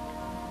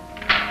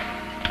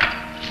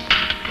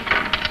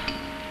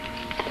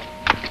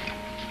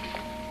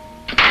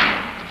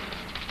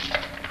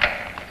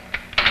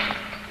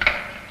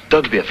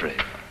 Don't be afraid.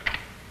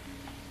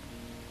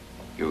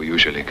 You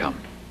usually come.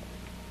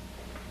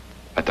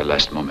 At the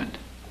last moment.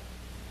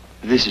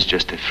 This is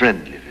just a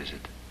friendly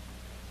visit.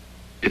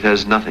 It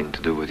has nothing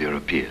to do with your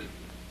appeal.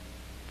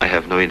 I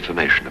have no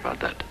information about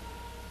that.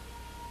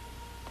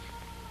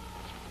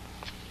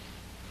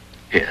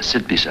 Here,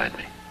 sit beside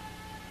me.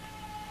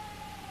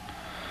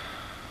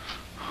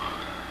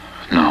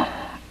 No.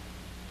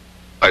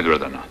 I'd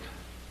rather not.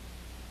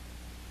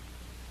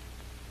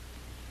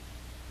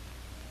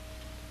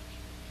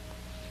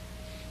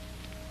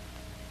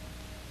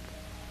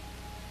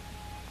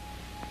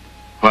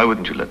 Why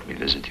wouldn't you let me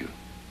visit you?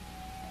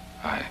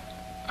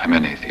 I'm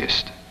an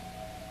atheist.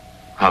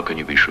 How can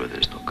you be sure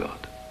there's no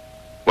God?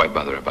 Why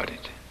bother about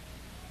it?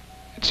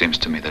 It seems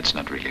to me that's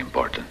not really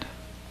important.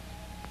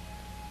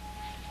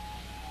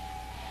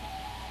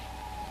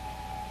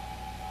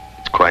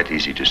 It's quite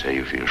easy to say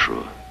you feel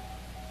sure,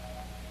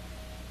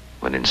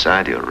 when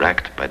inside you're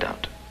racked by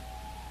doubt.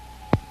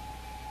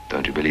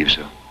 Don't you believe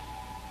so?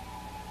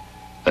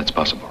 That's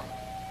possible.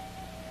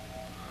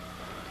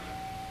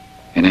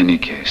 In any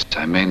case,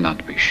 I may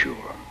not be sure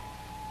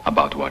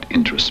about what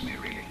interests me,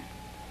 really.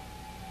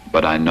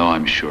 But I know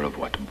I'm sure of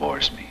what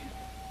bores me.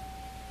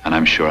 And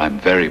I'm sure I'm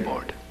very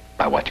bored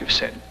by what you've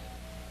said.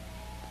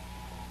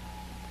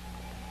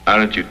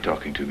 Aren't you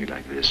talking to me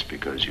like this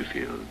because you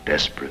feel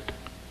desperate?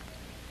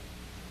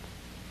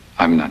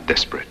 I'm not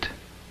desperate.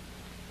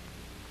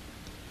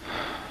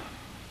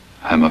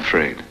 I'm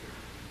afraid.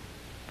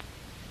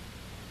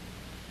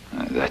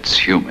 That's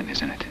human,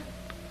 isn't it?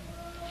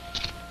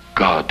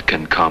 God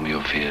can calm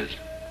your fears.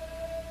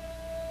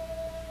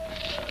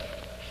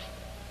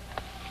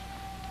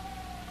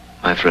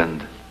 My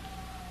friend,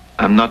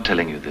 I'm not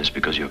telling you this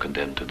because you're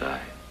condemned to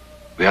die.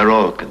 We are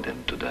all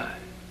condemned to die.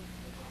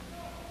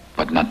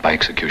 But not by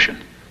execution.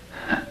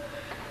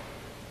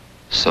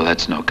 So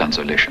that's no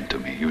consolation to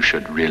me. You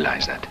should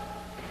realize that.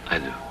 I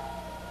do.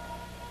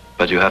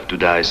 But you have to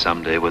die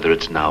someday, whether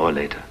it's now or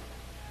later.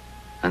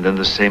 And then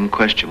the same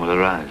question will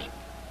arise.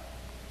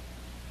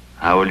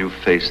 How will you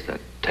face that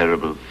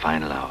terrible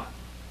final hour?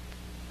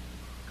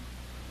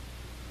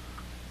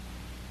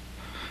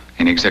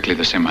 In exactly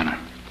the same manner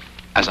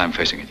as I'm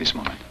facing it this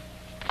moment.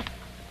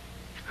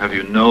 Have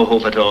you no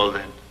hope at all,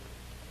 then?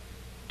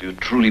 Do you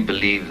truly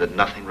believe that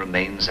nothing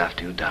remains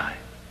after you die?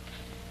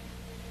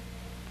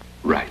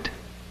 Right.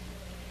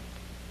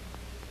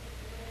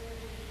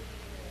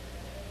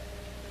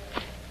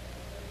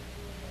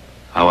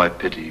 How I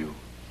pity you.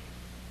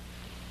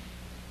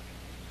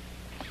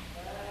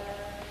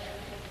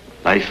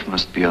 Life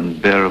must be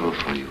unbearable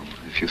for you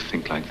if you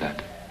think like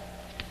that.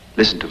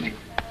 Listen to me.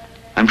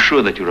 I'm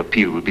sure that your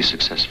appeal will be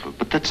successful,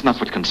 but that's not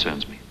what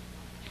concerns me.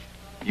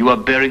 You are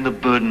bearing the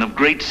burden of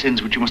great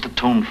sins which you must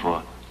atone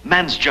for.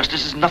 Man's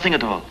justice is nothing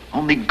at all.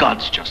 Only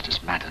God's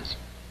justice matters.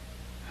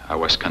 I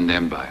was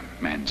condemned by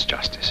man's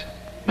justice.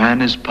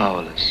 Man is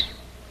powerless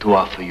to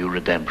offer you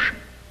redemption.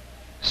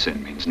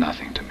 Sin means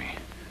nothing to me.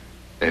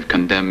 They've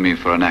condemned me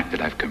for an act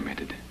that I've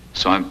committed.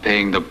 So I'm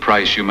paying the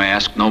price. You may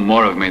ask no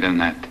more of me than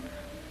that.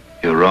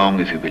 You're wrong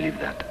if you believe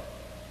that.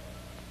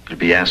 You'll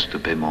be asked to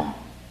pay more.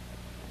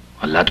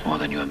 A lot more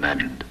than you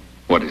imagined.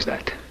 What is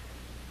that?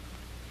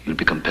 You'll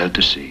be compelled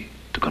to see,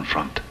 to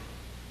confront.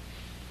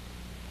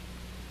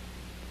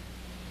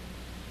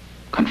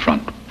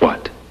 Confront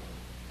what?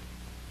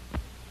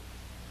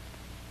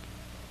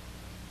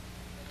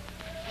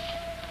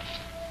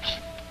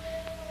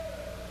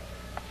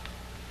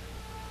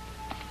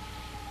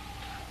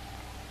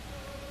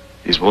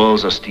 These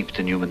walls are steeped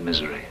in human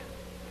misery.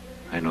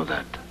 I know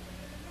that.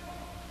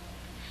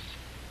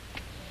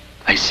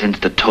 I sense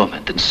the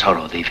torment and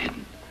sorrow they've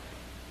hidden.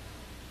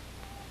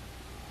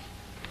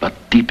 But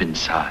deep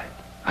inside,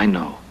 I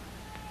know.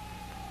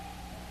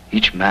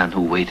 Each man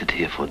who waited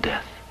here for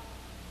death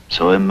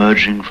saw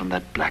emerging from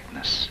that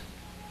blackness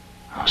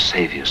our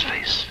Savior's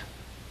face.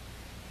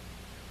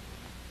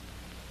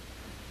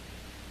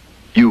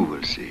 You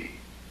will see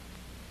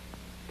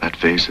that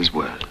face as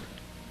well.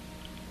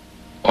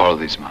 All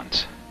these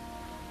months,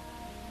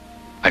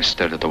 I've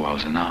stared at the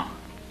walls, and now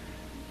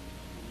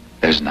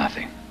there's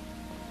nothing.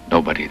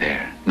 Nobody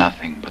there.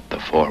 Nothing but the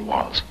four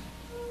walls.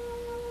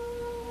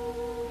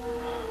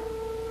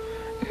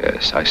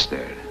 Yes, I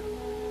stared.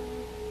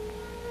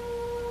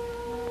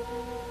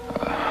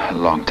 A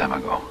long time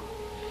ago.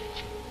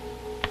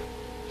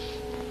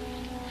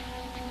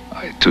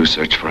 I too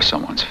searched for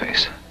someone's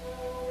face.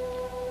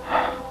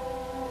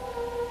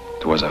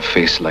 was a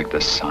face like the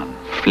sun,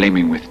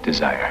 flaming with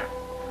desire.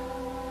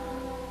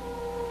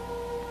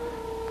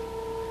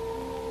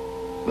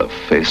 The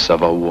face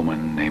of a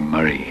woman named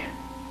Marie.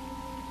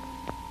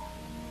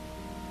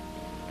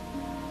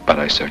 But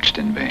I searched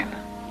in vain.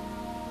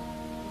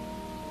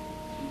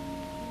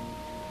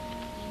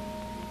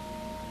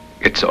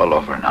 It's all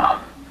over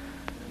now.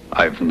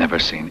 I've never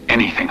seen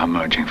anything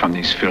emerging from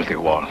these filthy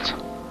walls.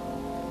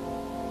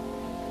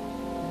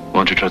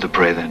 Won't you try to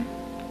pray then?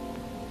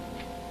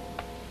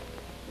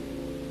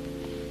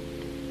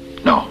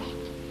 No.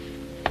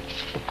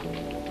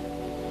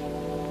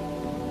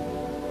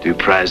 Do you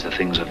prize the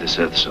things of this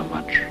earth so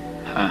much?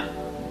 Huh?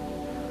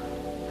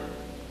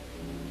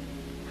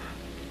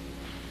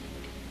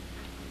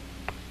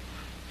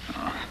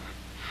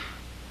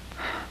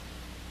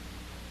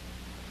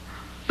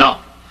 No.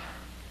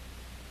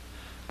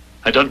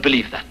 I don't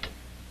believe that.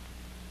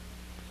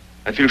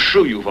 I feel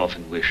sure you've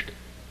often wished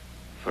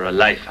for a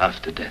life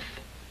after death.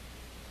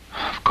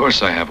 Of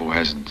course I have, who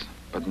hasn't.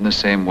 But in the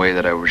same way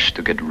that I wish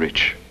to get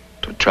rich,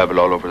 to travel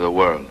all over the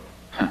world,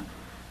 to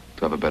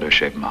have a better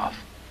shaped mouth.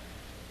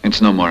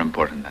 It's no more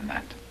important than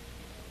that.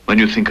 When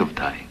you think of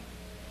dying,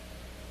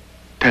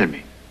 tell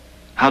me,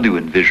 how do you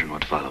envision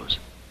what follows?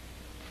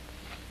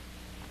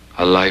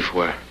 A life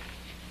where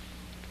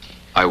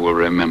I will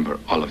remember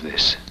all of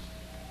this.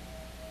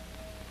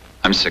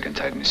 I'm sick and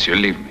tired, monsieur.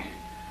 Leave me.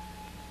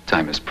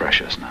 Time is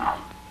precious now.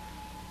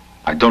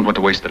 I don't want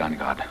to waste it on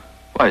God.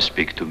 Why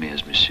speak to me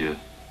as monsieur?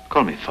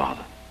 Call me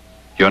father.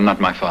 You're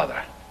not my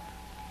father.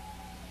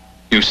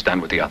 You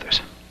stand with the others.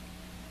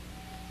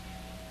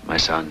 My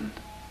son,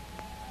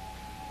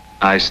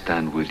 I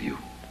stand with you.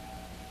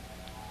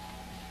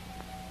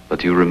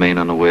 But you remain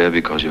unaware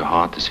because your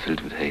heart is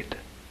filled with hate.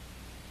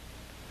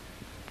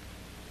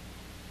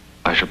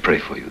 I shall pray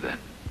for you then.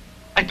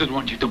 I don't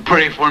want you to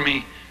pray for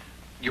me.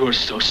 You're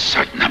so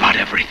certain about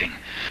everything.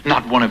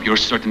 Not one of your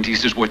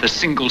certainties is worth a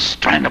single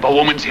strand of a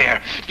woman's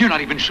hair. You're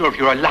not even sure if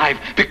you're alive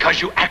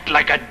because you act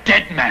like a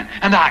dead man.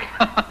 And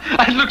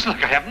it looks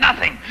like I have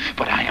nothing.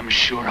 But I am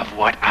sure of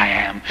what I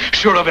am.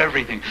 Sure of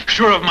everything.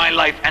 Sure of my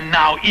life and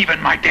now even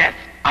my death.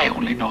 I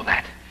only know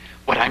that.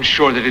 But I'm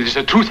sure that it is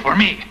the truth for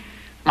me.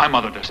 My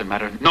mother doesn't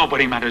matter.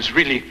 Nobody matters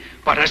really.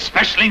 But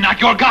especially not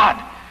your God.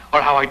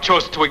 Or how I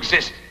chose to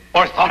exist.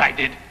 Or thought I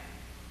did.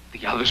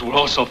 The others will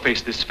also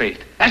face this fate.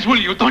 As will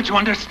you, don't you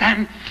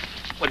understand?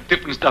 What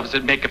difference does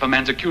it make if a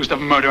man's accused of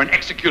murder and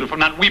executed for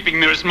not weeping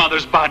near his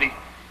mother's body?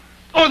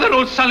 Or that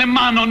old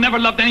Salimano never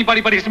loved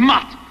anybody but his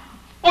mutt?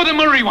 Or that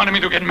Marie wanted me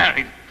to get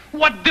married?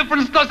 What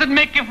difference does it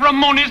make if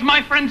Ramon is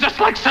my friend just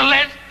like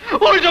Celeste?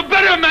 Or is a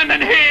better man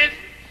than his?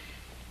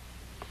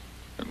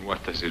 And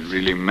what does it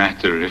really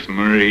matter if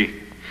Marie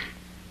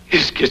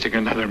is kissing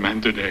another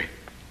man today?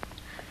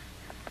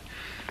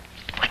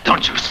 But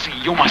don't you see,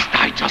 you must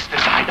die just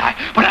as I die.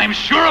 But I'm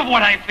sure of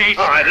what I face.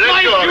 All right,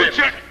 let go my of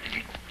future. him.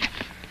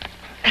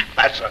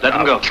 That's enough. Let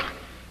him go.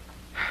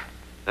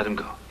 Let him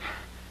go.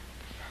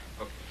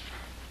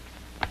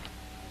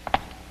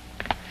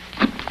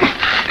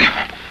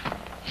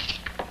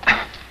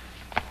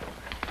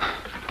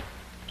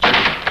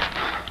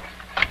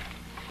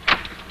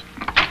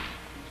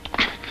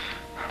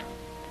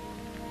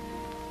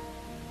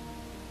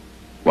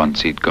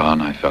 Once he'd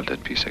gone, I felt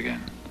at peace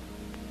again.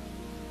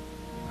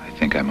 I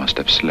think I must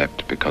have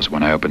slept because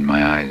when I opened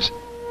my eyes,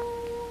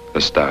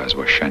 the stars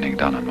were shining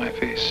down on my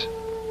face.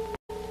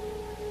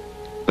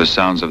 The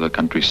sounds of the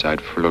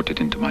countryside floated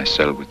into my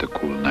cell with the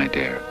cool night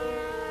air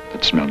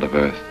that smelled of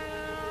earth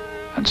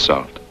and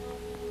salt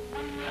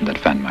and that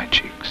fanned my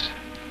cheeks.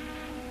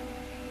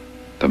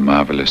 The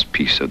marvelous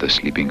peace of the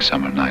sleeping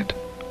summer night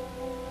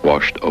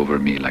washed over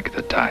me like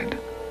the tide.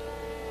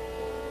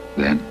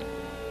 Then,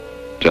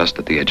 just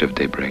at the edge of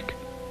daybreak,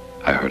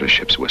 I heard a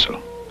ship's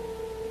whistle.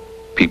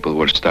 People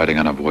were starting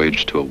on a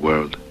voyage to a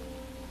world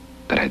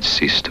that had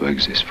ceased to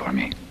exist for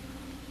me.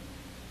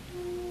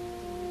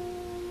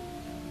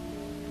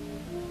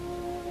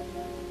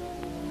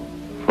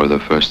 For the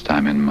first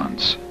time in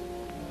months,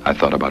 I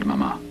thought about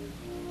Mama.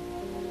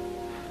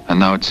 And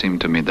now it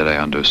seemed to me that I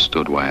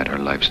understood why at her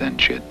life's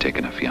end she had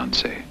taken a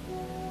fiancé.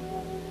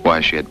 Why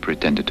she had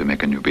pretended to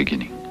make a new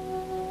beginning.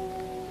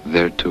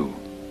 There too,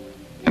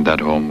 in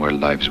that home where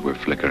lives were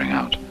flickering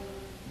out,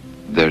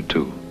 there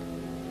too,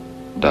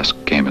 dusk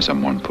came as a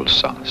mournful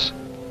solace.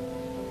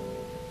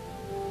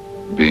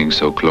 Being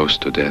so close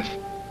to death,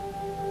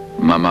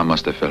 Mama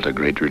must have felt a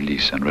great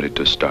release and ready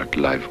to start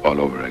life all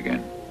over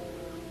again.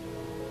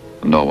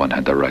 No one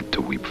had the right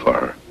to weep for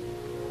her.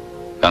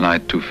 And I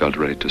too felt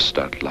ready to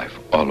start life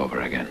all over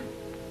again.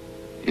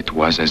 It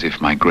was as if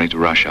my great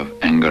rush of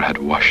anger had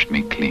washed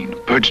me clean,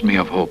 purged me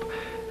of hope,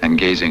 and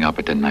gazing up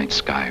at the night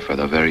sky for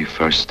the very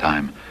first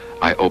time,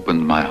 I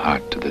opened my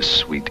heart to the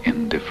sweet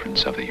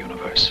indifference of the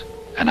universe.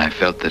 And I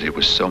felt that it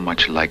was so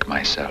much like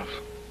myself,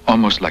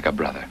 almost like a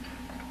brother,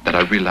 that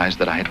I realized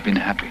that I had been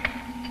happy,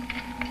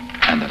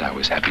 and that I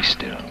was happy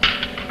still.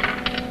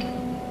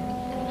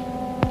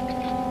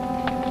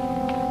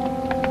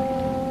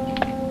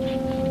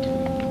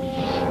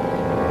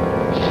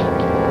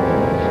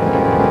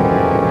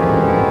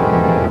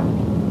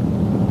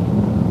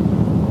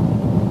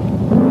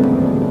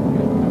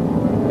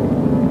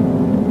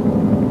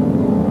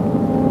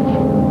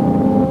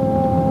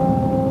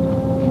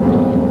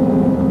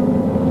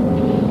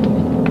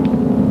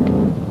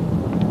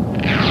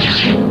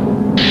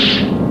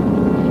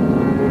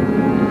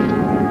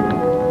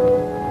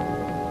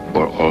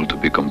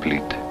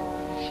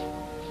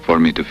 For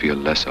me to feel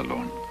less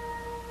alone,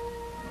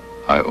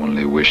 I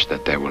only wish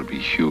that there will be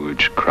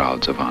huge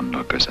crowds of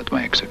onlookers at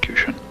my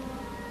execution,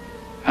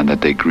 and that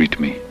they greet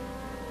me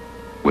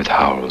with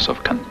howls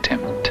of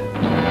contempt.